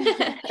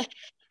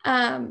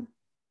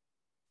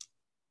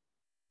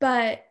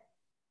 But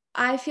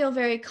I feel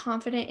very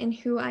confident in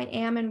who I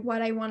am and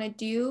what I want to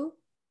do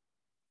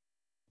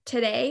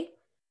today,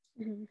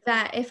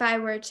 that if I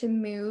were to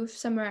move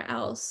somewhere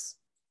else,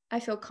 I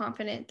feel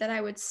confident that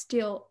I would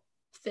still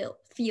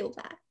feel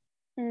that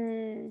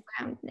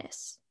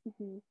groundness.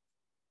 Mm-hmm.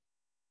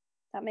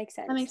 That makes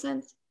sense. That makes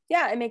sense?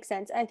 Yeah, it makes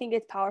sense. I think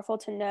it's powerful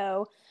to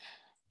know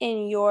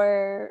in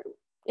your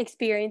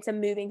experience of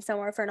moving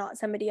somewhere for not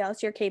somebody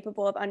else, you're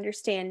capable of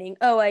understanding,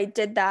 oh, I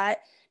did that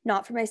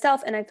not for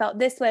myself and I felt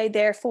this way,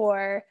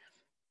 therefore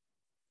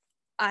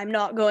I'm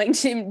not going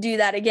to do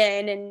that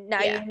again. And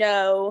now you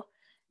know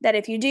that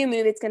if you do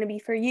move, it's going to be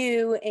for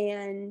you,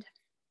 and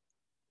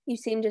you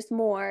seem just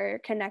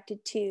more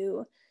connected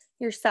to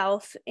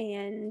yourself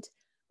and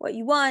what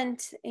you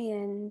want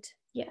and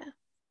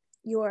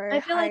your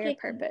higher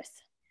purpose.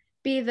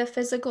 Be the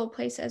physical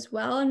place as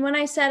well. And when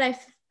I said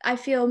I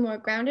feel more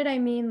grounded, I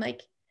mean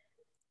like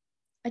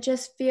I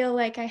just feel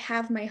like I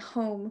have my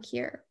home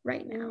here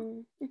right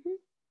now. Mm-hmm.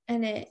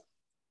 And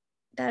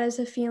that is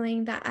a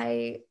feeling that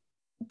I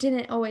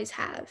didn't always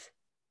have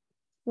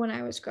when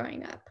I was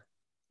growing up.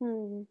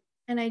 And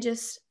I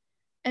just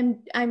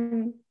I'm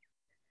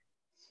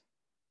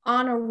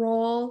on a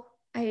roll.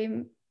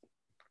 I'm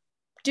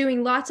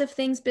doing lots of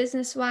things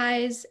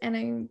business-wise,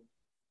 and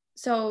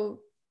so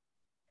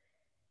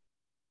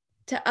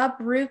to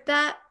uproot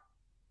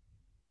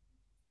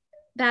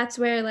that's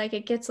where like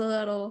it gets a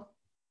little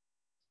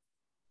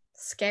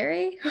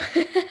scary,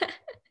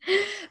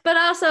 but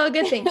also a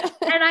good thing.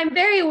 And I'm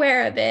very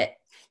aware of it.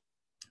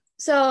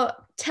 So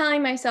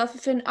telling myself,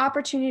 if an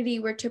opportunity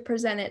were to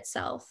present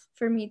itself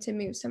for me to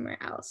move somewhere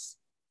else,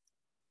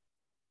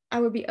 I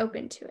would be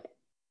open to it.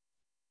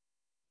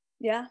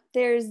 Yeah,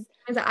 because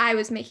I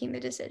was making the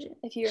decision.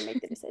 If you were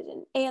making the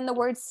decision. And the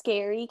word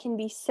scary can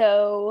be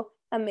so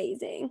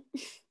amazing.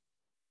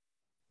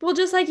 Well,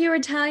 just like you were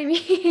telling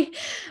me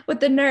with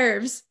the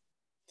nerves.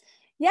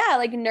 Yeah,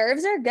 like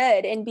nerves are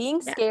good, and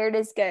being scared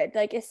is good.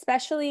 Like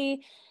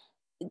especially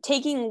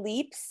taking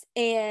leaps.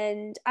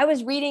 And I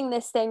was reading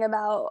this thing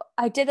about,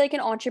 I did like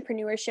an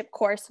entrepreneurship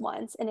course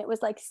once, and it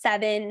was like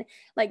 7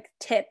 like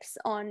tips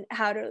on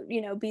how to,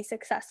 be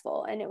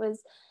successful. And it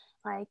was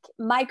like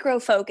micro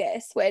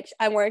focus, which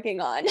I'm working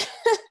on.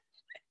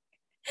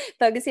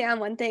 Focusing on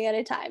one thing at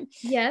a time.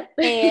 Yeah.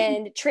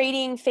 And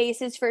trading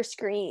faces for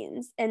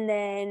screens, and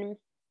then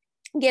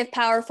give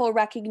powerful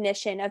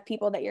recognition of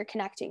people that you're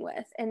connecting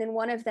with. And then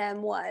one of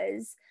them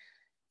was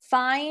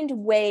find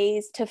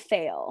ways to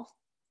fail.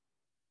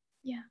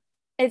 Yeah.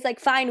 It's like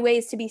find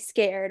ways to be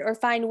scared, or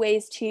find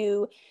ways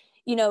to,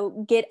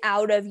 get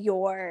out of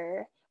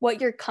what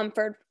you're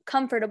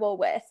comfortable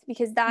with,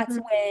 because that's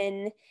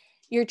when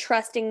you're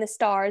trusting the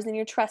stars and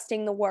you're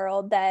trusting the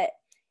world that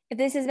if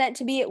this is meant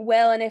to be, it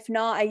will. And if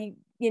not, I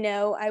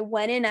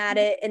went in at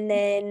it, and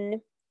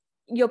then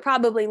you'll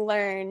probably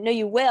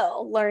you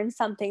will learn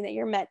something that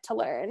you're meant to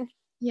learn.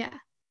 Yeah,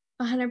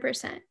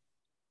 100%.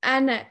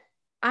 And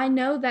I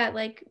know that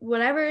like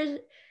whatever,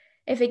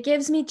 if it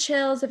gives me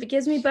chills, if it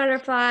gives me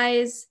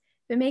butterflies,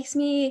 if it makes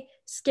me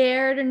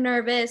scared or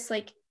nervous,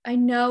 like I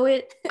know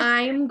it,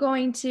 I'm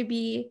going to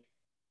be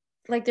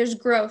like, there's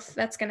growth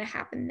that's going to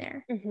happen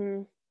there.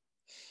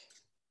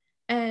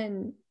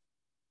 And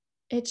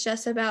it's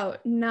just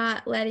about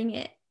not letting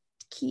it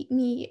keep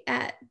me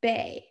at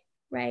bay,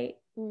 right?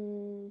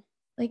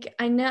 Like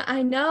I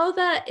know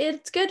that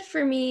it's good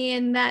for me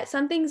and that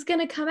something's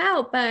gonna come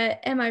out, but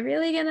am I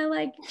really gonna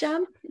like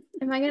jump?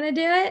 Am I gonna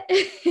do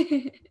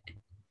it?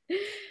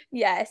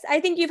 Yes,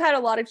 I think you've had a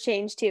lot of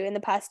change too in the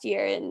past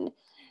year, and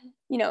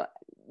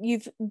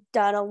you've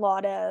done a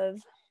lot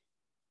of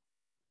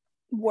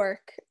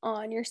work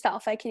on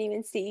yourself. I can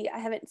even see,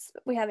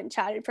 we haven't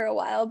chatted for a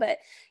while, but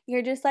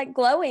you're just like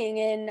glowing,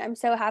 and I'm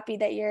so happy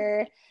that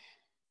you're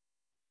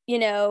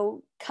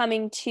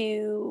coming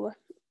to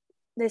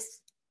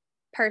this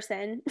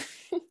person.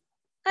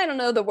 I don't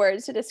know the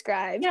words to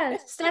describe. Yeah,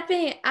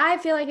 I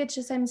feel like it's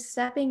just I'm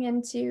stepping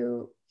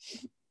into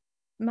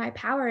my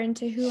power,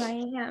 into who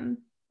I am.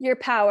 Your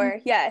power,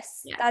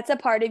 yes. Yeah. That's a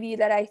part of you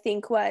that I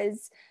think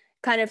was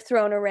kind of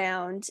thrown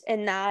around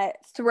in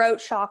that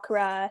throat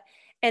chakra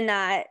and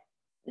that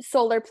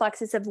solar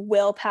plexus of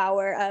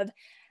willpower of,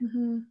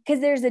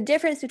 because there's a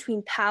difference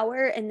between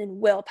power and then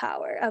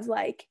willpower of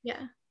like,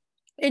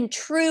 in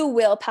true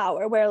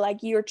willpower, where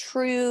like your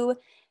true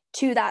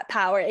to that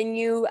power,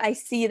 and I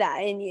see that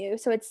in you.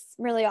 So it's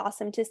really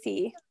awesome to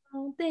see.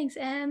 Oh, thanks,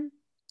 Em.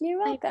 You're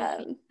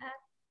welcome.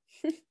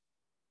 It's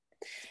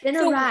been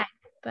a ride,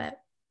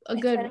 but a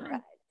good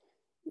one.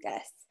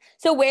 Yes.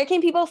 So where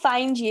can people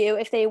find you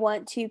if they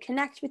want to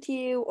connect with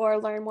you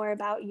or learn more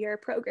about your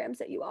programs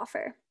that you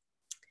offer?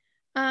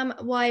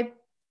 Well, I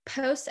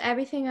post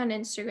everything on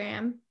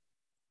Instagram.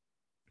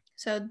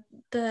 So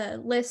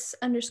the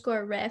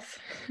Liz_Riff.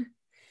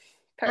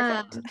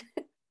 Perfect.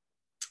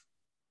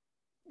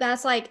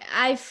 That's like,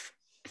 I've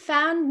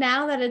found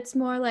now that it's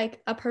more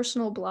like a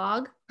personal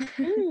blog.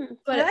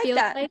 What it feels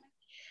like.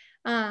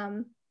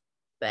 And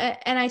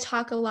I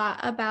talk a lot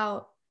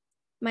about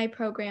my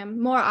program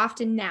more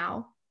often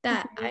now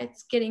that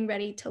it's getting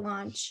ready to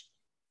launch,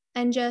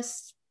 and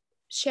just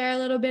share a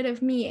little bit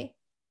of me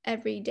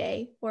every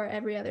day or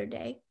every other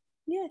day.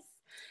 Yes.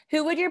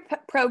 Who would your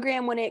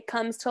program, when it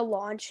comes to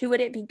launch, who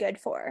would it be good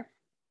for?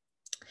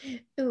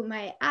 Ooh,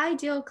 my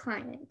ideal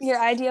client. Your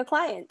ideal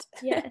client.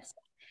 Yes.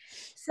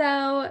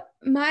 So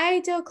my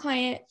ideal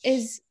client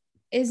is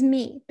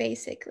me,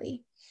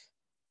 basically.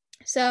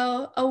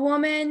 So a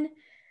woman,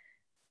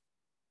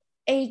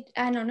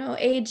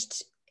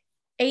 aged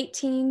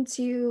 18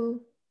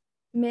 to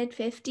mid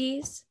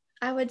 50s,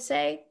 I would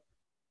say,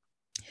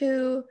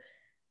 who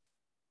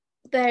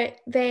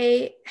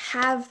they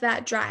have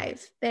that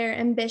drive. They're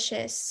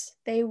ambitious.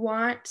 They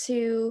want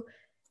to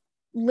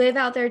live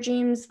out their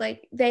dreams.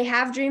 Like, they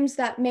have dreams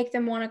that make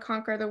them want to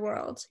conquer the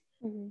world.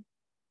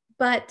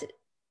 But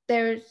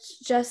there's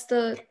just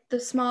the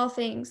small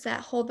things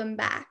that hold them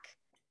back,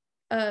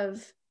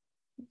 of,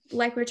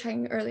 like we were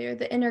talking earlier,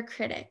 the inner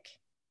critic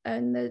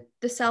and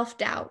the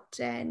self-doubt,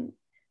 and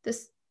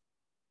this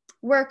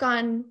work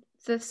on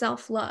the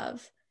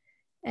self-love.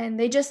 And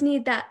they just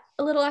need that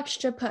a little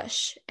extra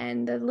push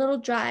and a little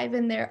drive,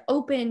 and they're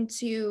open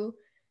to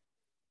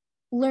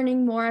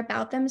learning more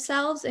about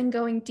themselves and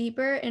going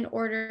deeper in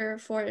order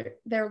for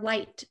their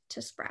light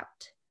to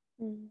sprout.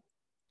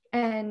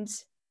 And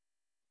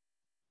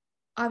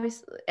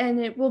obviously, and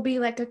it will be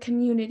like a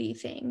community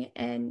thing,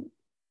 and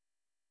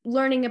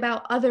learning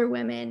about other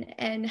women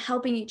and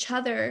helping each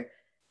other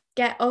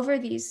get over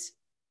these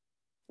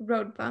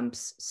road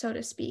bumps, so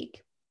to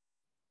speak,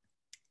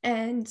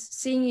 and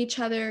seeing each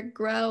other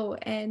grow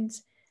and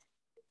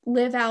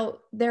live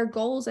out their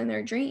goals and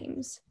their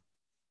dreams.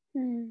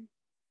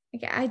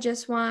 Like, I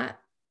just want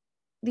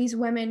these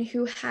women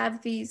who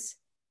have these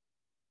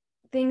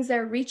things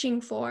they're reaching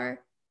for,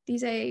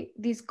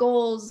 these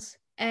goals,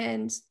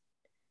 and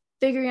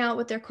figuring out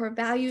what their core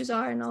values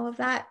are and all of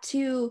that,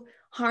 to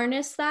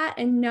harness that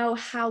and know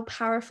how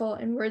powerful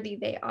and worthy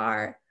they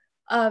are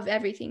of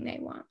everything they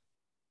want.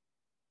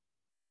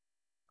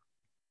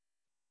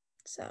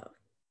 So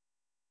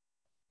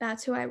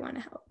that's who I want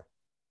to help.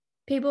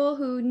 People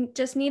who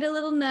just need a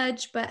little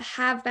nudge but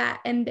have that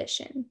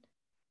ambition.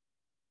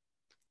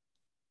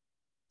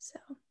 So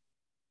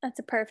that's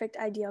a perfect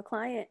ideal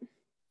client.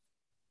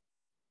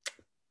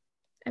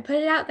 I put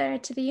it out there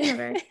to the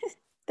universe.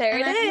 There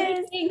it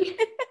is.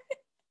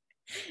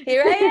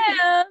 Here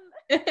I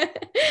am.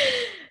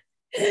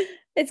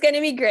 It's going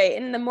to be great.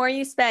 And the more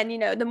you spend,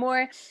 the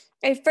more,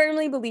 I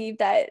firmly believe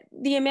that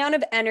the amount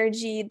of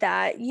energy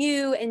that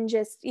you and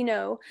just,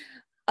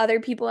 other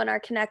people in our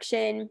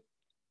connection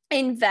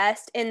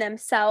invest in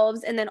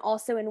themselves, and then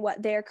also in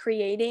what they're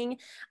creating,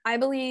 I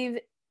believe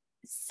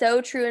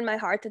so true in my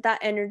heart that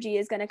energy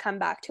is going to come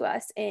back to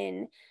us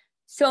in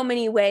so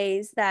many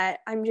ways that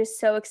I'm just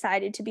so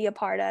excited to be a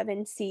part of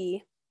and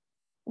see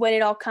when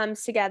it all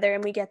comes together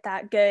and we get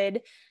that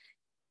good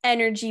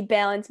energy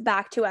balance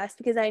back to us,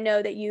 because I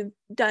know that you've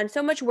done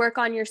so much work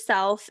on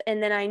yourself,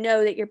 and then I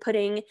know that you're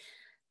putting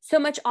so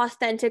much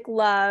authentic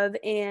love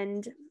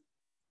and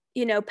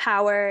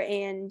power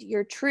and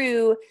your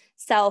true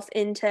self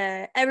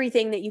into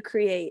everything that you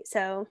create.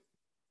 So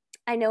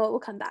I know it will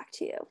come back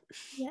to you.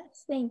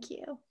 Yes, thank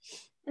you.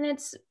 And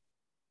it's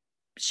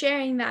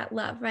sharing that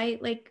love,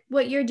 right? Like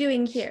what you're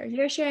doing here,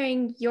 you're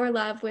sharing your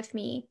love with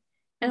me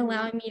and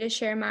allowing me to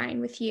share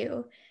mine with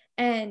you,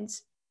 and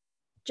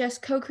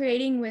just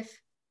co-creating with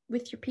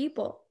your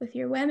people, with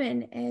your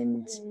women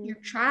and your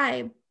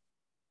tribe,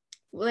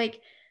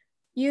 like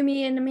you,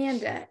 me, and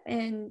Amanda,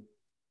 and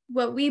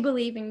what we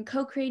believe in,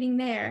 co-creating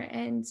there,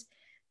 and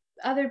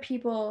other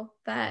people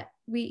that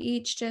we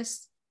each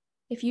just,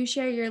 if you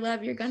share your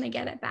love, you're gonna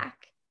get it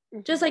back.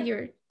 Just like you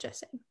were just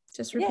saying,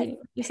 just repeating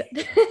what you said.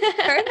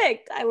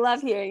 Perfect. I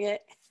love hearing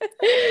it.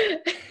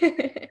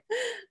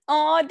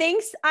 Oh,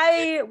 thanks.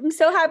 I'm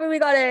so happy we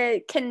got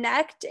to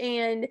connect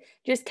and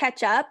just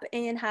catch up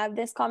and have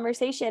this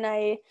conversation.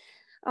 I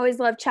always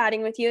love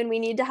chatting with you, and we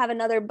need to have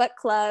another book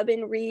club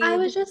and read. I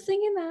was just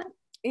thinking that.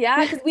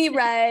 Yeah, because we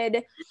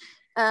read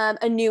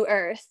A New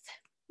Earth.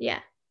 Yeah.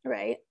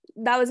 Right.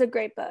 That was a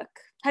great book.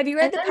 Have you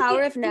read The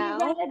Power of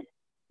Now?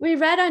 We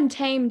read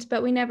Untamed,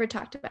 but we never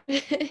talked about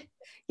it.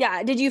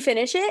 Yeah. Did you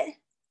finish it?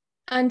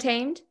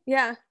 Untamed?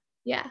 Yeah.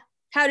 Yeah.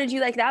 How did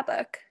you like that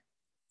book?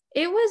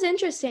 It was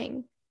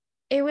interesting.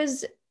 It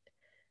was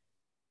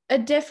a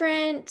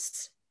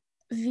different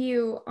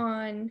view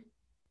on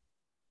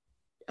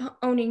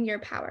owning your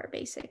power,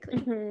 basically.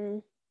 Mm-hmm.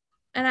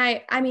 And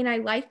I mean, I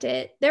liked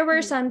it. There were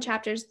Mhm. some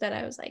chapters that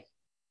I was like,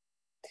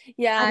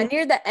 Yeah,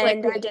 near the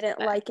end, I great, didn't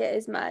but like it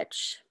as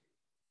much.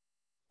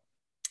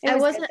 It I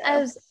was good, wasn't though.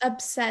 as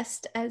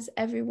obsessed as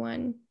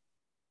everyone.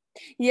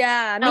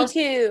 Yeah, me else.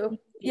 too.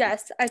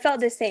 Yes, I felt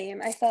the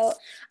same.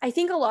 I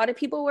think a lot of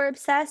people were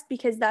obsessed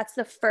because that's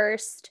the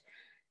first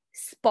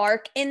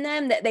spark in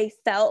them that they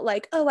felt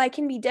like, oh, I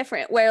can be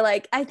different. Where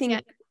like, I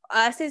think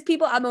us as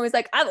people, I'm always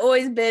like, I've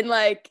always been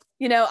like,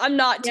 you know, I'm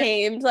not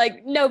tamed.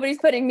 Like nobody's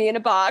putting me in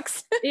a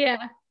box.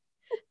 Yeah.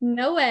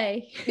 No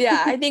way.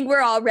 Yeah, I think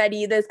we're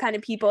already those kind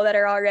of people that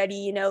are already,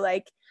 you know,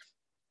 like,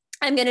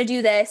 I'm going to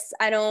do this.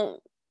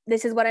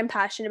 This is what I'm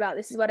passionate about.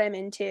 This is what I'm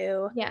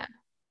into. Yeah.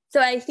 So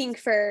I think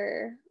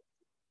for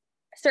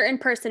certain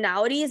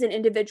personalities and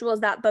individuals,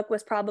 that book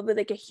was probably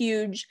like a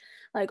huge,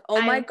 like,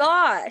 oh my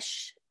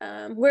gosh,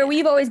 where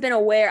we've always been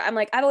aware. I'm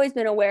like, I've always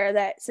been aware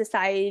that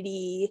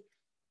society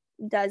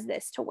does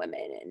this to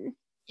women, and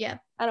yeah,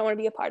 I don't want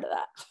to be a part of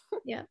that.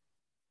 Yeah.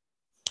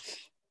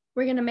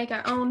 We're going to make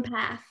our own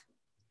path.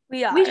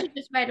 We are. We should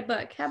just write a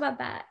book. How about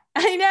that?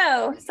 I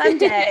know.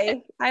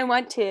 Someday. I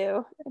want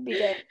to. It'd be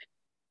good.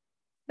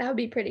 That would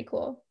be pretty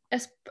cool.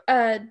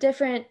 A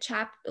different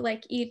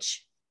like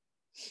each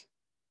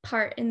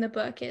part in the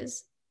book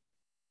is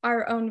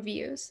our own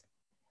views.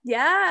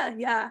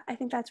 Yeah. I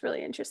think that's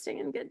really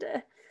interesting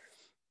and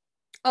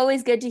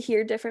always good to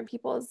hear different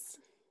people's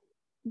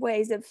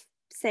ways of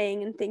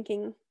saying and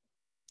thinking.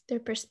 Their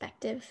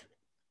perspective.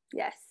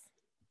 Yes.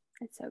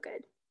 It's so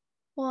good.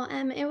 Well,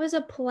 it was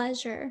a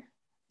pleasure.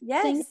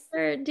 Yes. Thanks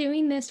for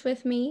doing this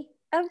with me.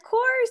 Of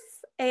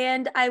course.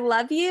 And I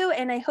love you,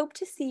 and I hope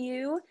to see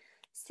you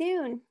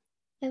soon.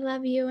 I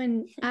love you,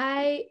 and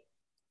I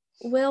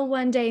will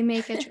one day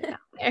make a trip out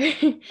there.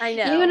 I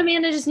know. You and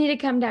Amanda just need to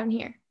come down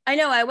here. I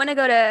know. I want to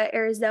go to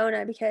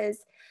Arizona because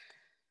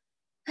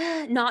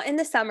not in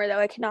the summer, though.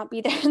 I cannot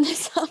be there in the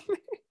summer.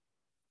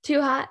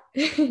 Too hot.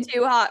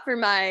 Too hot for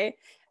my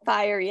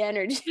fiery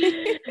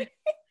energy.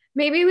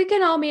 Maybe we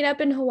can all meet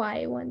up in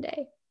Hawaii one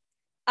day.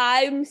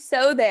 I'm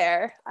so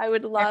there. I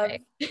would love.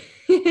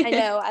 I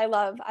know.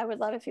 I would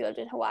love if you lived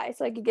in Hawaii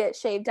so I could get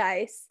shaved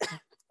ice.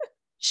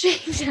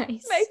 Shaved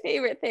ice. My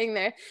favorite thing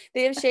there.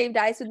 They have shaved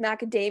ice with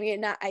macadamia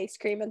nut ice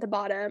cream at the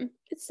bottom.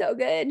 It's so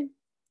good.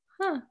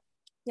 Huh.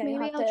 Yeah,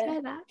 maybe I'll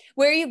try that.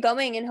 Where are you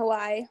going in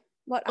Hawaii?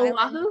 What Oahu?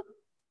 island?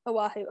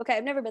 Oahu. Okay,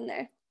 I've never been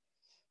there.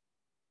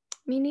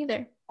 Me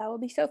neither. That will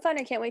be so fun.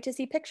 I can't wait to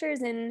see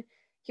pictures and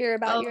hear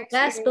about your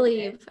experience. Best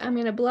believe I'm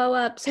going to blow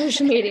up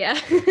social media.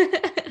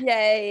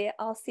 Yay,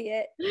 I'll see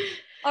it.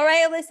 All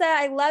right, Alyssa,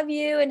 I love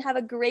you and have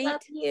a great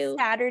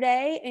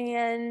Saturday,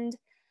 and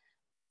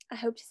I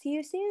hope to see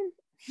you soon.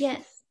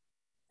 Yes.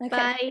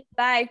 Okay.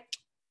 Bye.